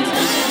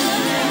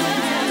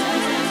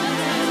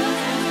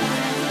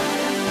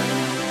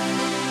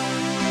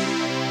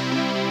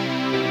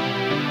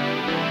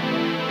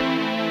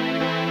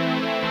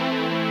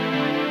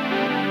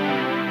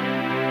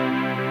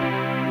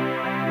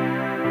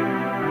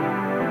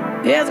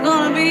 It's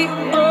gonna be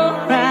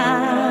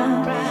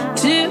alright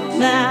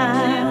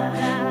tonight,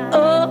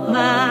 oh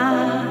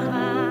my.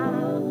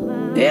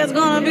 It's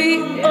gonna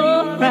be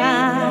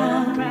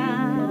alright,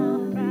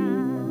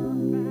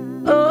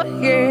 oh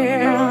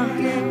yeah.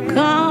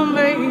 Come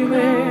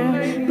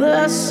baby,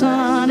 the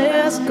sun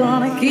is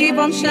gonna keep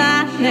on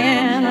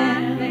shining.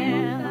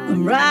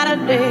 Brighter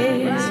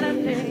days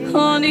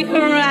on the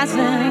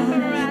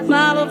horizon.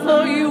 My love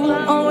for you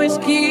will always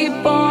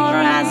keep on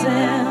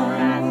rising.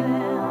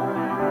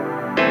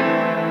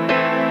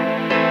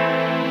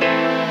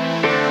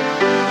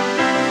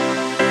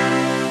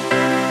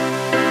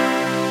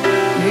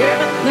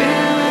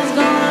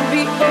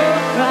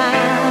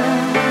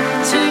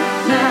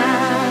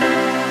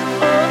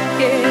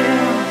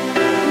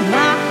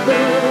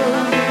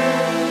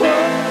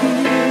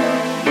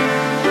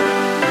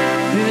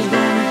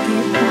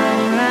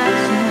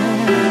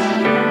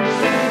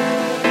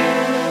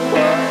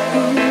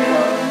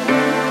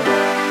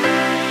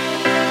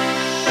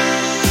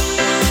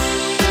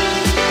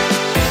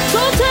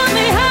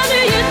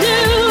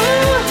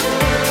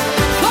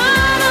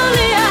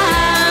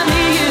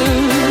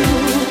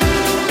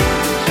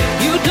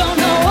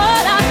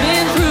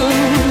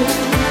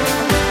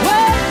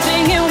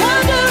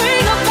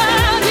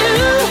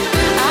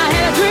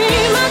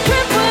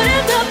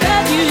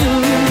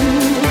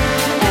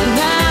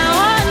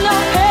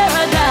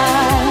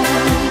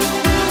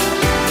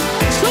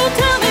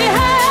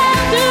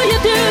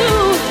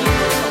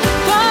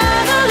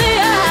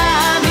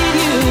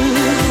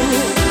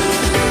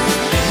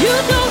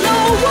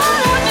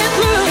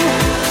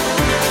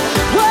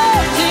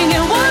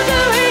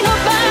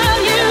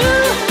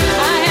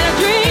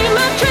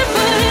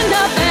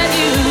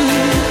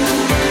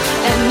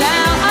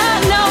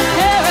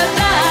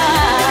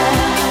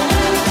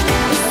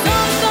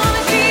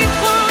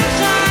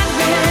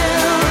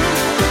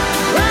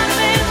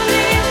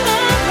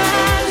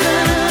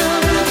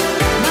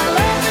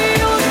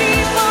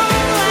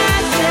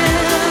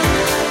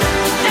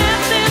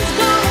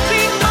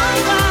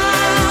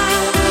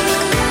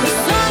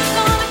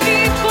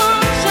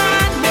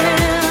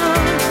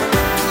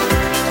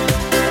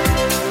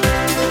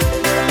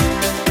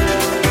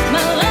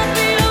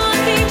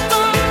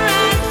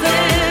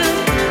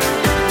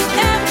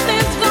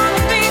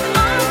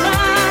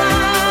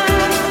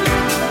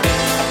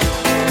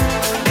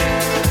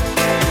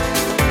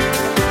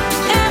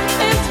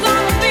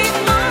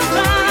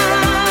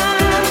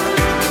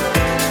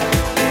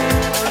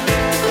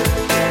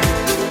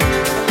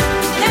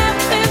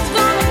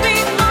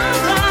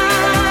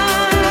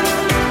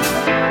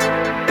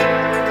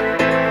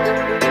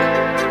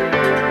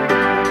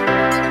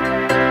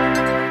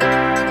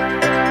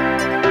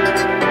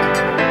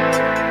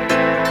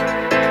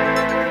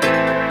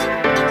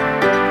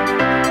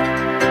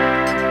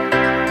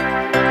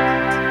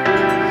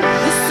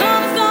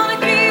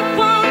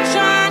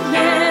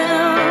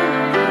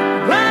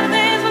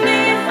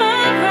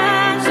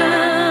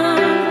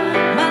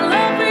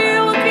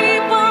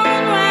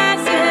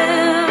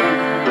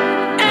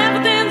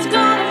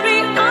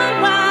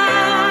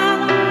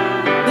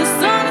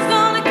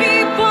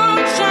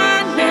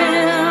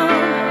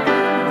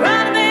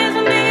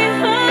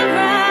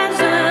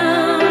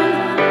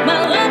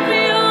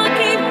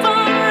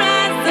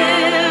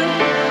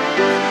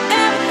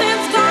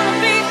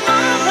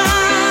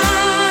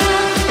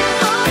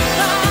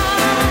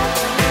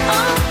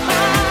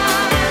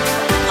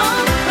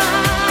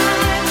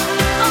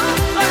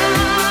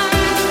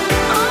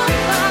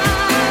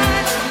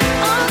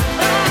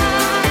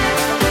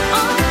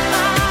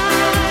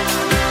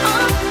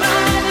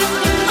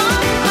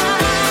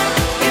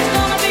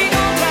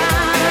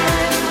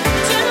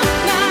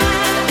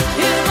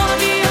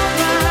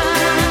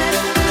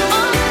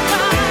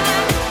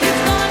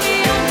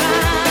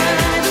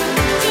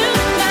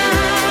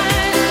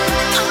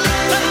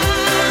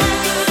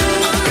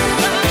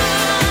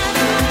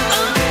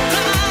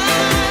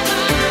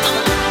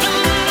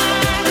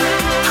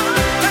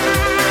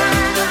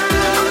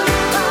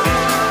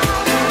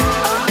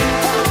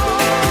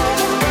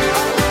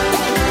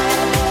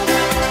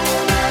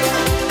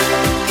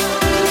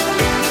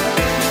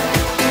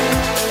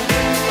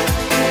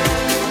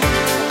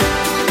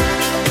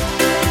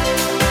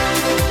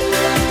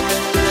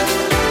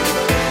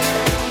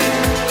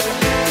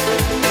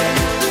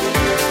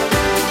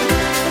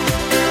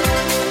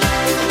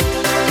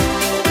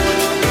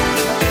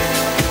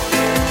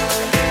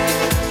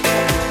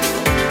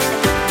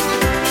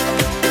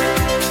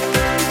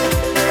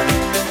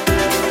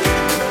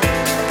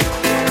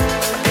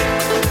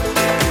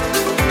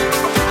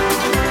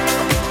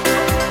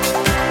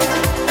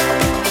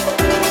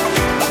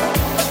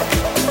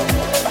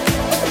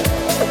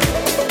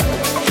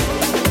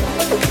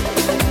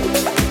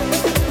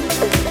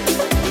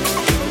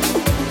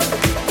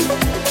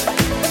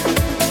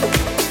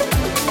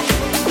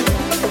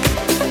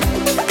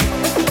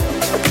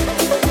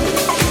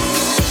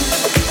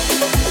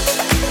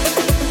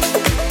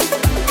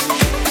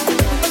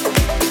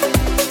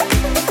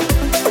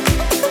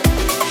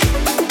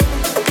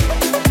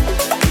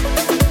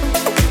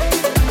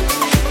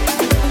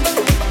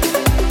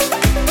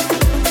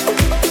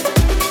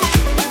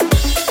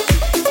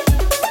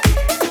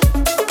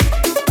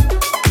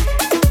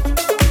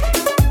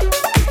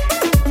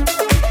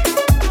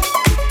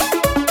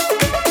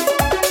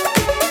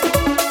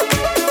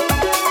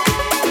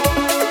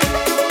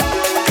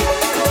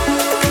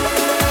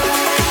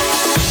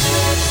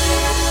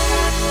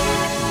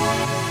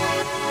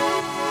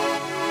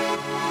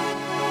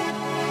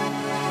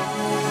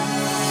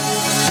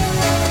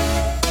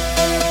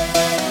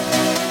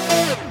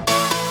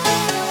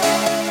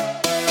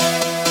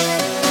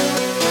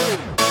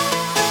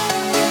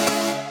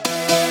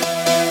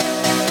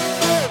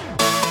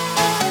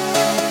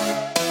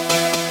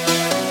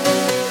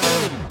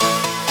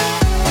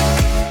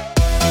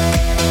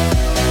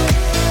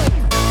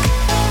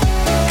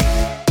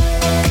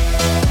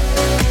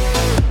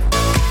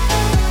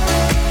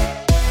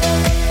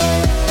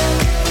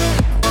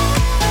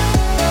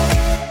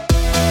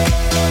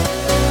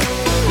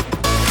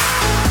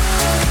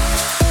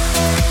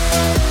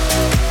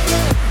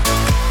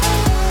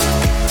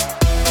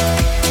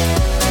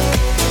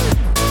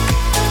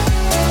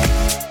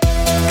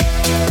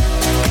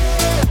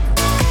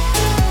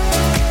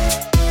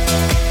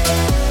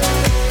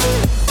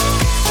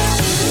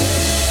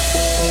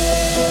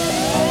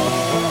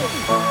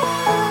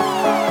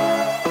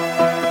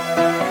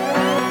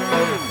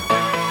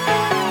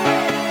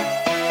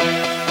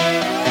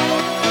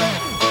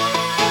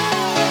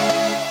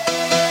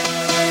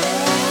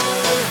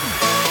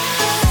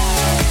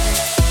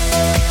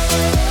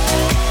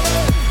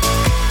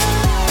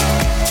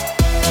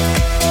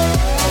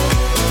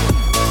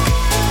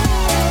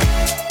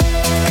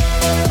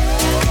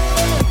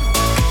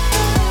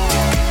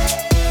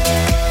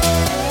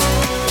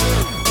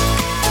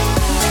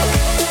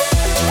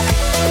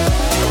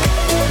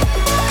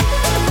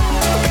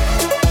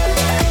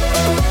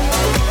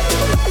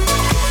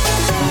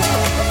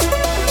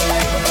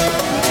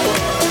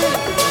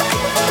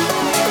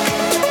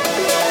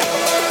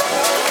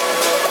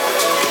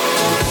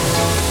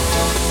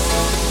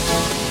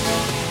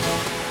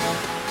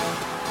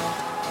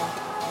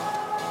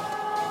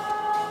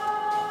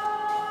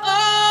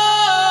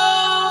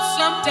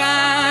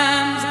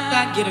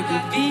 get a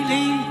good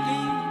feeling.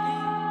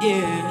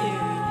 Yeah.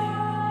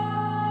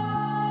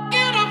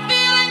 Get a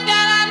feeling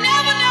that I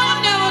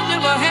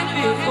never had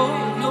before.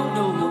 No.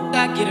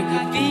 I get a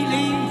good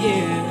feeling.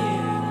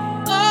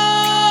 Yeah.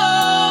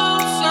 Oh,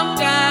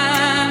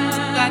 sometimes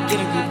I get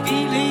a good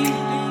feeling.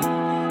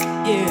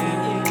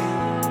 Yeah.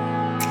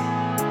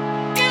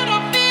 Get a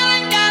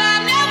feeling that I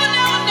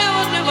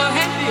never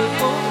had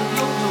before.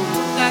 No.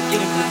 I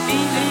get a good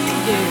feeling.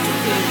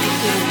 Yeah.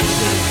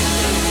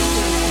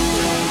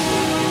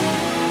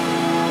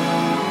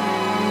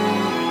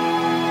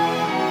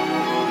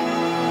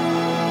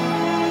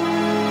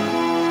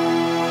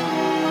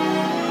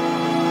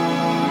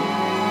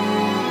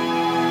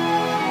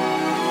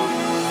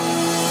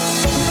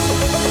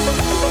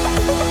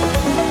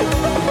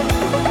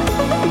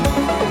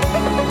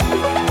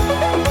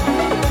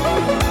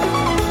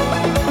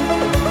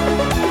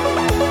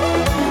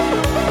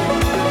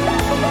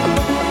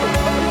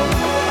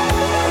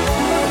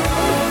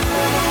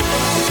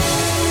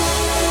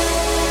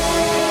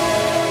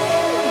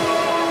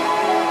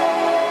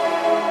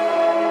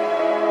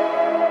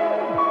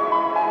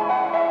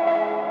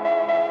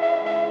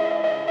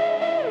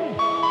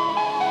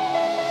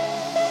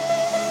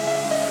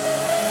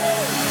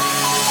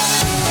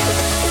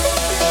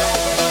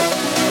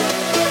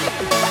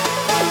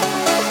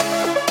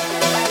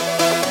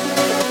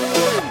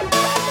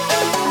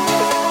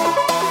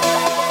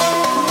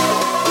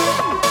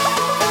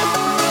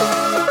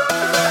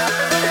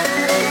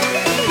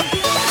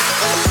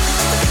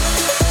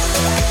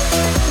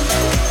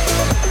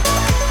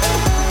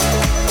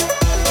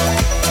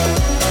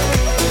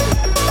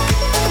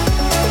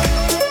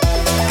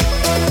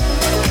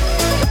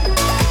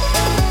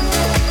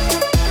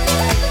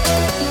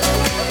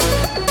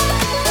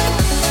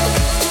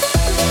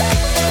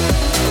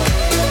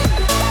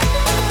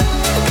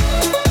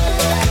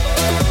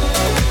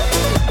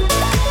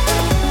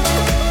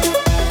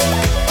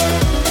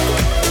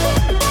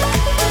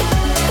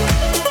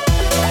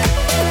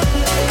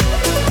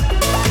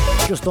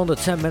 Just under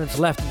 10 minutes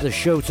left of the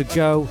show to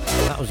go.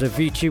 That was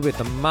Avicii with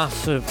the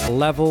massive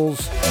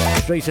levels.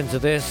 Straight into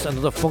this,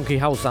 another funky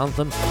house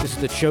anthem. This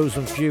is The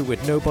Chosen Few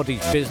with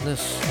Nobody's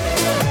Business.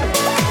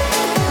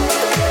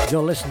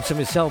 You're listening to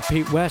myself,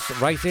 Pete West,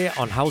 right here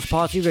on House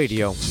Party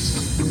Radio.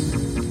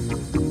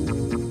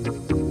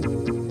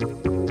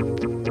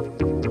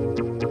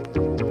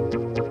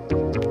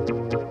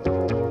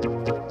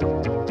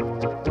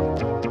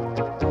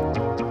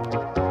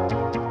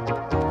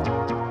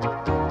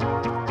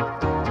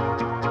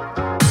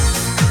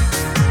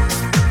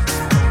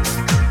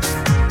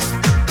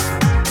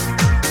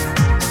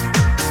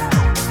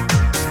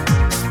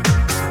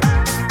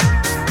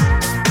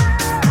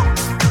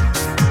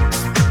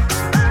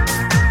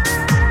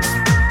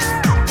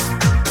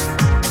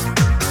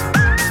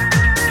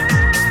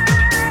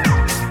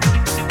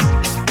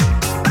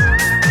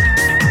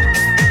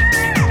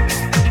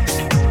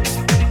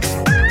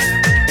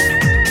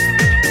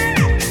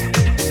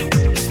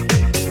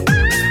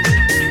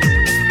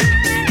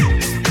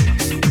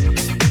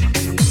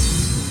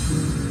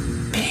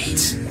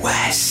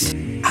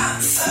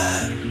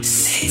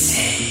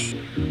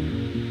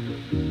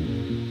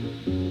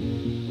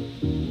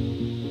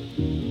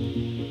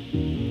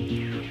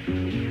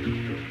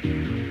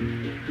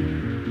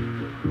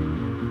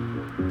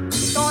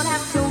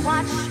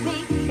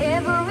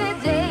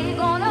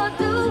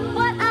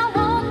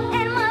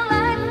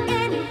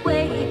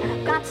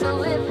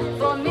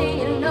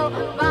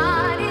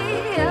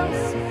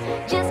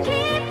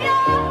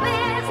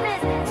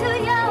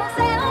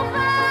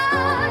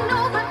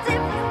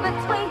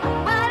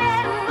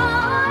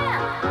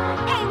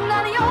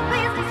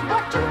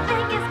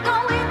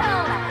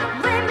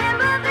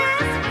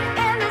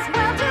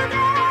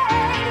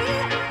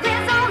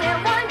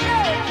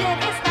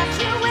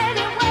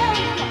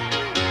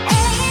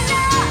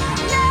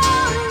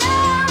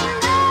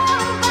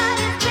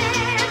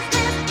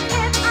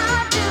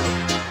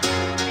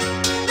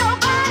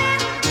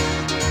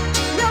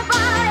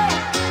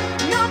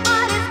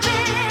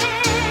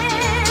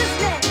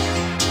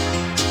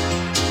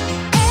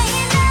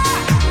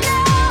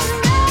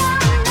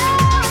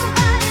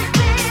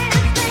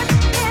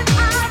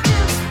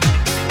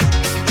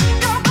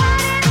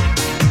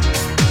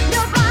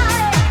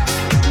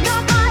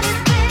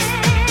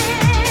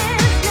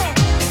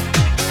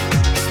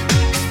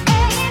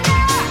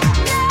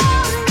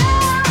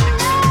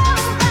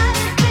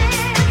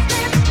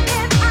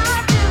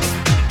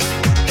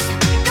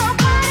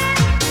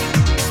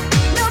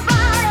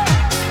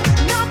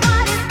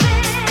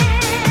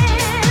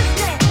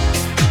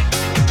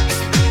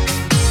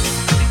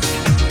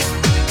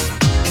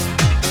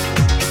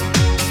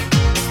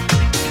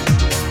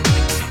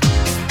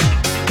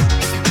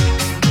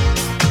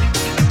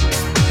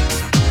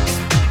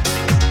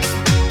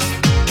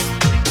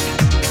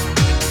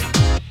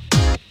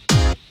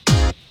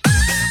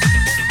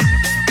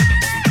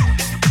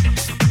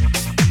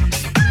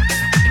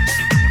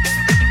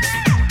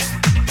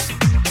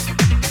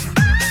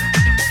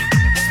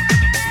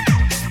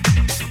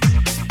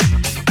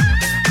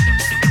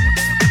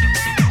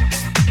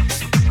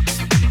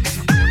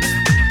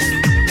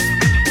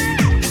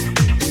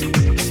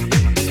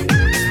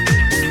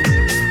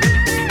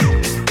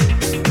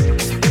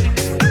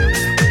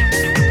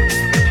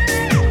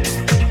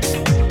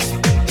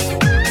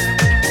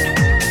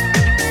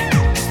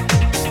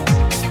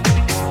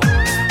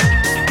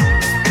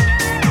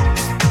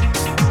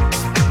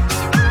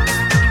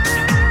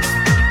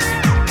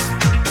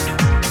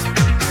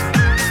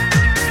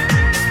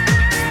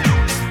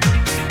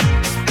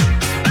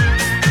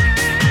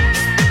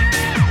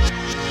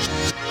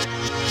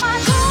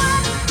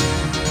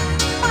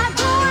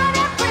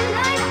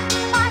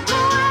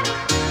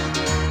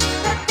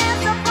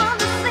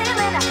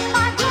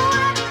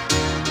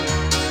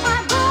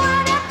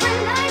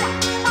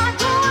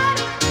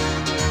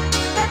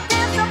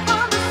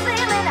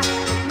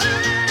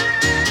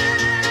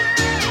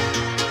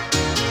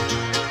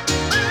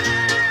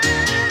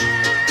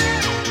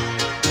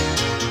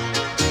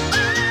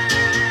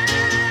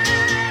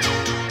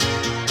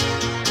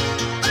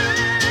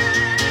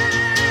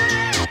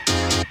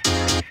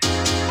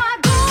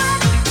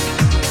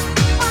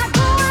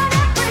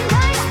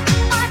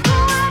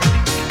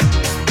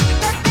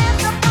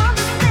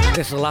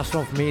 last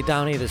one for me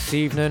down here this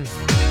evening.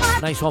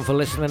 Nice one for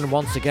listening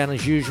once again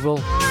as usual.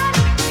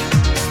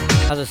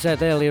 As I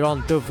said earlier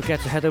on, don't forget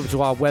to head over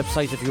to our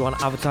website if you want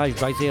to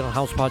advertise right here on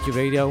House Party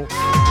Radio,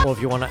 or if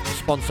you want to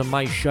sponsor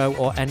my show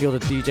or any other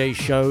DJ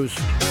shows.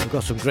 We've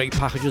got some great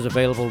packages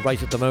available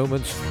right at the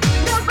moment.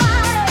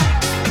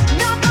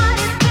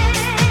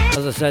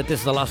 As I said, this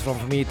is the last one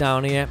for me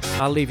down here.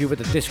 I'll leave you with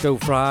the Disco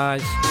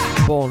Fries,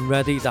 Born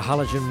Ready, the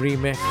Halogen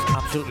remix.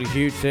 Absolutely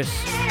huge this.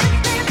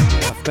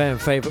 A fan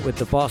favourite with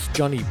the boss,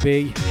 Johnny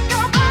B.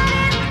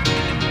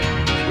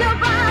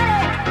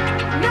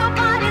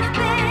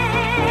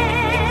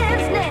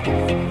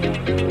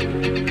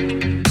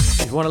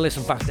 If you want to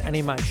listen back to any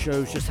of my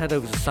shows, just head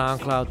over to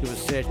SoundCloud, do a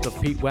search for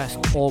Pete West,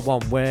 all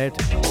one word.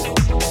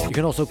 You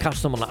can also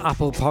catch them on the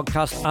Apple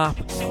Podcast app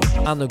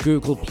and the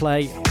Google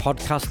Play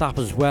Podcast app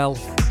as well.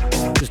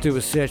 Just do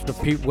a search for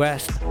Pete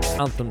West,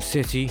 Anthem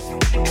City.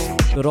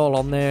 They're all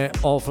on there,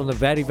 all from the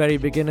very, very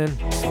beginning.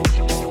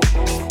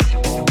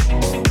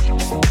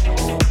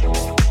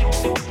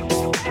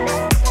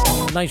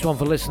 Nice one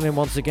for listening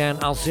once again.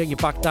 I'll see you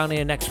back down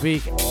here next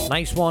week.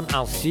 Nice one.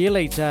 I'll see you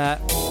later.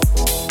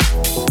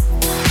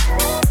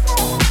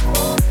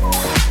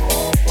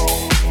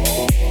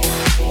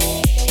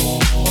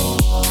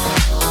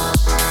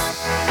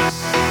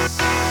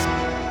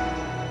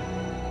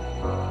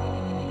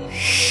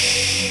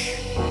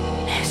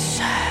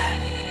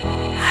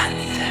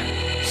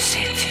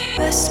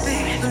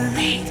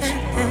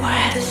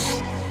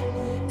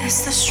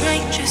 It's the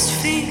strangest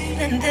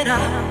feeling that I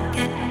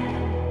get.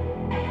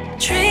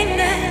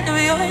 Dreaming of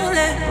your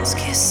lips,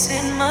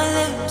 kissing my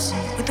lips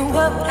with the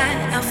world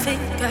at our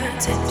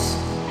fingertips.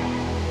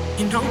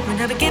 You know we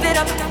never give it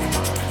up.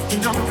 You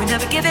know we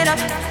never give it up.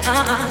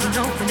 You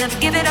know we never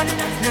give it up.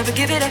 Never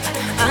give it up.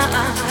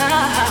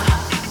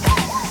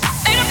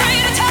 Ain't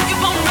afraid to tell you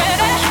I'm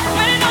ready.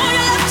 Ready know you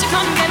love to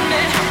come get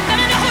me. Let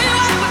me know who you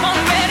are.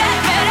 I'm ready,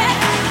 ready.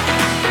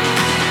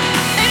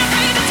 Ain't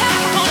afraid to tell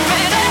you I'm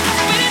ready.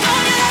 Ready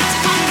know you love to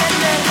come get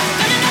me.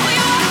 Let me know who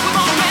you are.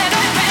 I'm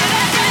ready, ready,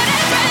 ready,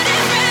 ready,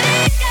 ready.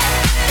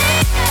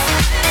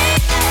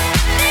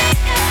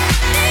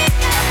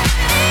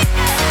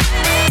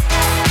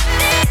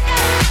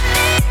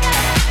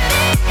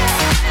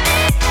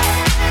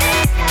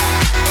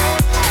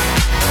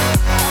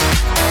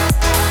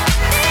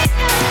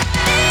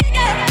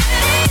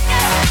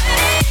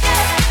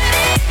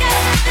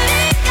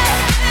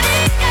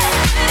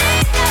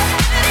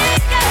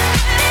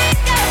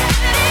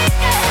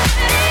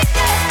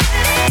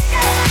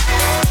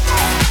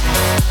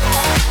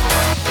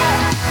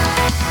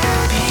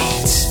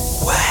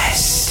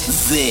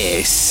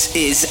 This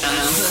is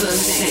Anthem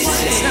City.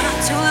 It's not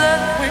to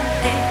love when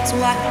it's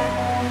wild.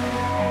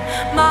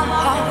 My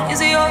heart is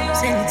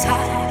yours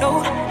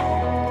entitled.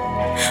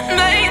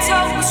 Made to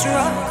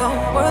struggle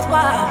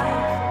worthwhile.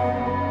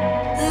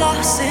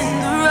 Lost in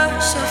the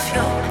rush of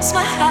your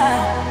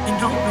smile. You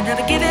know we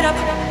never give it up.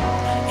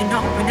 You know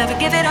we never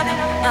give it up.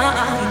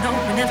 You know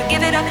we never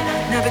give it up.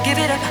 Never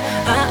give it up.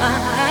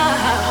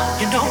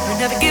 You know we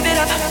never give it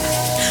up.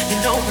 You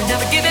know we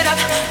never give it up.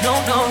 No,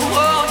 no,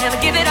 oh, never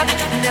give it up.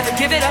 Never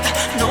give it up.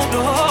 No,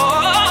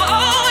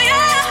 no.